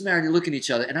were just married and looking at each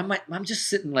other. And I'm just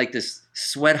sitting like this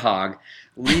sweat hog,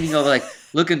 leaning over, like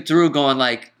looking through, going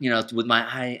like, with my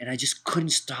eye. And I just couldn't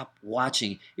stop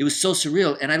watching. It was so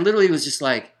surreal. And I literally was just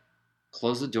like,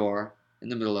 close the door in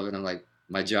the middle of it. And I'm like,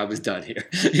 my job is done here.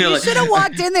 You should have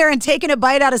walked in there and taken a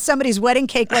bite out of somebody's wedding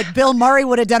cake like Bill Murray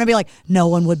would have done and be like, no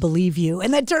one would believe you.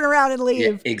 And then turn around and leave.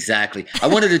 Yeah, exactly. I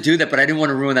wanted to do that, but I didn't want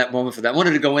to ruin that moment for that. I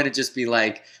wanted to go in and just be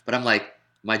like, but I'm like,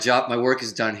 my work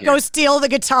is done here. Go steal the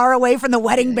guitar away from the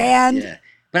wedding band. Yeah.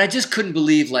 But I just couldn't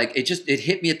believe, like, it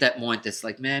hit me at that moment. That's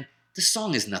like, man, this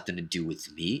song has nothing to do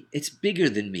with me. It's bigger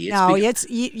than me.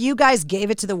 You guys gave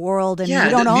it to the world, and you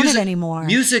don't own it anymore.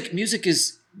 Music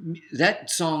is that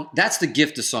song. That's the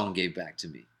gift the song gave back to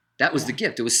me. That was the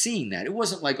gift. It was seeing that. It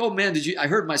wasn't like, oh man, I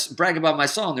heard brag about my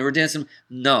song. They were dancing.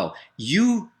 No,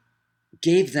 you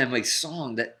gave them a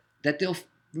song that they'll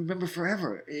remember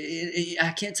forever.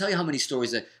 I can't tell you how many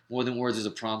stories that More Than Words is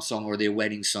a prom song, or their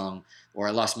wedding song, or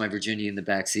I Lost My Virginity in the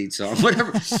Backseat song,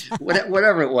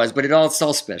 whatever it was. But it's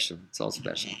all special. It's all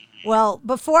special. Well,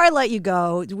 before I let you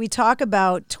go, we talk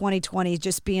about 2020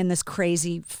 just being this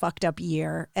crazy, fucked up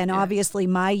year. And obviously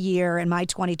my year and my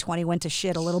 2020 went to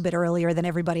shit a little bit earlier than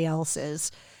everybody else's.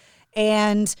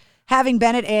 And having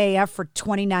been at AAF for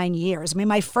 29 years, I mean,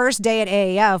 my first day at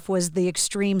AAF was the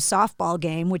Extreme softball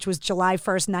game, which was July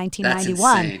 1st,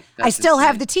 1991. I still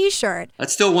have the T-shirt.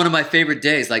 That's still one of my favorite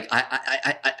days. Like,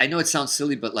 I know it sounds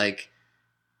silly, but like,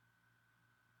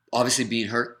 obviously being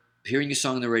hurt, hearing your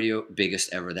song on the radio,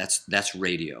 biggest ever. That's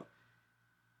radio.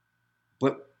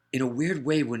 But in a weird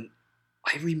way, when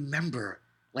I remember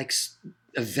like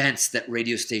events that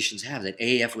radio stations have, that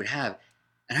AAF would have,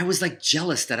 and I was like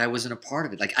jealous that I wasn't a part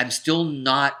of it. Like I'm still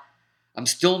not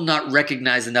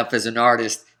recognized enough as an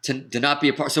artist to not be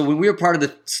a part. So when we were part of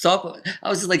the stuff, I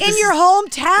was just like, in your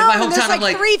hometown, there's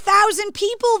like 3,000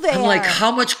 people there. I'm like,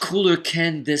 how much cooler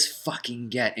can this fucking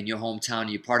get in your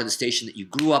hometown? You're part of the station that you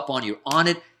grew up on. You're on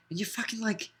it. And you're fucking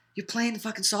like, you're playing the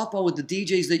fucking softball with the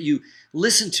DJs that you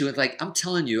listen to. It's like, I'm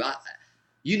telling you,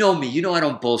 you know me, I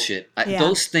don't bullshit.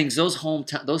 Those things,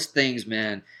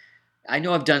 man. I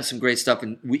know I've done some great stuff.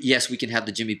 And yes, we can have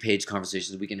the Jimmy Page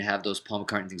conversations. We can have those Paul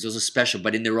McCartney things. Those are special,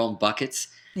 but in their own buckets.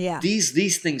 Yeah.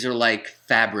 These things are like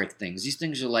fabric things. These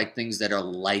things are like things that are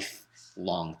life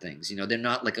long things. You know, they're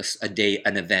not like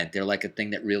an event. They're like a thing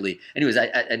that really. Anyways, I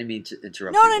didn't mean to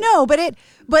interrupt. No.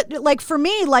 But like for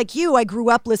me, like you, I grew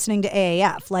up listening to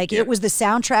AAF. Like it was the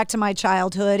soundtrack to my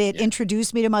childhood. It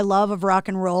introduced me to my love of rock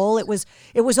and roll. It was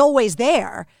always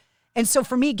there. And so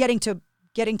for me, getting to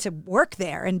work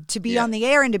there and to be on the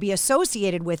air and to be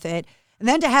associated with it, and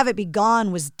then to have it be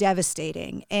gone was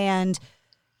devastating. And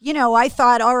you know, I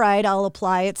thought, all right, I'll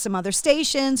apply at some other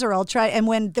stations or I'll try. And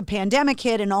when the pandemic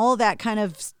hit and all that kind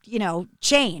of, you know,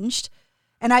 changed,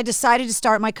 and I decided to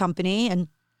start my company and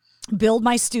build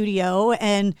my studio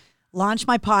and launch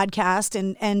my podcast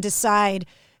and decide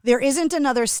there isn't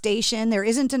another station, there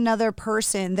isn't another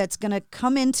person that's going to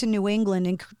come into New England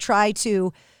and try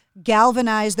to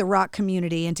galvanize the rock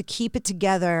community and to keep it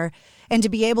together and to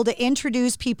be able to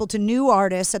introduce people to new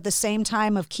artists at the same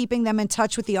time of keeping them in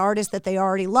touch with the artists that they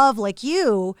already love, like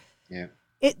you. Yeah.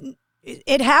 It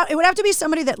would have to be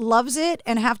somebody that loves it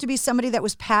and have to be somebody that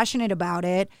was passionate about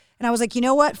it. And I was like, you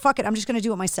know what? Fuck it. I'm just going to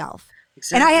do it myself.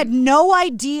 Exactly. And I had no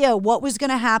idea what was going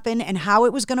to happen and how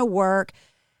it was going to work.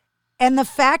 And the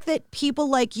fact that people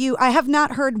like you, I have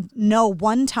not heard no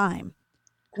one time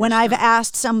when I've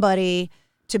asked somebody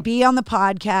to be on the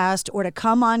podcast or to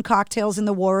come on Cocktails in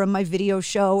the War Room, my video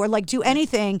show, or like do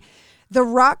anything. The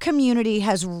rock community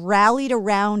has rallied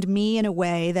around me in a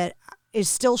way that is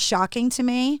still shocking to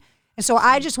me. And so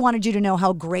I just wanted you to know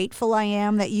how grateful I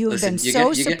am that you have been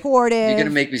so supportive. You're going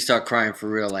to make me start crying for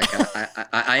real. Like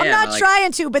I am. I'm not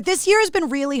trying to, but this year has been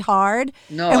really hard.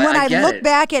 No, and when I look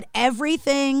back at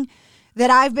everything that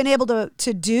I've been able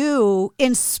to do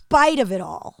in spite of it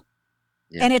all,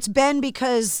 yeah. And it's been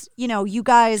because, you know, you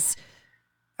guys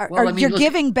you're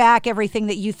giving back everything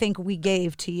that you think we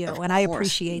gave to you. And I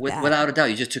appreciate that. Without a doubt.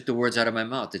 You just took the words out of my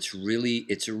mouth. It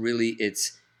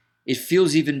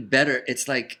feels even better. It's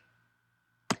like,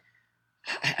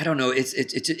 I don't know.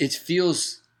 It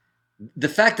feels, the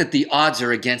fact that the odds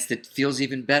are against it feels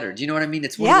even better. Do you know what I mean?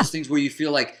 It's one of those things where you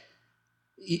feel like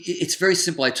it's very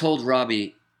simple. I told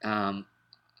Robbie, a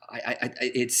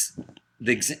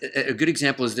good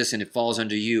example is this, and it falls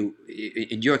under you.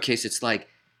 In your case, it's like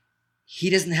he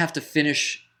doesn't have to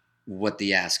finish what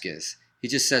the ask is. He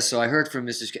just says, so I heard from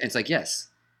Mrs. And it's like, yes.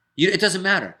 It doesn't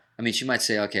matter. I mean, she might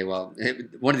say, okay, well,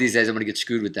 one of these days I'm going to get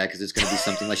screwed with that because it's going to be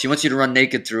something like she wants you to run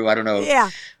naked through, I don't know,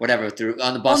 whatever, through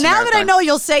on the Boston Marathon. Well, now that I know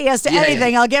you'll say yes to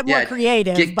anything, I'll get more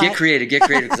creative. Get creative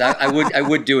because I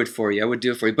would do it for you. I would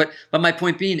do it for you. But my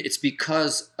point being, it's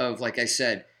because of, like I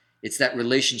said, it's that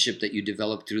relationship that you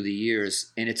develop through the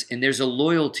years, and there's a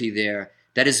loyalty there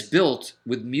that is built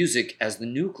with music as the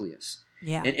nucleus.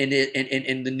 Yeah. And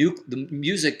the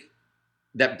music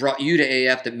that brought you to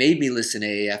AF, that made me listen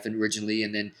to AF originally,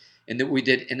 and then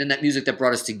that music that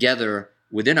brought us together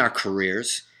within our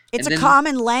careers. It's a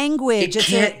common language. It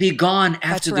can't be gone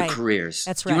after the careers.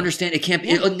 That's right. Do you understand? It can't.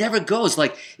 It never goes.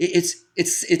 Like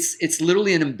it's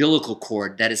literally an umbilical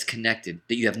cord that is connected,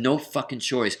 that you have no fucking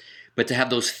choice but to have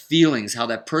those feelings, how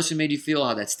that person made you feel,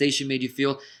 how that station made you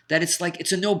feel. That it's like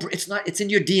it's in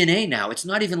your DNA now. It's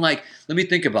not even like, let me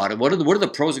think about it. What are the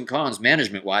pros and cons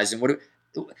management wise, and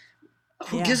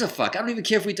who gives a fuck? I don't even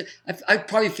care if I'd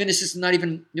probably finish this and not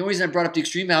even. The only reason I brought up the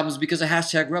Extreme albums is because of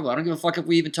 #Rebel. I don't give a fuck if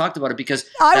we even talked about it because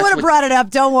I would have brought it up.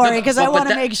 Don't worry, because I want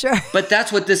to make sure. But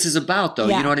that's what this is about, though.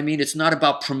 Yeah. You know what I mean? It's not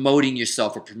about promoting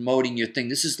yourself or promoting your thing.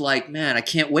 This is like, man, I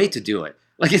can't wait to do it.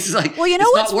 Like it's like. Well, you know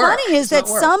what's funny is that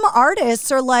some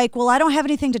artists are like, well, I don't have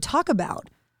anything to talk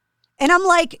about, and I'm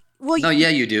like. Well, no,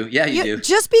 you do. Yeah, you do.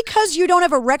 Just because you don't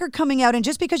have a record coming out and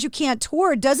just because you can't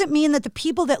tour doesn't mean that the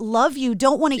people that love you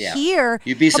don't want to hear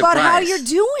about how you're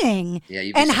doing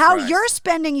and how you're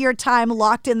spending your time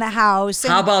locked in the house.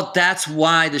 How about that's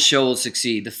why the show will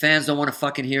succeed? The fans don't want to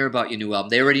fucking hear about your new album.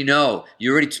 They already know.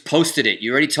 You already posted it.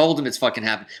 You already told them it's fucking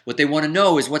happening. What they want to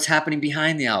know is what's happening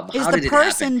behind the album. How did it happen?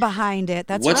 Is the person behind it.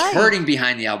 That's what's hurting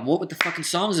behind the album. What the fucking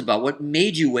song's about? What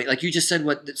made you wait? Like you just said,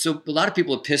 so a lot of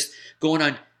people are pissed going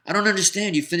on. I don't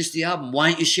understand. You finished the album. Why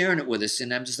aren't you sharing it with us?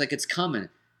 And I'm just like, it's coming.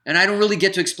 And I don't really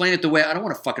get to explain it the way I don't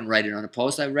want to fucking write it on a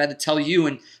post. I'd rather tell you.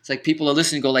 And it's like people are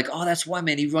listening and go like, oh, that's why,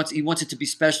 man. He wants it to be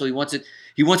special. He wants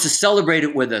to celebrate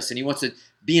it with us. And he wants to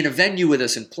be in a venue with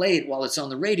us and play it while it's on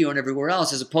the radio and everywhere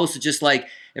else, as opposed to just like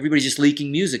everybody just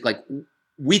leaking music. Like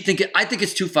I think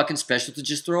it's too fucking special to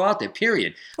just throw out there,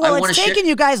 period. Well, it's taken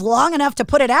you guys long enough to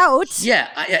put it out. Yeah,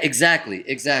 exactly.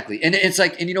 And it's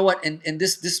like, and you know what? And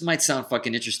this might sound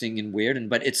fucking interesting and weird,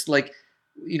 but it's like,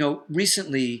 you know,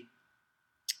 recently,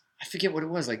 I forget what it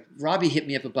was. Like Robbie hit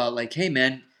me up about like, hey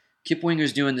man, Kip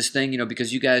Winger's doing this thing, you know,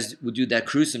 because you guys would do that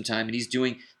cruise sometime,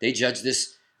 and they judge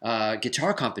this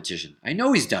guitar competition. I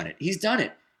know he's done it. He's done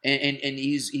it, and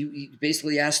he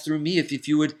basically asked through me if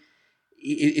you would.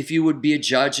 if you would be a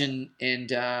judge and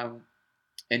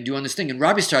doing this thing. And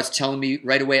Robbie starts telling me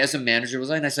right away as a manager,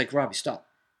 and I was like, Robbie, stop.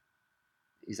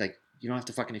 He's like, you don't have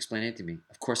to fucking explain anything to me.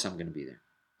 Of course I'm going to be there.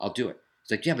 I'll do it.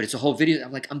 He's like, yeah, but it's a whole video.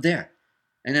 I'm like, I'm there.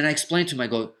 And then I explained to him, I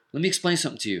go, let me explain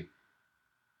something to you.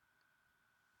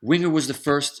 Winger was the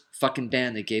first fucking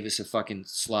band that gave us a fucking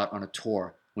slot on a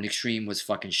tour when Extreme was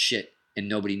fucking shit and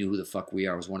nobody knew who the fuck we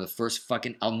are. It was one of the first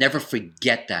fucking, I'll never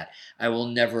forget that. I will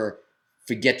never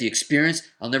forget the experience.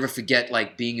 I'll never forget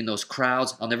like being in those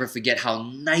crowds. I'll never forget how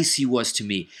nice he was to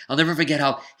me. I'll never forget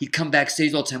how he'd come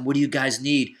backstage all the time. What do you guys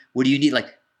need? What do you need?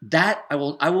 Like that, I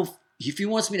will, if he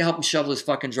wants me to help him shovel his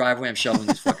fucking driveway, I'm shoveling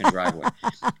his fucking driveway.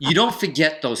 You don't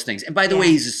forget those things. And by the way,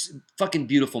 he's a fucking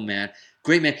beautiful man.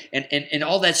 Great man. And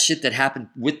all that shit that happened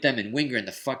with them and Winger and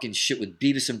the fucking shit with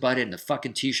Beavis and Butthead and the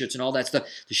fucking t-shirts and all that stuff,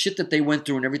 the shit that they went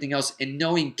through and everything else, and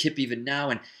knowing Kip even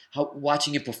now and how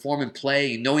watching him perform and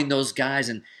play and knowing those guys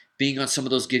and being on some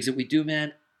of those gigs that we do,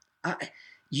 man,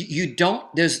 you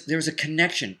don't, there's a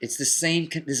connection. It's the same,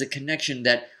 there's a connection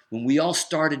that when we all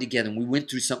started together and we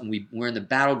went through something, we're in the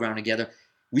battleground together,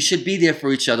 we should be there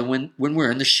for each other when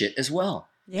we're in the shit as well.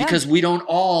 Yeah. Because we don't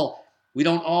all,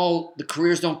 the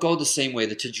careers don't go the same way.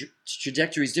 The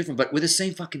trajectory is different, but we're the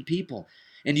same fucking people.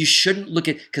 And you shouldn't look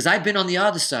at, because I've been on the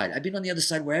other side. I've been on the other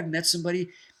side where I've met somebody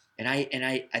and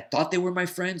I thought they were my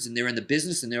friends and they're in the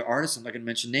business and they're artists. I'm not going to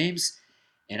mention names.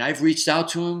 And I've reached out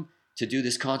to them to do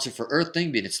this Concert for Earth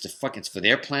thing, but it's for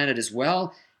their planet as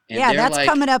well. And yeah, that's like,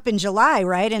 coming up in July,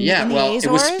 right? In the Azores?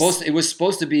 It was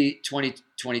supposed to be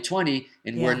 2020,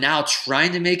 and we're now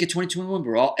trying to make it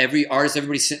 2021.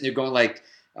 Everybody's sitting there going like,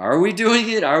 are we doing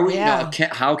it? Are we? Yeah. No,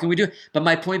 how can we do it? But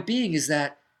my point being is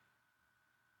that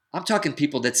I'm talking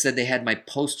people that said they had my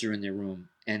poster in their room,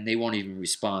 and they won't even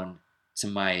respond to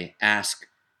my ask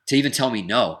to even tell me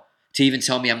no, to even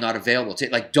tell me I'm not available.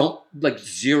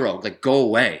 Zero, go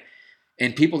away.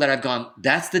 And people that I've gone,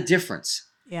 that's the difference.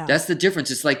 Yeah. That's the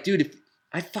difference. It's like, dude, if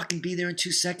I'd fucking be there in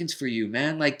 2 seconds for you,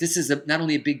 man. Like, this is not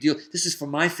only a big deal, this is for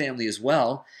my family as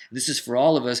well. This is for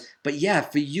all of us. But yeah,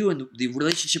 for you and the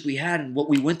relationship we had and what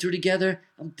we went through together,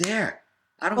 I'm there.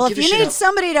 I don't give a shit. Well, if you need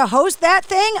somebody to host that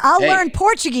thing, I'll learn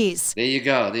Portuguese. There you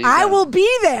go. I will be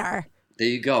there. There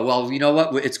you go. Well, you know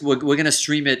what? We're going to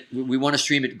stream it. We want to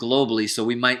stream it globally, so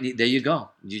we might need. There you go.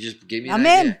 You just gave me an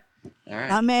idea. All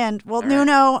right. I'm in. Well,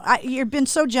 Nuno, you've been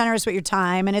so generous with your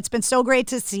time, and it's been so great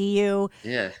to see you.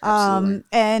 Yeah, absolutely.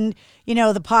 And,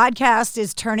 the podcast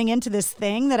is turning into this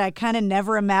thing that I kind of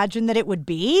never imagined that it would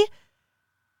be.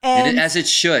 And as it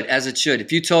should.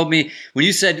 If you told me, when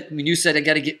you said I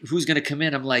got to get, who's going to come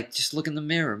in, I'm like, just look in the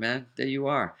mirror, man. There you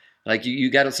are. Like you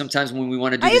got to sometimes when we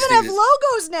want to do. I even have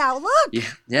logos now. Look.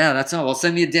 Yeah, that's all. Well,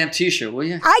 send me a damn T-shirt, will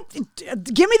you?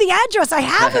 Give me the address. I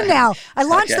have them now. I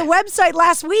launched the website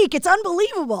last week. It's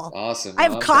unbelievable. Awesome. I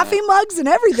have coffee mugs and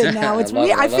everything now. It's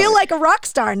weird. I feel like a rock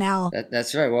star now.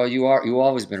 That's right. Well, you've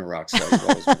always been a rock star. You've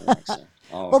always been a rock star.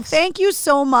 Always. Well, thank you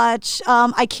so much.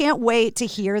 I can't wait to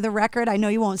hear the record. I know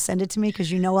you won't send it to me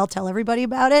because I'll tell everybody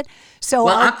about it. So,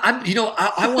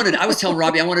 I was telling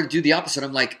Robbie I wanted to do the opposite.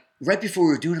 I'm like, right before we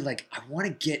were doing it, like, I want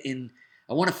to get in,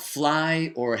 I want to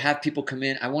fly or have people come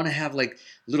in. I want to have like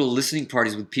little listening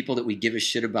parties with people that we give a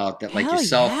shit about, that like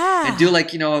yourself, and do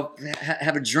like,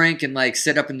 have a drink and like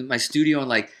sit up in my studio and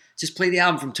like just play the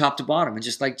album from top to bottom and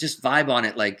just vibe on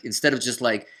it. Like, instead of just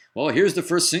like, well, here's the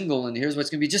first single and here's what's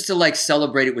going to be, just to like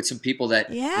celebrate it with some people that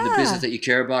in the business that you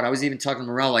care about. I was even talking to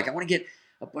Morel, like, I want to get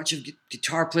a bunch of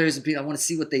guitar players and people. I want to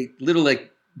see what they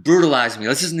brutalize me.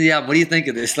 Let's listen to the album. What do you think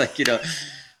of this? Like,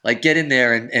 like get in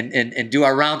there and do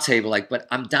our round table. Like, but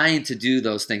I'm dying to do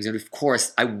those things. And of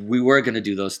course we were going to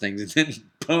do those things, and then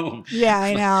boom. Yeah,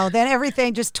 I know. Then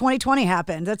everything, just 2020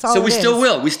 happened. That's all. So we still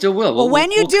will. Well, when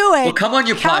you do it, we'll come on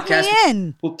your podcast. Me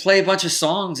in. We'll play a bunch of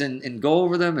songs and go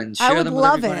over them and share them with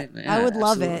everybody. I would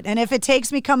love it. And if it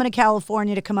takes me coming to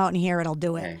California to come out and hear it, I'll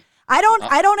do it. Okay.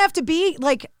 I don't have to be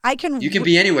like, I can. You can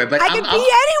be anywhere, but I can be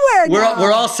anywhere now.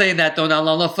 We're all saying that though. Now,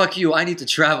 no, fuck you. I need to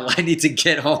travel. I need to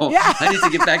get home. Yeah. I need to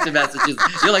get back to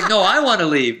Massachusetts. You're like, no, I want to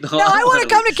leave. No, I want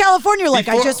to come to California. Like,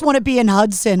 I just want to be in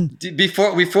Hudson.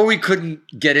 Before we couldn't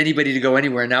get anybody to go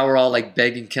anywhere. Now we're all like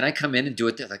begging, can I come in and do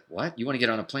it? They're like, what? You want to get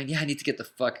on a plane? Yeah, I need to get the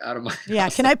fuck out of my house. Yeah,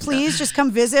 can I please just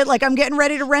come visit? Like, I'm getting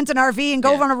ready to rent an RV and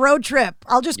go on a road trip.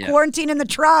 I'll just quarantine in the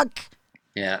truck.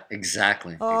 Yeah,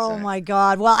 exactly. Oh my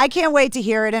God. Well, I can't wait to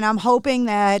hear it. And I'm hoping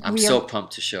that I'm so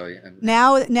pumped to show you.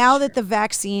 Now that the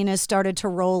vaccine has started to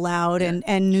roll out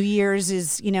and New Year's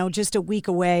is, just a week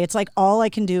away, it's like all I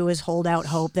can do is hold out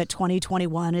hope that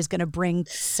 2021 is going to bring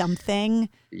something.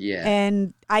 Yeah.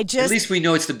 And at least we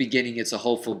know it's the beginning. It's a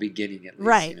hopeful beginning at least.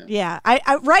 Right. Yeah. I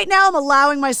right now I'm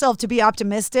allowing myself to be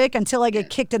optimistic until I get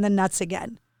kicked in the nuts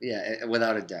again. Yeah,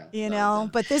 without a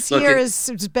doubt. But this year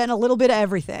it's been a little bit of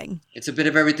everything. It's a bit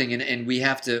of everything, and we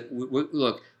have to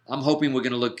look. I'm hoping we're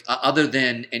going to look other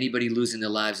than anybody losing their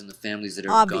lives and the families that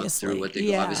have gone through what they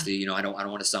go. Obviously, I don't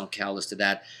want to sound callous to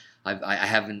that. I've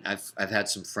had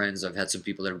some friends. I've had some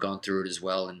people that have gone through it as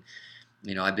well, and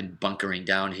I've been bunkering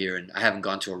down here, and I haven't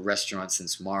gone to a restaurant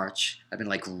since March. I've been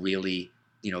like really.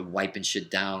 Wiping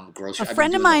shit down. A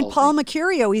friend of mine, Paul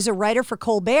Mercurio, he's a writer for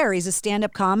Colbert. He's a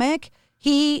stand-up comic.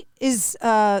 He is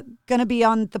going to be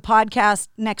on the podcast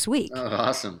next week. Oh,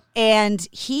 awesome. And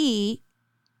he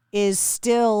is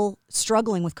still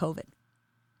struggling with COVID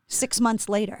 6 months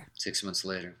later. 6 months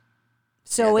later.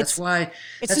 So that's why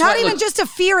it's not even just a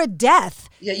fear of death.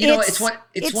 Yeah, it's one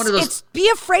of those. It's be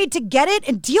afraid to get it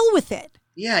and deal with it.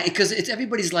 Yeah, because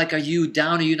everybody's like, are you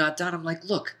down? Are you not down? I'm like,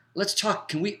 look, let's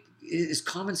talk. Is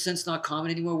common sense not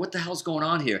common anymore? What the hell's going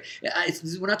on here?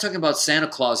 We're not talking about Santa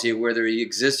Claus here, whether he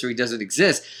exists or he doesn't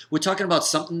exist. We're talking about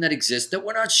something that exists that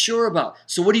we're not sure about.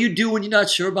 So what do you do when you're not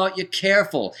sure about? You're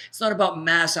careful. It's not about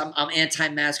mask. I'm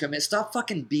anti-mask. Stop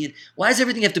fucking being. Why does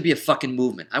everything have to be a fucking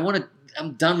movement?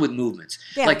 I'm done with movements.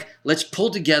 Yeah. Like, let's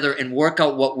pull together and work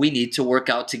out what we need to work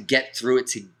out to get through it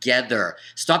together.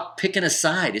 Stop picking a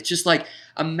side. It's just like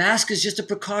a mask is just a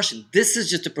precaution. This is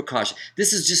just a precaution.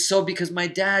 This is just so because my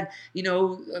dad,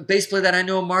 a bass player that I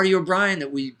know, Marty O'Brien,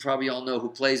 that we probably all know, who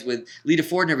plays with Lita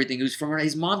Ford and everything, who's from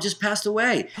his mom just passed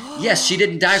away. Yes, she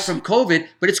didn't die from COVID,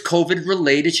 but it's COVID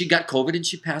related. She got COVID and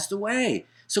she passed away.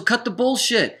 So cut the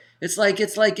bullshit.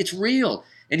 It's real.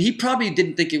 And he probably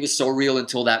didn't think it was so real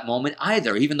until that moment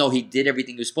either, even though he did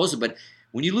everything he was supposed to. But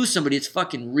when you lose somebody, it's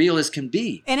fucking real as can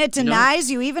be. And it denies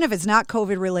you, even if it's not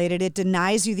COVID related, it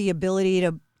denies you the ability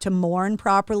to mourn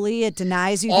properly. It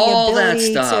denies you the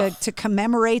ability to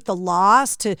commemorate the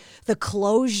loss, to the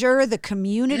closure, the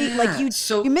community. Yeah. Like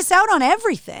you miss out on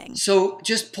everything. So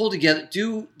just pull together,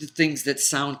 do the things that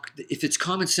sound, if it's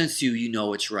common sense to you, you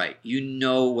know it's right. You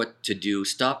know what to do.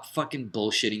 Stop fucking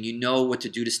bullshitting. You know what to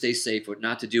do to stay safe, what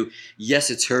not to do. Yes,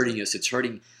 it's hurting us. It's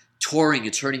hurting touring.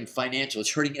 It's hurting financial.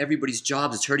 It's hurting everybody's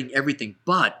jobs. It's hurting everything.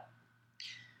 But,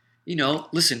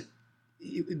 listen,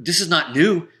 this is not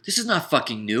new. This is not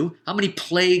fucking new. How many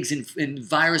plagues and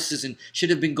viruses and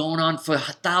shit have been going on for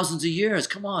thousands of years?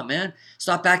 Come on, man.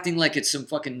 Stop acting like it's some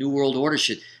fucking New World Order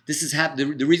shit. This is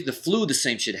happening. The reason the flu, the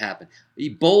same shit happened.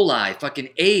 Ebola, fucking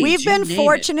AIDS. We've been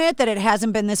fortunate that it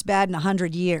hasn't been this bad in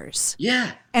 100 years.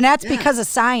 Yeah. And that's because of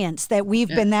science, that we've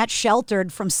been that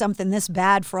sheltered from something this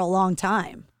bad for a long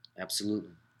time. Absolutely.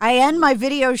 I end my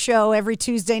video show every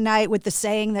Tuesday night with the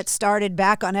saying that started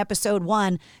back on episode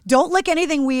 1. Don't lick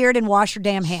anything weird and wash your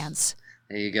damn hands.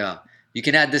 There you go. You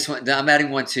can add this one. I'm adding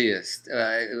one to you.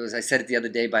 I said it the other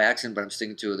day by accident, but I'm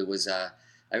sticking to it. It was I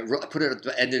put it at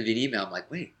the end of an email. I'm like,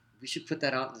 wait, we should put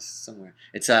that out somewhere.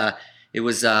 It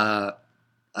was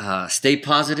stay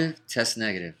positive, test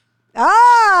negative.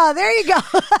 Ah, there you go.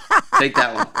 Take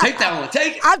that one. Take that one.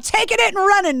 Take it. I'm taking it and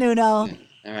running, Nuno. Yeah.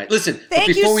 All right. Listen.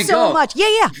 Thank you so much.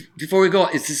 Yeah. Before we go,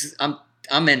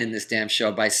 I'm ending this damn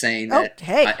show by saying that.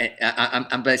 Hey.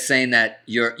 I'm by saying that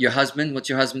your husband. What's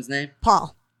your husband's name?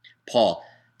 Paul. Paul.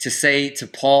 To say to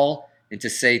Paul and to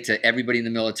say to everybody in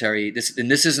the military. This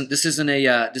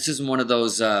isn't one of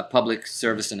those public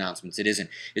service announcements. It isn't.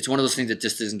 It's one of those things that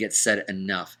just doesn't get said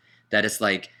enough. That it's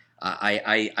like.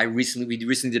 We recently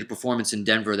did a performance in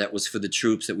Denver that was for the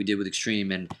troops that we did with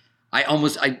Extreme, and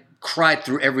I cried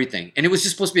through everything. And it was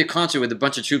just supposed to be a concert with a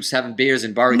bunch of troops having beers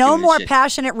and barbecuing. No more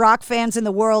passionate rock fans in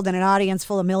the world than an audience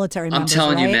full of military members. I'm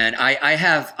telling you, right? man, I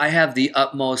have the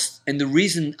utmost, and the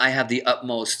reason I have the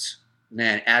utmost,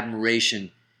 man,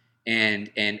 admiration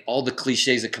and all the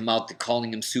cliches that come out, the calling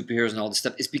them superheroes and all this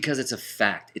stuff, is because it's a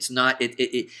fact. It's not.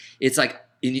 It's like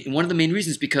one of the main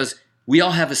reasons because we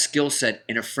all have a skill set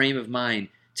and a frame of mind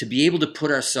to be able to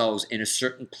put ourselves in a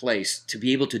certain place to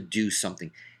be able to do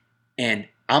something. And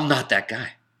I'm not that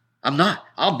guy. I'm not.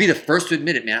 I'll be the first to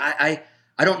admit it, man. I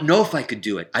don't know if I could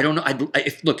do it. I don't know.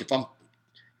 If you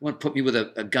want to put me with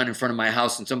a gun in front of my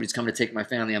house and somebody's coming to take my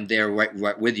family, I'm there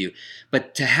right with you.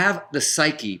 But to have the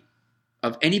psyche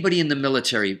of anybody in the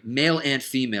military, male and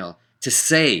female, to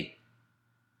say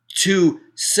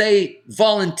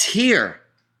volunteer,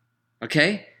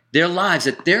 okay? Their lives,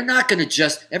 that they're not going to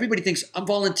just, everybody thinks I'm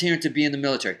volunteering to be in the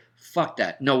military. Fuck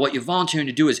that. No, what you're volunteering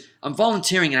to do is, I'm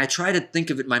volunteering, and I try to think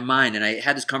of it in my mind, and I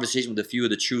had this conversation with a few of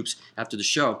the troops after the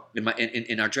show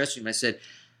in our dressing room. I said,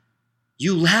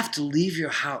 you have to leave your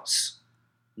house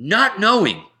not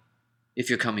knowing if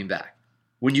you're coming back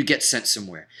when you get sent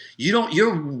somewhere.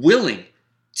 You're willing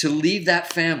to leave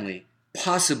that family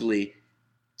possibly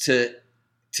to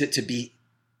be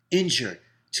injured,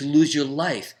 to lose your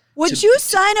life. Would you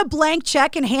sign a blank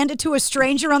check and hand it to a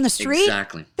stranger on the street?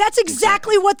 Exactly. That's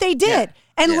exactly what they did.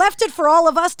 Yeah. And left it for all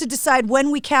of us to decide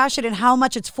when we cash it and how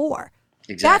much it's for.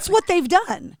 Exactly. That's what they've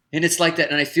done. And it's like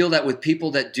that. And I feel that with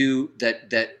people that do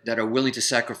that are willing to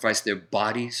sacrifice their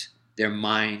bodies, their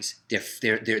minds,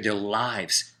 their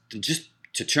lives,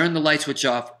 to turn the light switch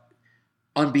off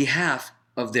on behalf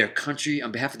of their country, on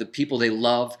behalf of the people they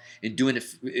love, and doing it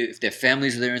if their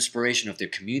families are their inspiration, or if their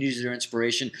communities are their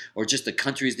inspiration, or just the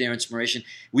country is their inspiration.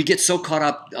 We get so caught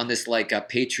up on this like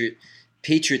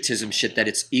patriotism shit that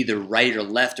it's either right or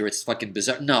left or it's fucking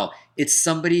bizarre. No, it's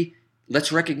somebody. Let's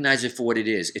recognize it for what it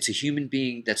is. It's a human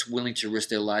being that's willing to risk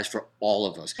their lives for all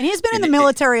of us. And he's been in the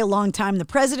military a long time. The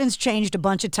president's changed a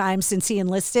bunch of times since he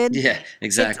enlisted. Yeah,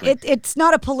 exactly. It's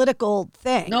not a political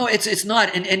thing. No, it's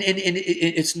not. And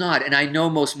it's not. And I know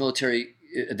most military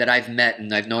that I've met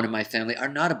and I've known in my family are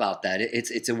not about that.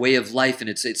 It's a way of life, and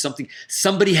it's something,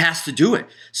 somebody has to do it.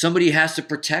 Somebody has to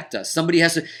protect us. Somebody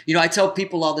has to, I tell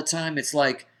people all the time, it's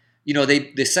like,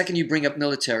 the second you bring up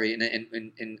military,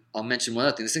 and I'll mention one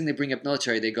other thing. The second they bring up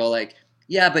military, they go like,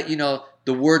 yeah, but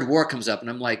the word war comes up, and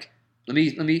I'm like, let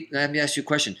me ask you a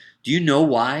question. Do you know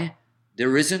why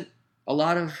there isn't a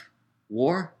lot of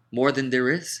war more than there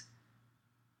is?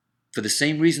 For the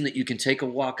same reason that you can take a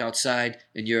walk outside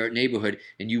in your neighborhood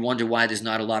and you wonder why there's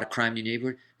not a lot of crime in your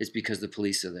neighborhood, it's because the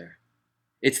police are there.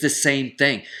 It's the same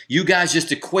thing. You guys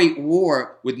just equate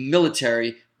war with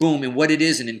military, boom, and what it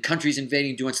is, and in countries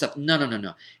invading, doing stuff.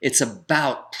 No. It's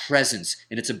about presence,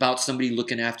 and it's about somebody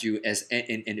looking after you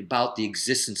and about the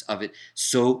existence of it,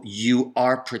 so you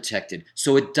are protected,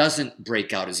 so it doesn't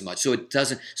break out as much, so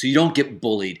you don't get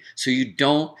bullied, so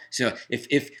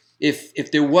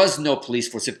if there was no police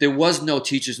force, if there was no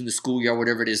teachers in the schoolyard,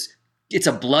 whatever it is, it's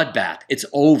a bloodbath. It's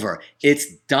over.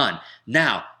 It's done.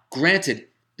 Now, granted,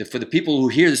 for the people who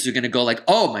hear this are going to go like,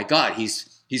 oh my God,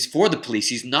 he's for the police.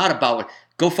 He's not about it.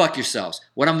 Go fuck yourselves.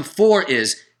 What I'm for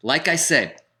is, like I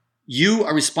said, you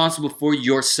are responsible for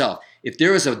yourself. If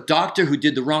there is a doctor who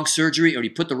did the wrong surgery or he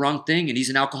put the wrong thing and he's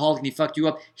an alcoholic and he fucked you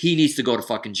up, he needs to go to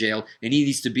fucking jail and he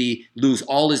needs to lose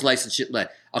all his license shit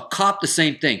let. A cop, the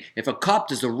same thing. If a cop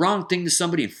does the wrong thing to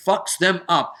somebody and fucks them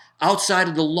up outside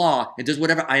of the law and does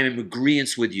whatever, I am in agreement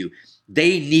with you.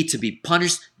 They need to be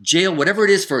punished, jail, whatever it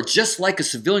is, for just like a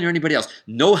civilian or anybody else.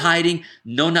 No hiding,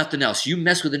 no nothing else. You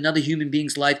mess with another human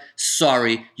being's life,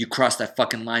 sorry, you crossed that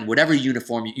fucking line. Whatever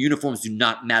uniforms do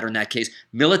not matter in that case,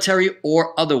 military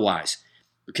or otherwise,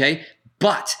 okay?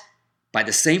 But by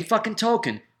the same fucking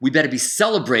token, we better be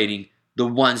celebrating the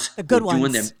ones who are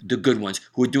doing the good ones,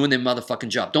 who are doing their motherfucking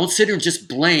job. Don't sit here and just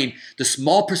blame the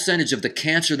small percentage of the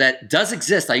cancer that does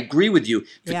exist. I agree with you.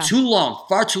 For too long,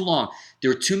 far too long, there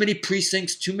are too many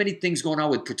precincts, too many things going on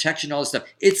with protection, all this stuff.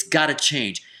 It's got to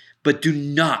change. But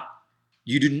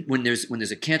when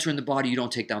there's a cancer in the body, you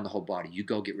don't take down the whole body. You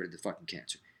go get rid of the fucking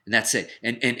cancer. And that's it.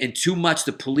 And too much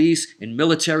the police and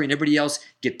military and everybody else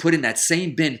get put in that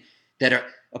same bin that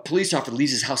a police officer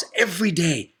leaves his house every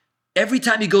day. Every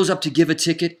time he goes up to give a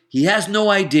ticket, he has no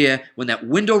idea when that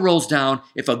window rolls down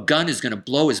if a gun is going to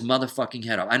blow his motherfucking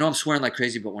head off. I know I'm swearing like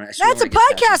crazy, but when I swear, that's a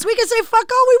podcast. We can say fuck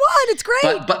all we want. It's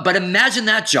great. But imagine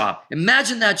that job.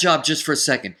 Imagine that job just for a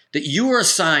second. That you are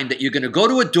assigned that you're going to go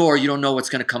to a door, you don't know what's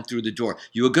going to come through the door.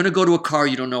 You are going to go to a car,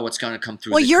 you don't know what's going to come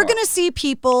through the car. Well, you're going to see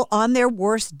people on their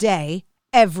worst day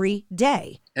every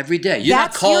day. Every day.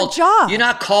 That's your job. You're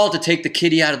not called to take the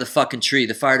kitty out of the fucking tree.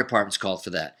 The fire department's called for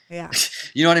that. Yeah.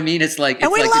 You know what I mean? It's like,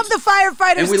 and we love the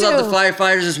firefighters too. And we love the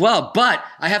firefighters as well. But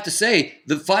I have to say,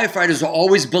 the firefighters are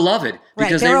always beloved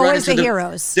because they're always the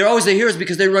heroes. They're always the heroes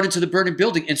because they run into the burning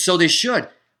building, and so they should.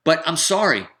 But I'm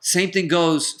sorry, same thing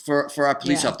goes for our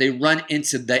police officers. They run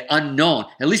into the unknown.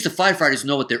 At least the firefighters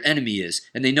know what their enemy is,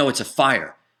 and they know it's a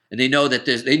fire. And they know that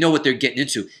they know what they're getting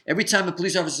into. Every time a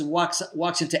police officer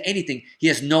walks into anything, he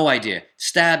has no idea.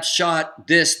 Stabbed, shot,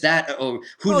 this, that, or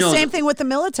who knows? Same thing with the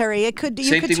military. You could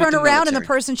turn around and the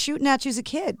person shooting at you is a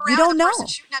kid. You don't know.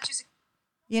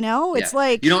 It's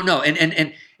like you don't know.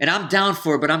 And I'm down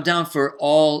for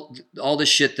all the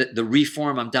shit, the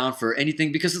reform. I'm down for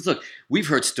anything because look, we've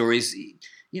heard stories.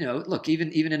 Look,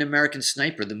 even in American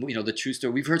Sniper, the true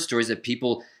story. We've heard stories that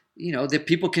people that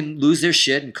people can lose their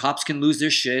shit and cops can lose their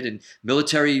shit and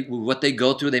military, what they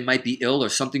go through, they might be ill or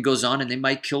something goes on and they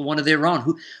might kill one of their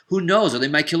own. Who knows? Or they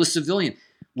might kill a civilian.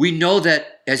 We know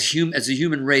that as a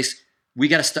human race, we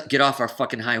got to get off our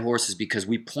fucking high horses because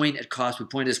we point at cops, we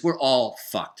point at this. We're all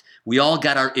fucked. We all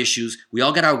got our issues. We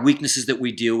all got our weaknesses that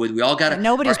we deal with. We all got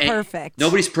nobody's perfect.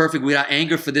 Nobody's perfect. We got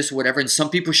anger for this or whatever. And some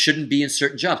people shouldn't be in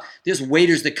certain jobs. There's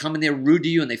waiters that come in there rude to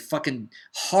you and they fucking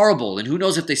horrible. And who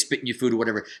knows if they spit in your food or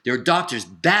whatever. There are doctors,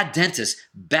 bad dentists,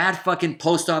 bad fucking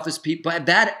post office people,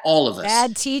 bad all of us.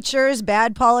 Bad teachers,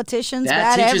 bad politicians,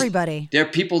 bad everybody. There are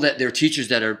people there are teachers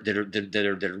that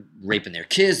are raping their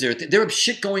kids. There are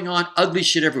shit going on, ugly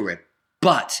shit everywhere.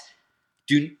 But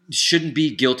shouldn't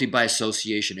be guilty by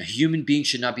association. A human being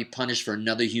should not be punished for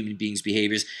another human being's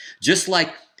behaviors. Just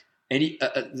like any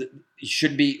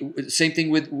shouldn't be. Same thing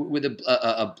with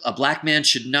a black man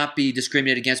should not be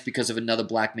discriminated against because of another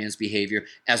black man's behavior.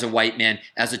 As a white man,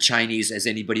 as a Chinese, as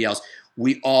anybody else.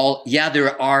 We all,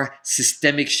 there are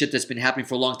systemic shit that's been happening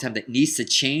for a long time that needs to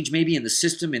change, maybe in the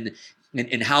system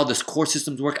and how this core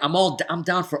systems work. I'm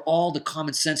down for all the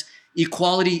common sense.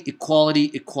 Equality. Well,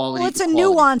 it's a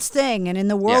nuanced thing. And in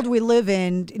the world we live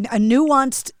in, a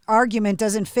nuanced argument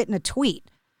doesn't fit in a tweet.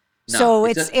 No, so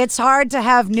it's hard to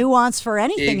have nuance for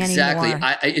anything anymore.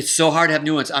 Exactly. It's so hard to have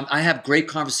nuance. I have great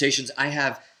conversations. I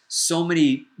have so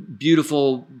many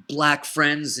beautiful black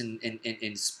friends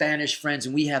and Spanish friends,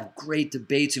 and we have great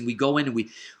debates, and we go in and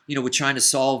we're trying to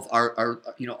solve our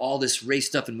all this race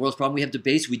stuff and world problem. We have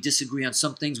debates, we disagree on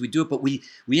some things, we do it, but we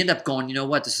end up going, you know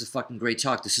what, this is a fucking great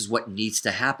talk. This is what needs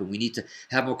to happen. We need to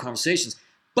have more conversations.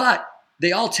 But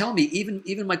they all tell me,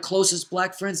 even my closest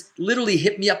black friends literally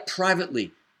hit me up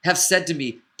privately, have said to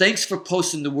me, thanks for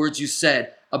posting the words you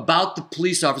said about the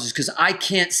police officers, because I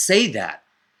can't say that.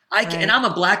 And I'm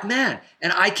a black man,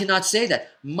 and I cannot say that.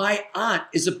 My aunt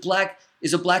is a black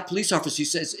police officer, she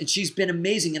says, and she's been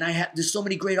amazing. And there's so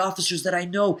many great officers that I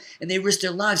know, and they risk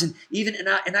their lives. And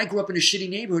I grew up in a shitty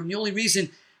neighborhood, and the only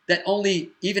reason that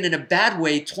even in a bad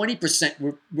way,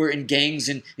 20% were in gangs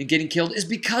and getting killed is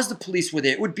because the police were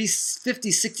there. It would be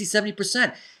 50, 60,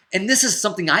 70%. And this is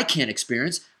something I can't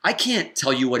experience. I can't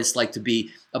tell you what it's like to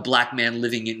be a black man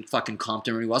living in fucking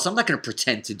Compton or anywhere else. I'm not going to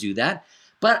pretend to do that.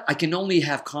 But I can only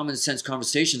have common sense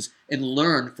conversations and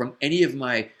learn from any of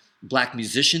my black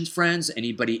musicians friends,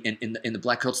 anybody in the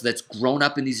black culture that's grown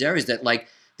up in these areas that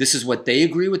this is what they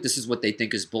agree with, this is what they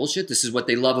think is bullshit, this is what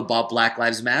they love about Black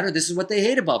Lives Matter, this is what they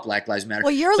hate about Black Lives Matter.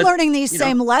 Well, you're learning these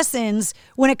same lessons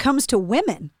when it comes to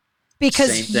women.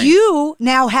 Because you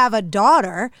now have a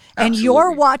daughter and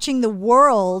you're watching the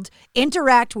world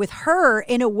interact with her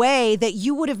in a way that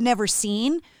you would have never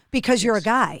seen because you're a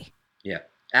guy. Yeah.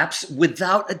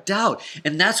 Without a doubt.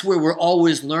 And that's where we're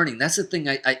always learning. That's the thing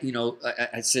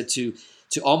I said to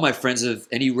all my friends of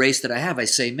any race that I have. I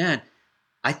say, man,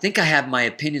 I think I have my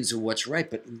opinions of what's right,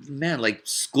 but man,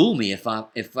 school me if I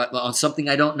on something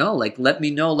I don't know. Let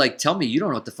me know, tell me you don't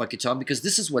know what the fuck you're talking, because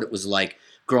this is what it was like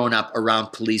growing up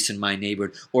around police in my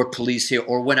neighborhood or police here,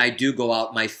 or when I do go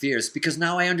out, my fears, because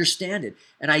now I understand it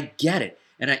and I get it.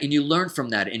 And you learn from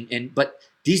that. But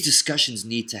these discussions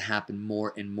need to happen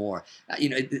more and more.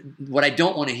 What I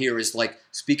don't want to hear is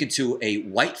speaking to a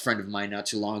white friend of mine not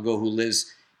too long ago who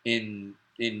lives in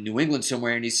New England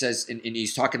somewhere, and he says, and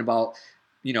he's talking about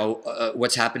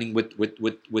what's happening with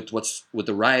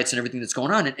the riots and everything that's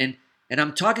going on, and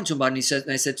I'm talking to him about it, and he says,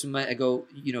 and I said to him, I go,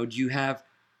 do you have,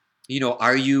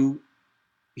 are you?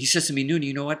 He says to me, Nuno,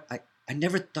 you know what? I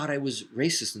never thought I was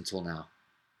racist until now.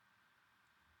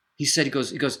 He said, he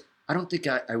goes. I don't think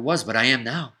I was, but I am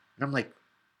now. And I'm like,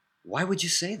 why would you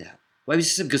say that? Why would you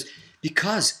say that?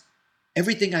 Because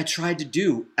everything I tried to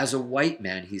do as a white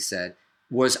man, he said,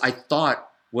 I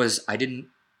didn't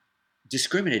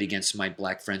discriminate against my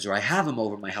black friends, or I have them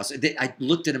over at my house. I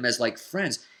looked at them as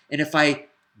friends. And if I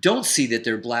don't see that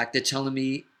they're black, they're telling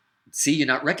me, see, you're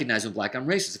not recognizing black, I'm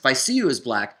racist. If I see you as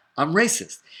black, I'm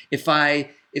racist. If I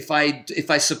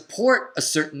support a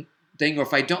certain thing, or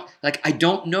if I don't, I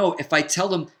don't know, if I tell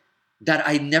them that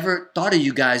I never thought of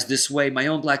you guys this way, my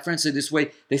own black friends say this way,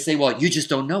 they say, well, you just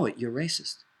don't know it, you're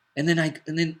racist. And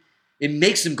then it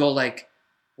makes them go well,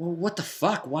 what the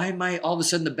fuck? Why am I all of a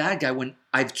sudden the bad guy when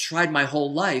I've tried my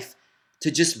whole life to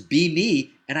just be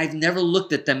me, and I've never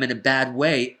looked at them in a bad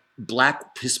way,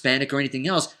 black, Hispanic, or anything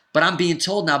else, but I'm being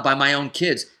told now by my own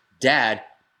kids, Dad,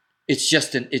 it's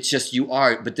just you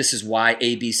are, but this is why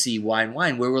A, B, C, Y, and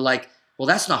Y, where we're well,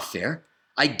 that's not fair.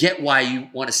 I get why you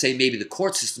want to say maybe the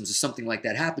court systems or something like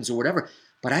that happens or whatever,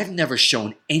 but I've never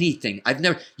shown anything.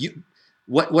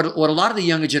 What a lot of the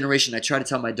younger generation, I try to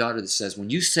tell my daughter this says, when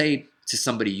you say to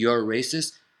somebody you're a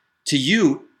racist, to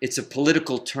you, it's a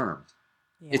political term.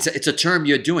 Yeah. It's a term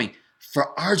you're doing.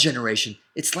 For our generation,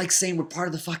 it's like saying we're part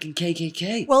of the fucking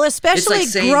KKK. Well, especially like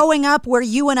saying, growing up where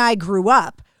you and I grew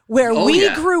up, where we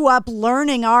grew up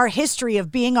learning our history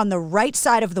of being on the right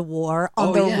side of the war,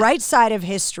 on the right side of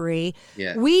history.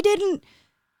 Yeah. We didn't,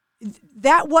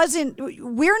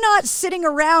 we're not sitting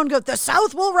around go, the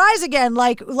South will rise again.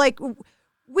 Like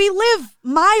we live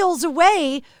miles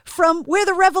away from where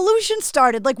the revolution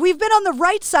started. Like we've been on the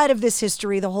right side of this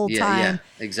history the whole time. Yeah,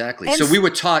 exactly. And so we were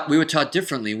taught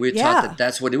differently. We were taught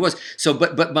that's what it was. So,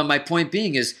 but my point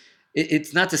being is,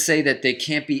 it's not to say that they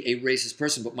can't be a racist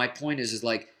person, but my point is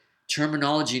like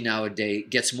terminology nowadays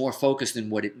gets more focused in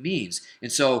what it means. And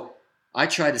so I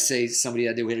tried to say to somebody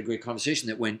that day, we had a great conversation,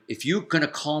 that if you're going to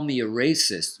call me a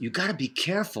racist, you got to be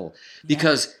careful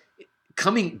because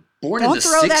born in the 60s. Don't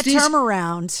throw that term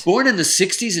around. Born in the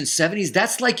 60s and 70s,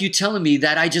 that's like you telling me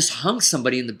that I just hung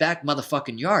somebody in the back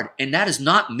motherfucking yard. And that is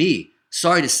not me.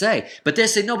 Sorry to say. But they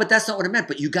say, no, but that's not what I meant.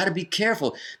 But you got to be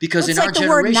careful because in our generation. It's like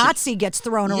the word Nazi gets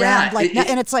thrown around.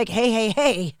 And it's like,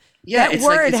 hey. Yeah, that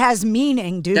word has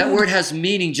meaning, dude. That word has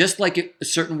meaning, just like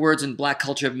certain words in black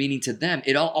culture have meaning to them.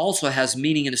 It also has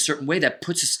meaning in a certain way that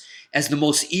puts us as the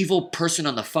most evil person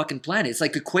on the fucking planet. It's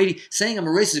like saying I'm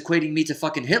a racist, equating me to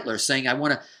fucking Hitler, saying I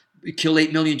want to kill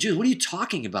 8 million Jews. What are you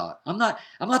talking about? I'm not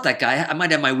that guy. I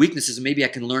might have my weaknesses and maybe I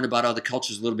can learn about other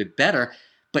cultures a little bit better.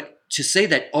 But to say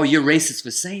that, you're racist for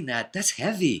saying that, that's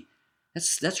heavy.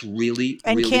 That's really,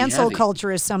 and really cancel heavy.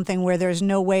 Culture is something where there's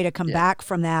no way to come back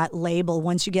from that label.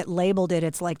 Once you get labeled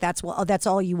it's like that's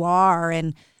all you are.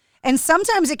 And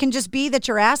sometimes it can just be that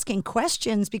you're asking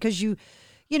questions because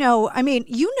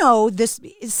this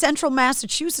central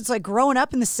Massachusetts, like growing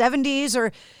up in the 70s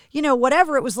or,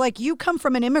 whatever, it was like you come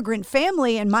from an immigrant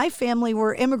family and my family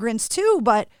were immigrants too,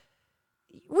 but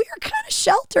we are kind of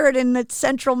sheltered in the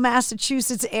central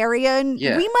Massachusetts area, and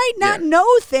we might not know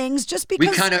things just because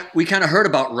we kind of heard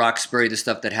about Roxbury, the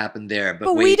stuff that happened there,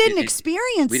 but we didn't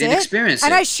experience it. We didn't experience it,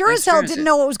 and I sure as hell didn't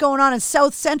know what was going on in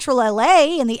South Central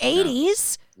LA in the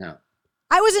 80s. No,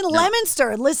 I was in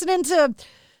Leominster listening to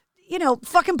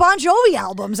fucking Bon Jovi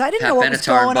albums. I didn't know what was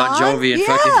going on. Bon Jovi and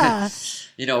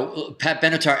fucking, Pat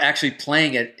Benatar actually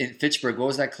playing it in Fitchburg. What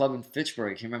was that club in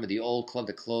Fitchburg? I can't remember, the old club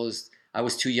that closed. I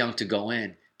was too young to go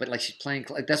in. But like she's playing,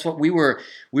 like that's what we were,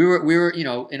 in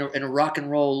a rock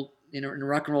and roll, in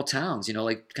rock and roll towns,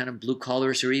 like kind of blue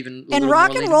collars or even. And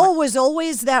rock and roll was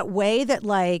always that way that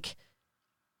like,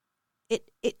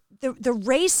 the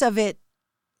race of it,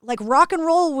 like rock and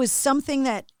roll was something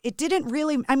that it didn't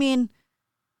really. I mean,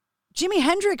 Jimi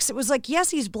Hendrix, it was like, yes,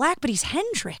 he's black, but he's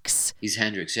Hendrix. He's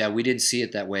Hendrix. Yeah, we didn't see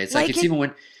it that way. It's like it's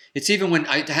even when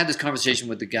I had this conversation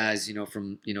with the guys,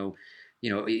 from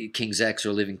King's X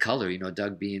or Living Color,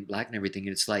 Doug being black and everything.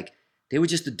 And it's like, they were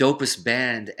just the dopest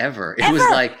band ever. It was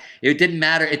like, it didn't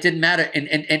matter. And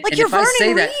like you're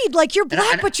Vernon Reid, like you're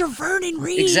black, but you're Vernon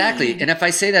Reid. Exactly. And if I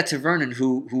say that to Vernon,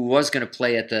 who was going to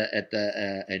play at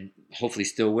the and hopefully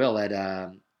still will at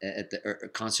the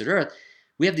Concert Earth,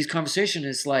 we have these conversations.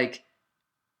 It's like,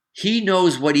 he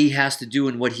knows what he has to do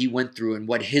and what he went through and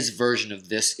what his version of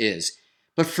this is.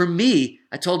 But for me,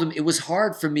 I told him it was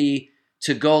hard for me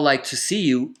to go to see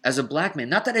you as a black man.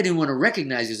 Not that I didn't want to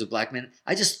recognize you as a black man.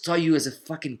 I just saw you as a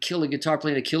fucking killer guitar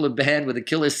player, a killer band with a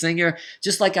killer singer,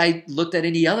 just like I looked at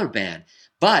any other band.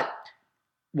 But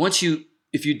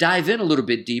if you dive in a little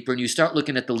bit deeper and you start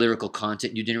looking at the lyrical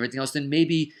content and you did everything else, then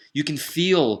maybe you can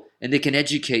feel and they can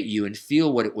educate you and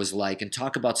feel what it was like and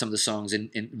talk about some of the songs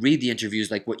and read the interviews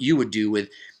like what you would do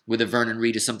with a Vernon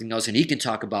Reid or something else, and he can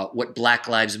talk about what Black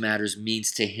Lives Matters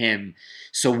means to him,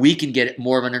 so we can get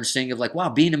more of an understanding of like, wow,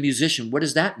 being a musician, what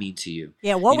does that mean to you?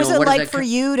 Yeah, what was it like for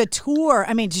you to tour?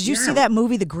 I mean, did you see that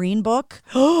movie, The Green Book?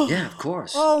 Yeah, of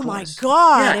course. Oh my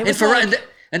God! Yeah,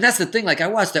 and that's the thing. Like I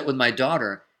watched that with my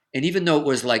daughter, and even though it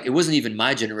was like it wasn't even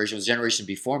my generation, it was a generation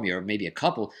before me, or maybe a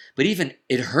couple, but even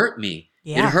it hurt me.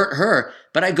 Yeah. It hurt her,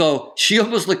 but she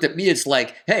almost looked at me. It's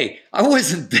like, hey, I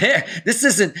wasn't there. This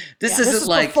isn't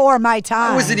like before my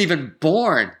time. I wasn't even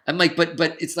born. I'm like, but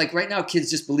it's like right now kids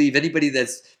just believe anybody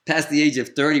that's past the age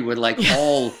of 30 would like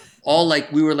all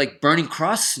like we were like burning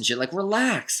crosses and shit. Like,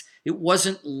 relax. It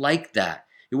wasn't like that.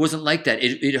 It wasn't like that.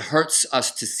 It hurts us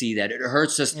to see that. It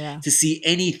hurts us to see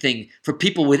anything for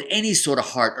people with any sort of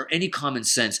heart or any common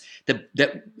sense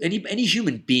that any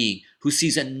human being who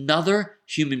sees another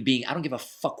human being, I don't give a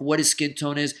fuck what his skin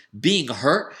tone is, being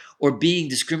hurt or being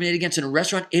discriminated against in a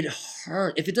restaurant, it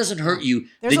hurts. If it doesn't hurt you,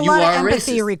 then you are racist. There's a lot of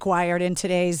empathy required in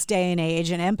today's day and age,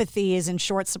 and empathy is in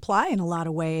short supply in a lot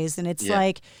of ways. And it's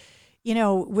like,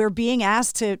 we're being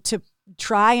asked to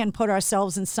try and put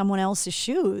ourselves in someone else's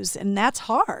shoes, and that's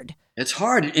hard. It's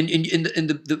hard. And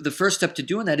the first step to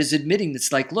doing that is admitting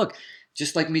it's like, look,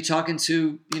 just like me talking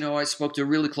to, I spoke to a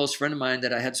really close friend of mine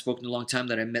that I hadn't spoken to in a long time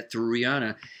that I met through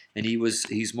Rihanna, and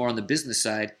he's more on the business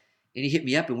side, and he hit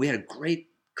me up and we had a great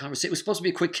conversation. It was supposed to be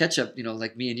a quick catch up,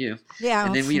 like me and you. Yeah.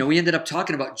 And then, we ended up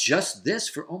talking about just this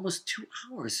for almost 2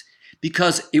 hours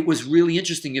because it was really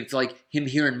interesting. It's like him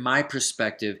hearing my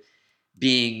perspective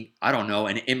being, I don't know,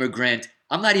 an immigrant.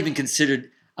 I'm not even considered.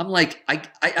 I'm like, I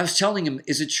was telling him,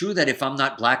 is it true that if I'm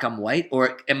not black, I'm white?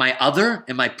 Or am I other?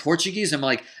 Am I Portuguese? I'm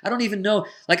like, I don't even know.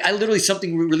 Like, I literally,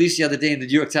 something released the other day in the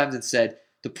New York Times that said,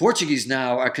 the Portuguese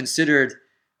now are considered,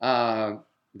 they're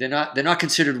not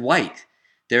considered white.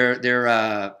 They're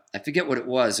I forget what it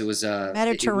was. It was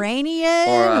Mediterranean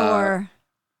or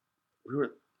we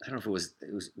were, I don't know if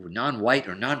it was non-white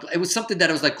or non. It was something that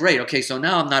I was like, great, okay, so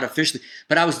now I'm not officially.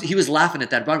 But he was laughing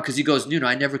at that about him because he goes, Nuno,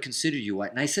 I never considered you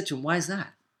white. And I said to him, why is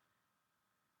that?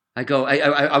 I go,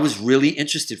 I was really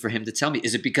interested for him to tell me,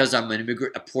 is it because I'm an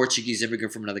immigrant, a Portuguese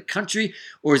immigrant from another country,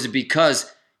 or is it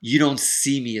because you don't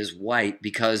see me as white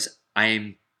because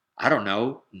I'm, I don't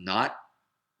know, not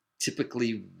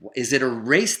typically, is it a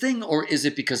race thing, or is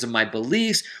it because of my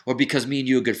beliefs, or because me and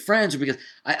you are good friends, or because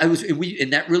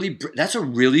that's a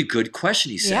really good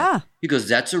question, he said. Yeah. He goes,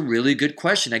 that's a really good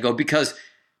question. I go, because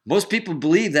most people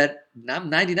believe that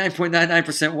I'm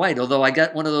 99.99% white, although I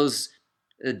got one of those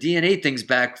DNA things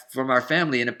back from our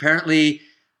family, and apparently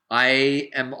I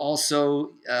am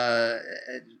also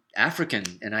African,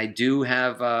 and I do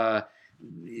have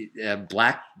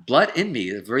black blood in me,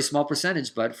 a very small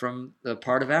percentage, but from the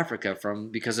part of Africa,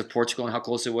 because of Portugal and how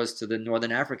close it was to the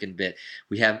Northern African bit.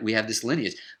 We have this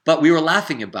lineage, but we were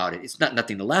laughing about it. It's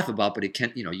nothing to laugh about, but it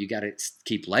can, you got to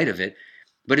keep light of it.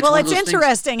 But it's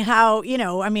interesting how,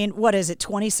 what is it,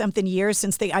 20-something years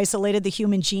since they isolated the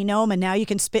human genome, and now you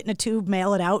can spit in a tube,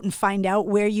 mail it out, and find out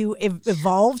where you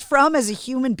evolved from as a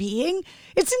human being?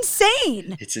 It's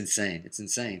insane. It's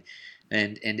insane.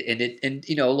 And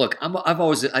look,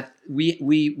 me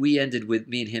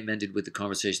and him ended with the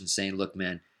conversation saying, look,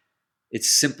 man, it's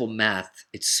simple math.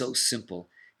 It's so simple.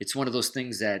 It's one of those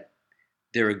things that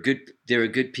there are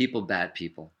good people, bad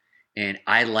people. And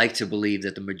I like to believe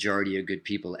that the majority are good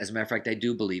people. As a matter of fact, I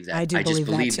do believe that. I just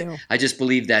believe that too. I just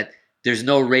believe that there's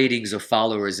no ratings or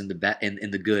followers in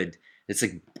the good. It's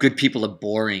like good people are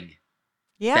boring.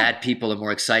 Yeah. Bad people are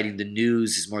more exciting. The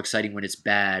news is more exciting when it's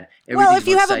bad. Well, if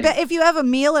you have a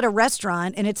meal at a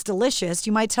restaurant and it's delicious,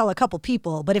 you might tell a couple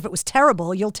people. But if it was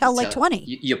terrible, you'll tell 20.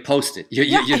 You post it. You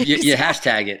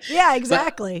hashtag it. Yeah,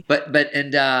 exactly.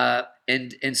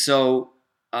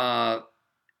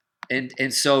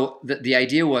 And so the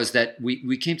idea was that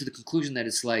we came to the conclusion that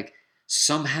it's like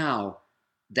somehow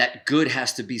that good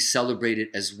has to be celebrated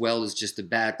as well as just the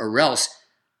bad, or else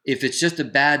if it's just the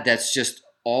bad that's just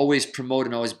always promoted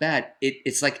and always bad,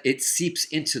 it's like it seeps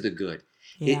into the good.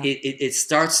 Yeah. It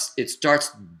starts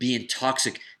being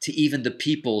toxic to even the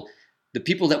people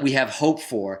that we have hope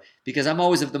for, because I'm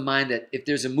always of the mind that if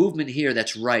there's a movement here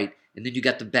that's right, and then you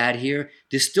got the bad here,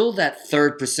 there's still that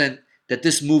 3% that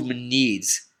this movement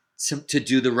needs to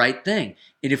do the right thing.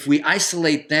 And if we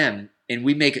isolate them and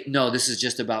we make it, no, this is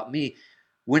just about me,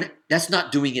 that's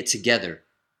not doing it together.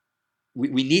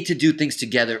 We need to do things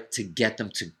together to get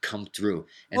them to come through.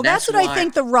 And that's what I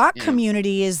think the rock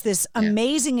community is, this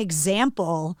amazing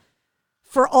example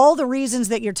for all the reasons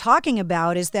that you're talking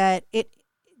about, is that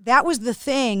that was the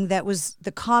thing that was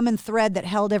the common thread that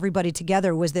held everybody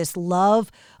together, was this love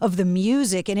of the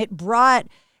music. And it brought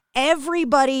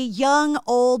everybody, young,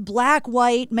 old, black,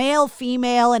 white, male,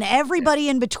 female, and everybody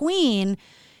in between.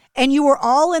 And you were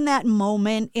all in that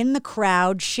moment in the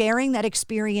crowd sharing that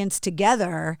experience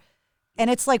together. And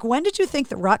it's like, when did you think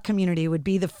the rock community would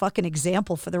be the fucking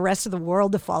example for the rest of the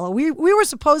world to follow? We were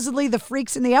supposedly the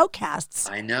freaks and the outcasts.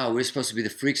 I know. We were supposed to be the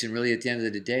freaks. And really, at the end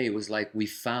of the day, it was like we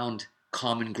found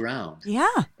common ground.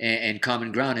 Yeah. And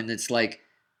common ground. And it's like,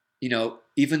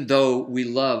 even though we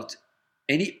loved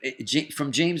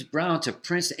from James Brown to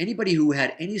Prince, to anybody who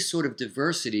had any sort of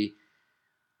diversity,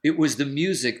 it was the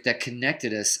music that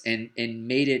connected us and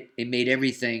made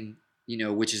everything,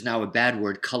 which is now a bad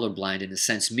word, colorblind in a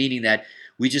sense, meaning that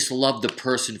we just loved the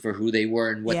person for who they were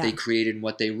and what they created and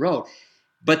what they wrote.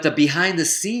 But the behind the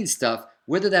scenes stuff,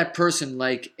 whether that person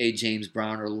like a James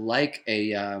Brown or like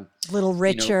a Little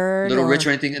Richard, or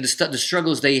anything, and the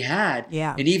struggles they had,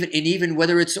 and even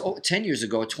whether it's 10 years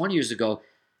ago or 20 years ago,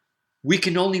 we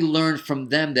can only learn from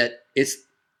them that it's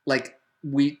like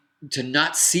to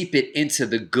not seep it into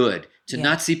the good, to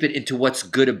not seep it into what's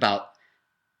good about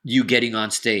you getting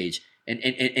on stage. And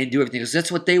do everything, because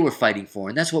that's what they were fighting for,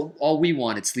 and that's what all we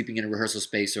wanted, sleeping in a rehearsal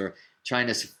space or trying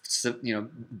to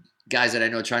guys that I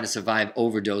know trying to survive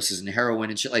overdoses and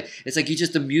heroin and shit. Like, it's like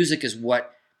the music is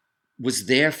what was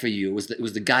there for you. It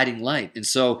was the guiding light. And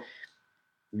so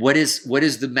what is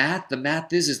the math? The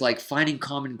math is like finding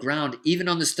common ground, even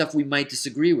on the stuff we might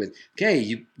disagree with.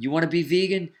 Okay, you want to be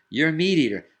vegan? You're a meat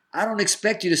eater. I don't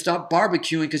expect you to stop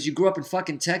barbecuing because you grew up in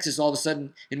fucking Texas all of a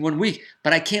sudden in 1 week.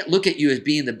 But I can't look at you as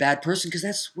being the bad person because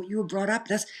that's what you were brought up.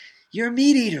 You're a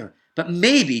meat eater. But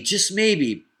maybe, just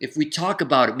maybe, if we talk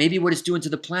about it, maybe what it's doing to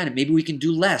the planet, maybe we can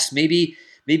do less. Maybe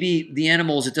the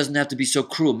animals, it doesn't have to be so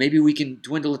cruel. Maybe we can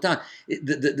dwindle it down.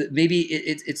 Maybe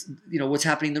it's what's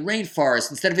happening in the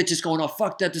rainforest. Instead of it just going, oh,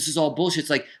 fuck that, this is all bullshit. It's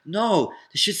like, no,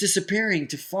 the shit's disappearing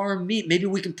to farm meat. Maybe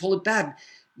we can pull it back.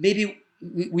 Maybe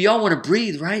we all want to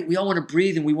breathe, right? We all want to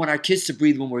breathe, and we want our kids to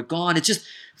breathe when we're gone. It's just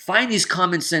find these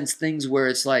common sense things where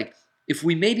it's like, if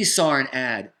we maybe saw an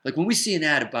ad, like when we see an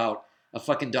ad about a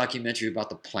fucking documentary about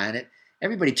the planet,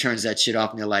 everybody turns that shit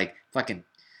off and they're like, fucking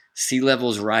sea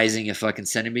levels rising a fucking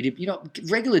centimeter.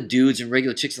 Regular dudes and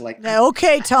regular chicks are like,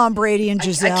 okay, Tom Brady and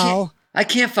Giselle. I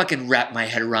can't fucking wrap my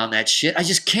head around that shit. I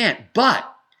just can't. But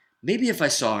maybe if I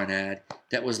saw an ad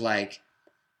that was like,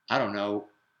 I don't know,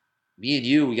 me and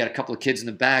you, we got a couple of kids in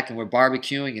the back and we're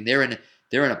barbecuing and they're in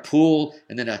a pool,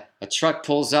 and then a truck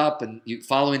pulls up and you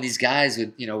following these guys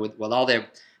with all their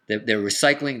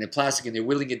recycling, their plastic, and they're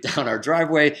wheeling it down our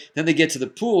driveway. Then they get to the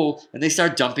pool and they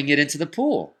start dumping it into the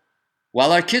pool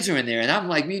while our kids are in there. And I'm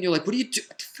like, me and you're like, what the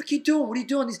fuck are you doing? What are you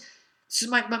doing? This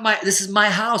is my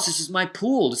house. This is my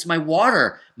pool. This is my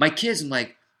water. My kids. I'm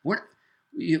like, what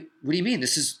do you mean?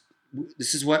 This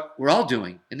is what we're all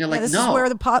doing. And they're like,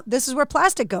 no. This is where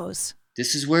plastic goes.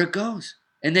 This is where it goes.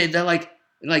 And they're like,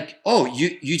 oh,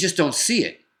 you just don't see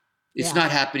it. It's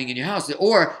not happening in your house.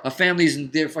 Or a family's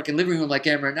in their fucking living room like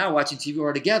I am right now watching TV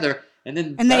all together.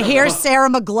 And they hear Sarah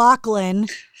McLachlan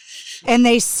and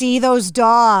they see those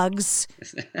dogs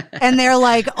and they're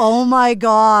like, oh my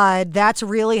God, that's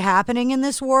really happening in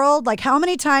this world. Like, how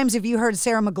many times have you heard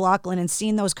Sarah McLachlan and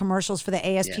seen those commercials for the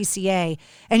ASPCA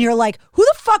and you're like, who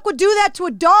the fuck would do that to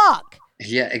a dog?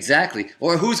 Yeah, exactly.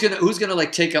 Or who's gonna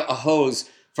like take a hose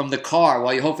from the car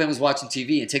while your whole family's watching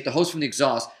TV and take the hose from the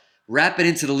exhaust, wrap it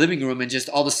into the living room, and just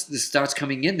all this starts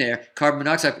coming in there, carbon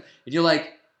monoxide, and you're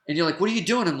like, what are you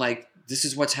doing? I'm like, this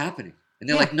is what's happening. And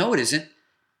they're like, no, it isn't.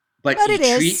 But it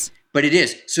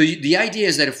is. So the idea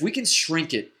is that if we can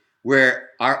shrink it, where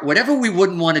whatever we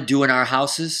wouldn't want to do in our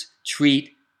houses,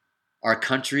 treat our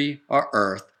country, our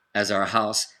earth as our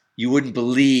house, you wouldn't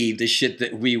believe the shit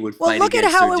that we would fight against. Well,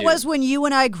 look at how it was when you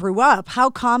and I grew up. How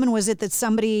common was it that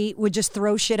somebody would just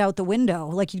throw shit out the window?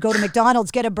 Like, you'd go to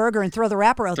McDonald's, get a burger, and throw the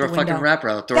wrapper out the window. Throw a fucking wrapper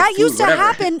out. That used to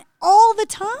happen all the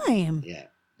time. Yeah.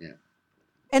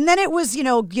 And then it was,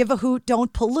 give a hoot,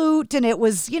 don't pollute. And it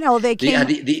was, they came.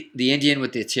 The Indian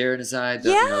with the tear in his eye.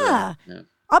 Yeah.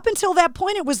 Up until that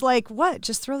point, it was like, what?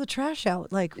 Just throw the trash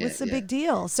out. Like, what's the big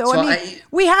deal? So I mean,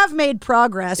 we have made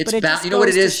progress, but it just you know what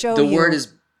it is? The word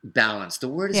is balance. The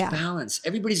word is balance.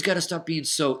 Everybody's got to stop being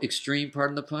so extreme,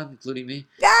 pardon the pun, including me.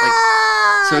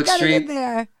 So extreme.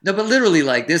 There. No, but literally,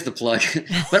 like, there's the plug.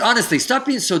 But honestly, stop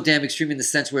being so damn extreme in the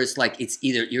sense where it's like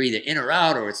you're either in or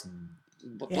out, or it's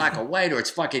black or white, or it's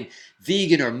fucking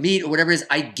vegan or meat or whatever it is.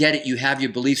 I get it. You have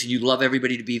your beliefs and you love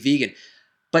everybody to be vegan.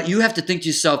 But you have to think to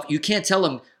yourself, you can't tell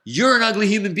them you're an ugly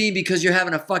human being because you're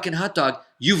having a fucking hot dog.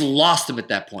 You've lost them at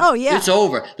that point. Oh, yeah. It's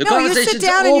over. The conversation's over. You sit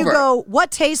down and you go,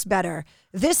 what tastes better?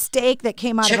 This steak that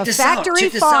came out of a factory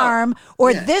farm,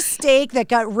 or this steak that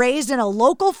got raised in a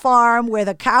local farm where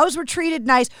the cows were treated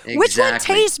nice? Exactly. Which one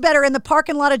tastes better in the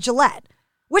parking lot of Gillette?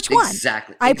 Which one?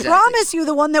 Exactly. I promise you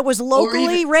the one that was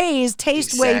locally raised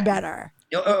tastes way better.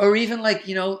 Or even like,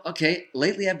 okay,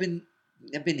 lately I've been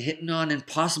hitting on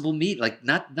impossible meat, like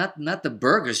not the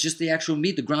burgers, just the actual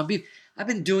meat, the ground beef. I've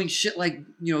been doing shit like,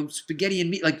 spaghetti and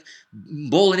meat, like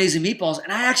bolognese and meatballs,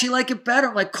 and I actually like it better.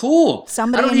 I'm like, cool.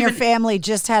 Somebody in your family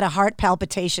just had a heart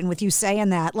palpitation with you saying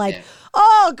that. Like,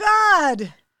 oh,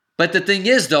 God. But the thing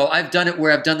is, though, I've done it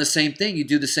where I've done the same thing. You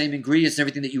do the same ingredients and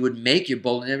everything that you would make your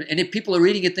bolognese. And if people are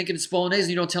eating it thinking it's bolognese and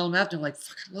you don't tell them after, I'm like,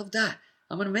 fuck, I love that.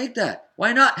 I'm going to make that.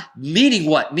 Why not? Meaning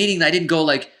what? Meaning that I didn't go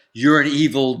like, you're an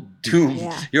evil doom.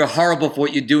 Yeah. You're horrible for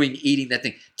what you're doing, eating that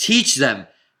thing. Teach them.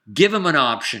 Give them an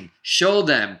option. Show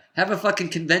them. Have a fucking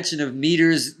convention of meat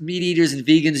eaters and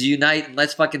vegans unite, and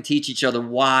let's fucking teach each other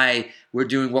why we're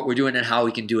doing what we're doing and how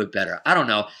we can do it better. I don't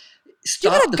know.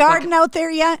 You got a garden out there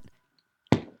yet?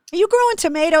 Are you growing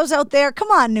tomatoes out there?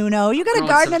 Come on, Nuno. You got a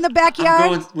garden in the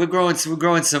backyard? We're growing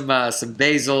some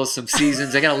basil, some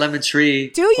seasons. I got a lemon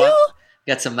tree. Do you?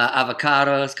 Got some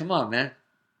avocados. Come on, man.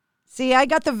 See, I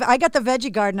got the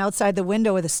veggie garden outside the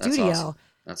window of the studio. That's awesome.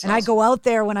 That's and awesome. I go out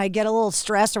there when I get a little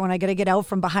stressed or when I got to get out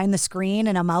from behind the screen,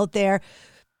 and I'm out there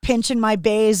pinching my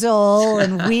basil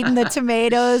and weeding the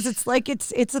tomatoes. It's like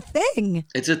it's a thing.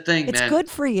 It's a thing, man. It's good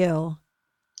for you.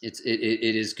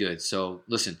 It is good. So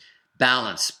listen,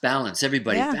 balance,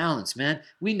 everybody, Yeah. balance, man.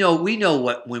 We know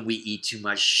what when we eat too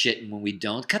much shit and when we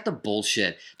don't. Cut the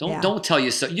bullshit. Don't tell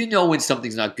yourself. You know when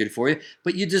something's not good for you,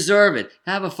 but you deserve it.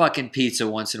 Have a fucking pizza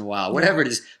once in a while, whatever it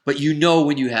is. But you know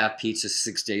when you have pizza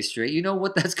 6 days straight, you know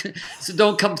what that's gonna. So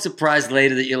don't come surprised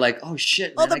later that you're like, oh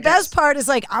shit. Well, man, the best part is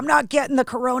like, I'm not getting the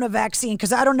corona vaccine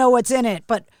because I don't know what's in it,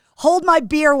 but hold my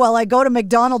beer while I go to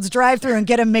McDonald's drive-thru and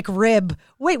get a McRib.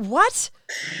 Wait, what?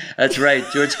 That's right.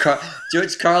 George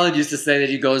Carlin used to say that.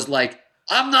 He goes like,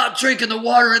 I'm not drinking the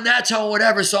water in that tone,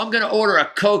 whatever, so I'm going to order a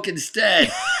Coke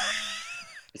instead.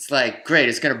 It's like, great,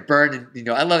 it's going to burn. And, you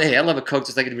know, I love a Coke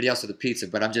just like anybody else with a pizza,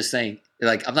 but I'm just saying,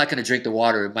 like, I'm not going to drink the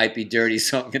water. It might be dirty,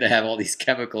 so I'm going to have all these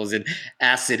chemicals and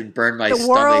acid and burn my stomach. The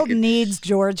world needs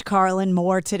George Carlin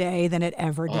more today than it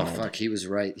ever did. Oh, fuck, he was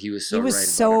right. He was so right. He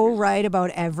was so right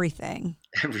about everything.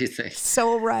 Everything.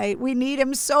 So right. We need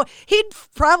him so. He'd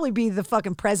probably be the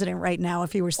fucking president right now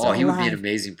if he were still alive. Oh, he would be an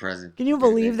amazing president. Can you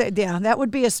believe that? Yeah, that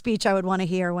would be a speech I would want to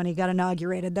hear when he got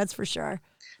inaugurated. That's for sure.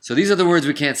 So these are the words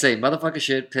we can't say. Motherfucker,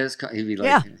 shit, piss. He'd be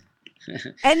like. Yeah.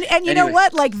 And you know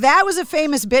what? Like, that was a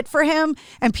famous bit for him.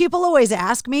 And people always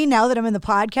ask me now that I'm in the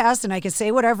podcast and I can say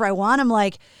whatever I want. I'm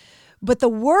like, but the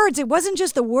words, it wasn't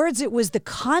just the words, it was the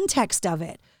context of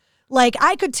it. Like,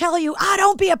 I could tell you,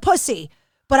 don't be a pussy,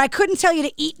 but I couldn't tell you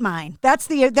to eat mine. That's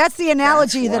the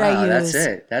analogy that I use. That's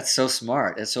it. That's so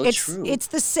smart. That's so true. It's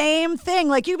the same thing.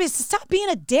 Like, you stop being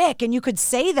a dick, and you could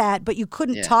say that, but you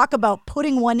couldn't talk about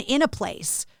putting one in a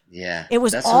place. Yeah, it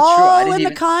was that's all so true. in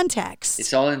the context.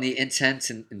 It's all in the intent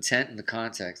and the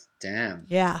context. Damn.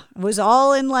 Yeah, it was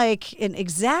all in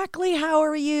exactly how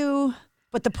are you.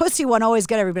 But the pussy one always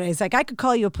got everybody. It's like, I could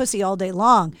call you a pussy all day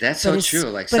long. That's so true.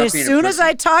 Like, but as soon as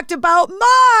I talked about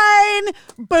mine,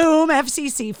 boom,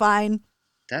 FCC fine.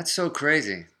 That's so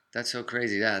crazy.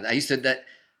 Yeah, I used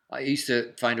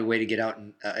to find a way to get out,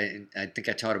 and I think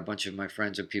I taught a bunch of my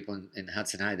friends or people in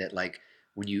Hudson High that, like,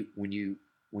 when you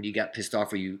got pissed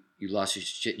off or you lost your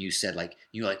shit and you said, like,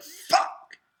 you were like,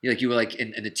 fuck. You were like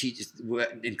in the teachers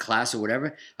in class or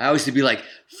whatever. I always used to be like,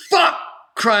 fuck,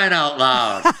 crying out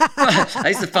loud. I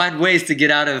used to find ways to get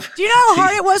out of. Do you know how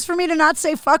hard it was for me to not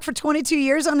say fuck for 22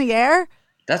 years on the air?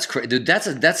 That's crazy, dude. I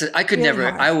could really never.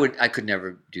 Hard. I could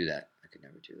never do that.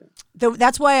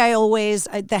 That's why I always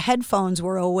the headphones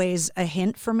were always a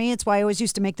hint for me. It's why I always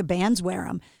used to make the bands wear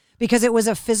them. Because it was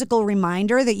a physical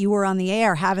reminder that you were on the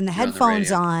air, having the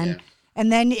headphones on. Yeah.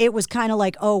 And then it was kind of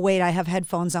like, oh, wait, I have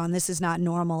headphones on. This is not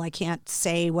normal. I can't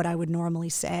say what I would normally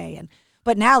say.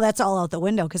 But now that's all out the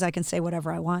window because I can say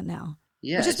whatever I want now.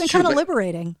 Yeah, it's just been kind of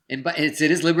liberating. And it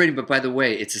is liberating, but by the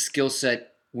way, it's a skill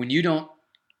set. When you don't,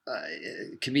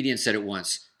 a comedian said it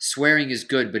once, swearing is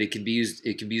good, but it can be used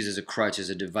as a crutch,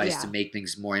 as a device to make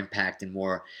things more impact and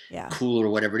more cool or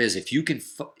whatever it is. If you can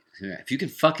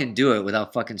fucking do it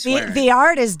without fucking swearing. The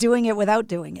art is doing it without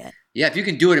doing it. Yeah, if you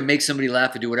can do it and make somebody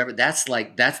laugh or do whatever, that's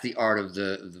the art of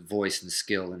the voice and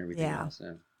skill and everything else.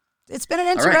 Yeah. It's been an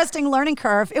interesting learning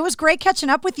curve. It was great catching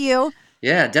up with you.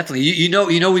 Yeah, definitely. You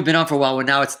know we've been on for a while. Well,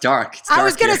 now it's dark. I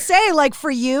was gonna say, like, for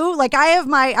you, like, I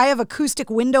have acoustic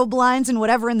window blinds and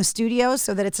whatever in the studio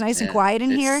so that it's nice and quiet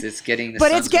in here. It's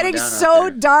getting so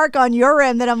dark on your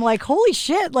end that I'm like, holy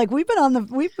shit! Like, we've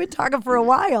been talking for a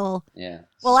while. Yeah.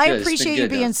 Well, I appreciate you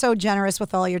being so generous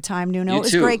with all your time, Nuno. It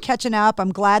was great catching up.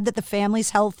 I'm glad that the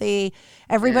family's healthy.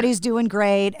 Everybody's doing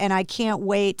great. And I can't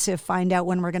wait to find out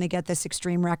when we're going to get this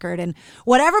Extreme record. And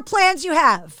whatever plans you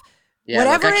have,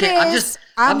 whatever it is,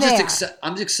 I'm just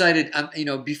excited.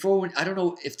 Before I don't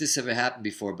know if this ever happened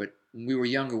before, but when we were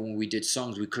younger, when we did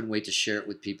songs, we couldn't wait to share it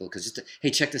with people because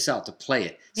hey, check this out, to play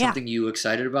it. Something you were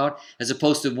excited about. As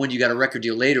opposed to when you got a record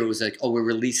deal later, it was like, oh, we're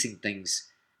releasing things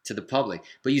to the public,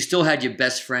 but you still had your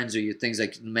best friends or your things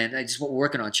like, man, I just what we're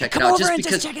working on. Check it out.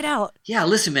 Just check it out. Yeah,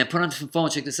 listen, man, put on the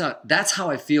phone, check this out. That's how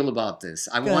I feel about this.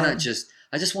 I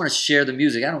just want to share the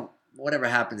music. Whatever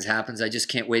happens. I just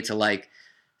can't wait to like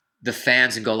the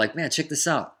fans and go like, man, check this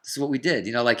out. This is what we did.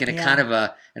 In a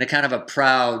kind of a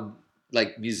proud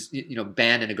like music,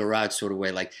 band in a garage sort of way.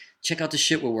 Like, check out the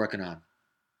shit we're working on.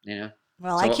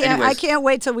 Well, I can't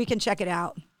wait till we can check it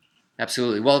out.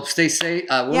 Absolutely. Well, stay safe.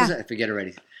 What was it? I forget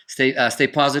already. Stay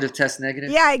positive, test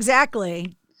negative. Yeah,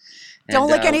 exactly. Don't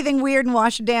lick anything weird and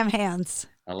wash your damn hands.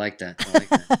 I like that.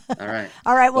 All right.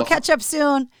 All right. We'll catch up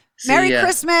soon. Merry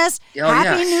Christmas.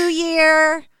 Happy New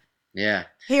Year. Yeah.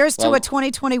 Here's to a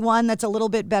 2021 that's a little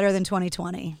bit better than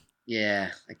 2020.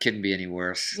 Yeah, it couldn't be any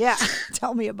worse. Yeah,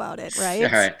 tell me about it,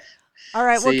 right? All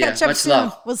right. We'll catch up Much soon.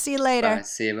 love. We'll see you later. Bye.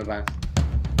 See you. Bye-bye.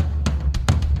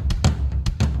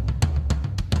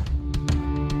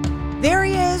 There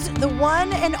he is, the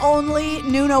one and only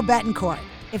Nuno Bettencourt.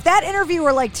 If that interview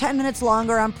were like 10 minutes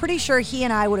longer, I'm pretty sure he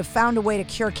and I would have found a way to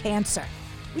cure cancer.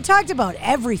 We talked about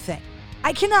everything.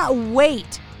 I cannot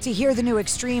wait to hear the new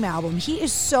Extreme album. He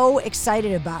is so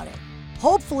excited about it.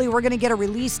 Hopefully, we're going to get a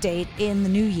release date in the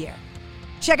new year.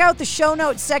 Check out the show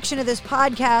notes section of this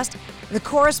podcast. The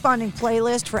corresponding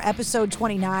playlist for episode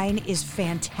 29 is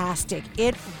fantastic.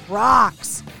 It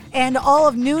rocks. And all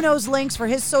of Nuno's links for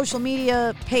his social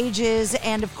media pages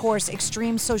and, of course,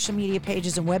 Extreme social media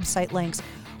pages and website links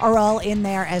are all in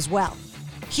there as well.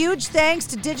 Huge thanks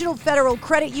to Digital Federal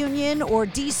Credit Union, or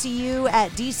DCU, at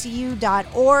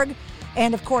dcu.org.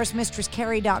 And, of course,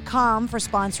 MistressCarrie.com for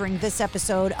sponsoring this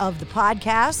episode of the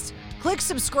podcast. Click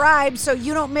subscribe so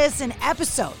you don't miss an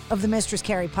episode of the Mistress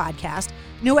Carrie podcast.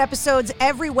 New episodes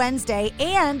every Wednesday,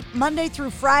 and Monday through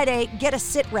Friday, get a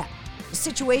sit rep, a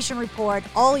situation report,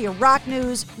 all your rock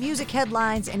news, music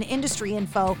headlines, and industry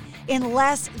info in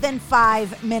less than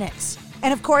 5 minutes.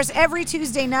 And, of course, every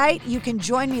Tuesday night, you can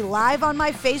join me live on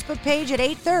my Facebook page at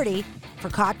 8:30 for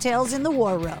Cocktails in the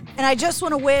War Room. And I just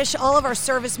want to wish all of our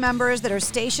service members that are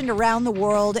stationed around the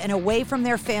world and away from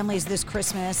their families this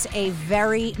Christmas a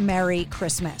very Merry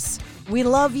Christmas. We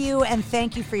love you and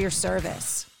thank you for your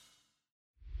service.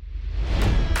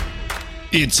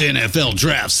 It's NFL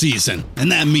draft season,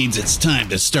 and that means it's time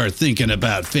to start thinking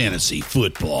about fantasy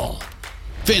football.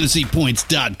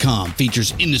 FantasyPoints.com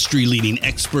features industry-leading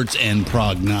experts and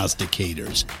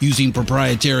prognosticators using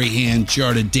proprietary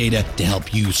hand-charted data to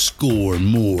help you score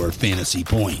more fantasy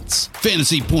points.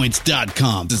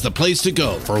 FantasyPoints.com is the place to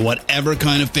go for whatever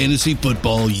kind of fantasy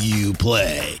football you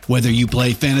play. Whether you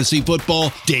play fantasy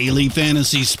football, daily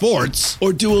fantasy sports,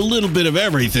 or do a little bit of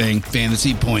everything,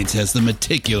 Fantasy Points has the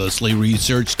meticulously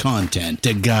researched content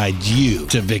to guide you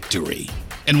to victory.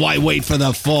 And why wait for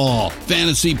the fall?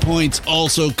 Fantasy Points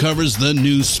also covers the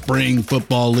new spring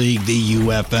football league, the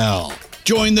UFL.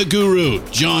 Join the guru,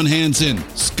 John Hansen,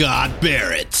 Scott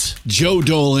Barrett, Joe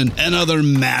Dolan, and other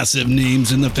massive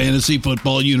names in the fantasy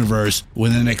football universe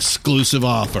with an exclusive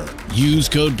offer. Use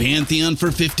code Pantheon for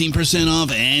 15%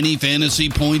 off any Fantasy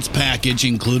Points package,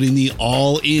 including the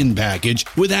all-in package,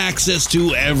 with access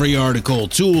to every article,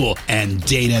 tool, and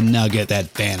data nugget that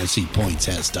Fantasy Points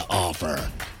has to offer.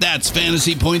 That's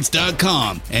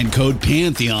FantasyPoints.com and code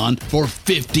Pantheon for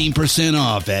 15%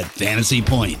 off at Fantasy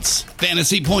Points.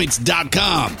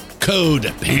 FantasyPoints.com,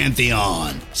 code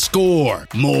Pantheon. Score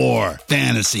more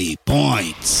fantasy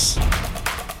points.